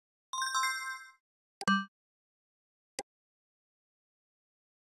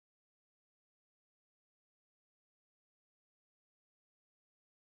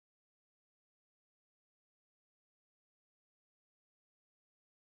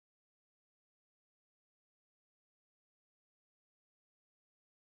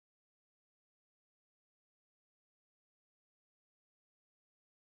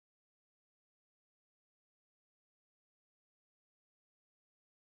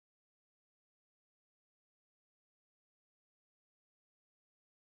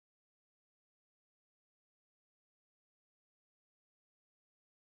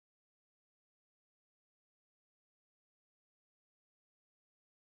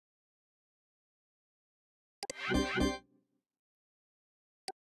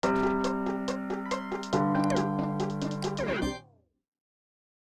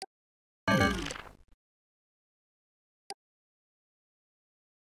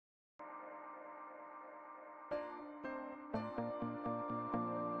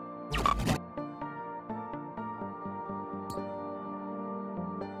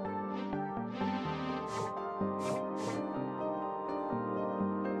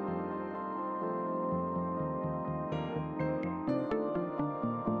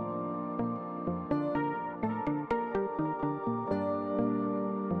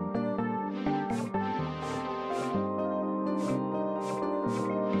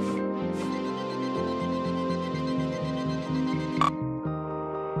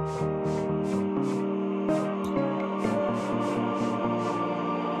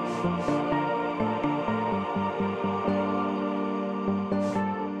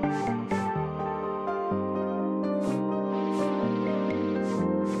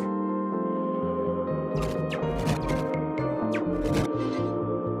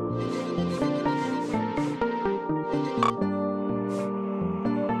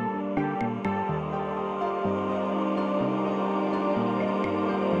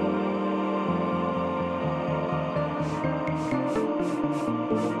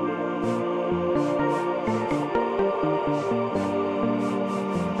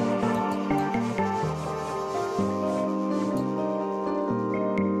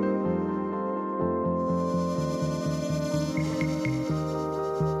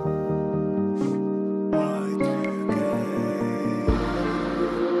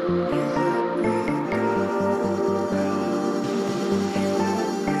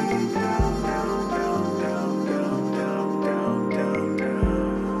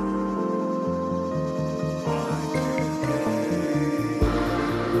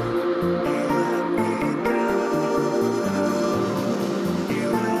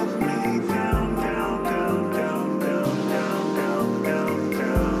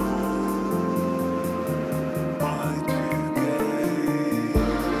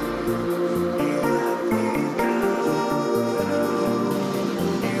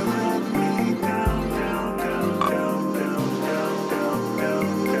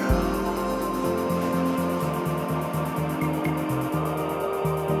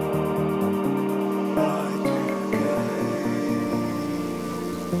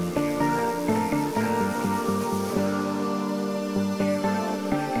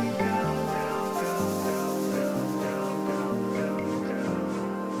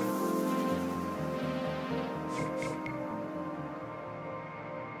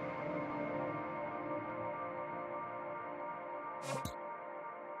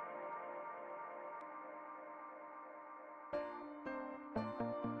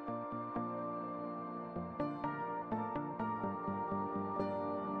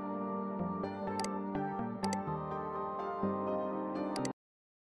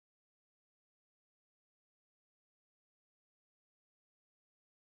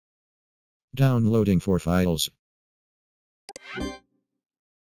 Downloading 4 files.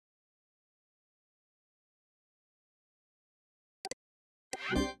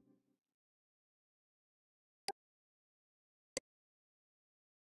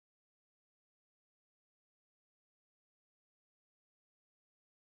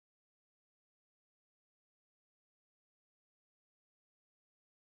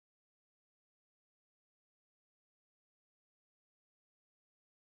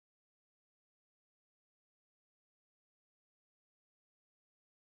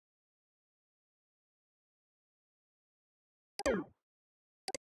 you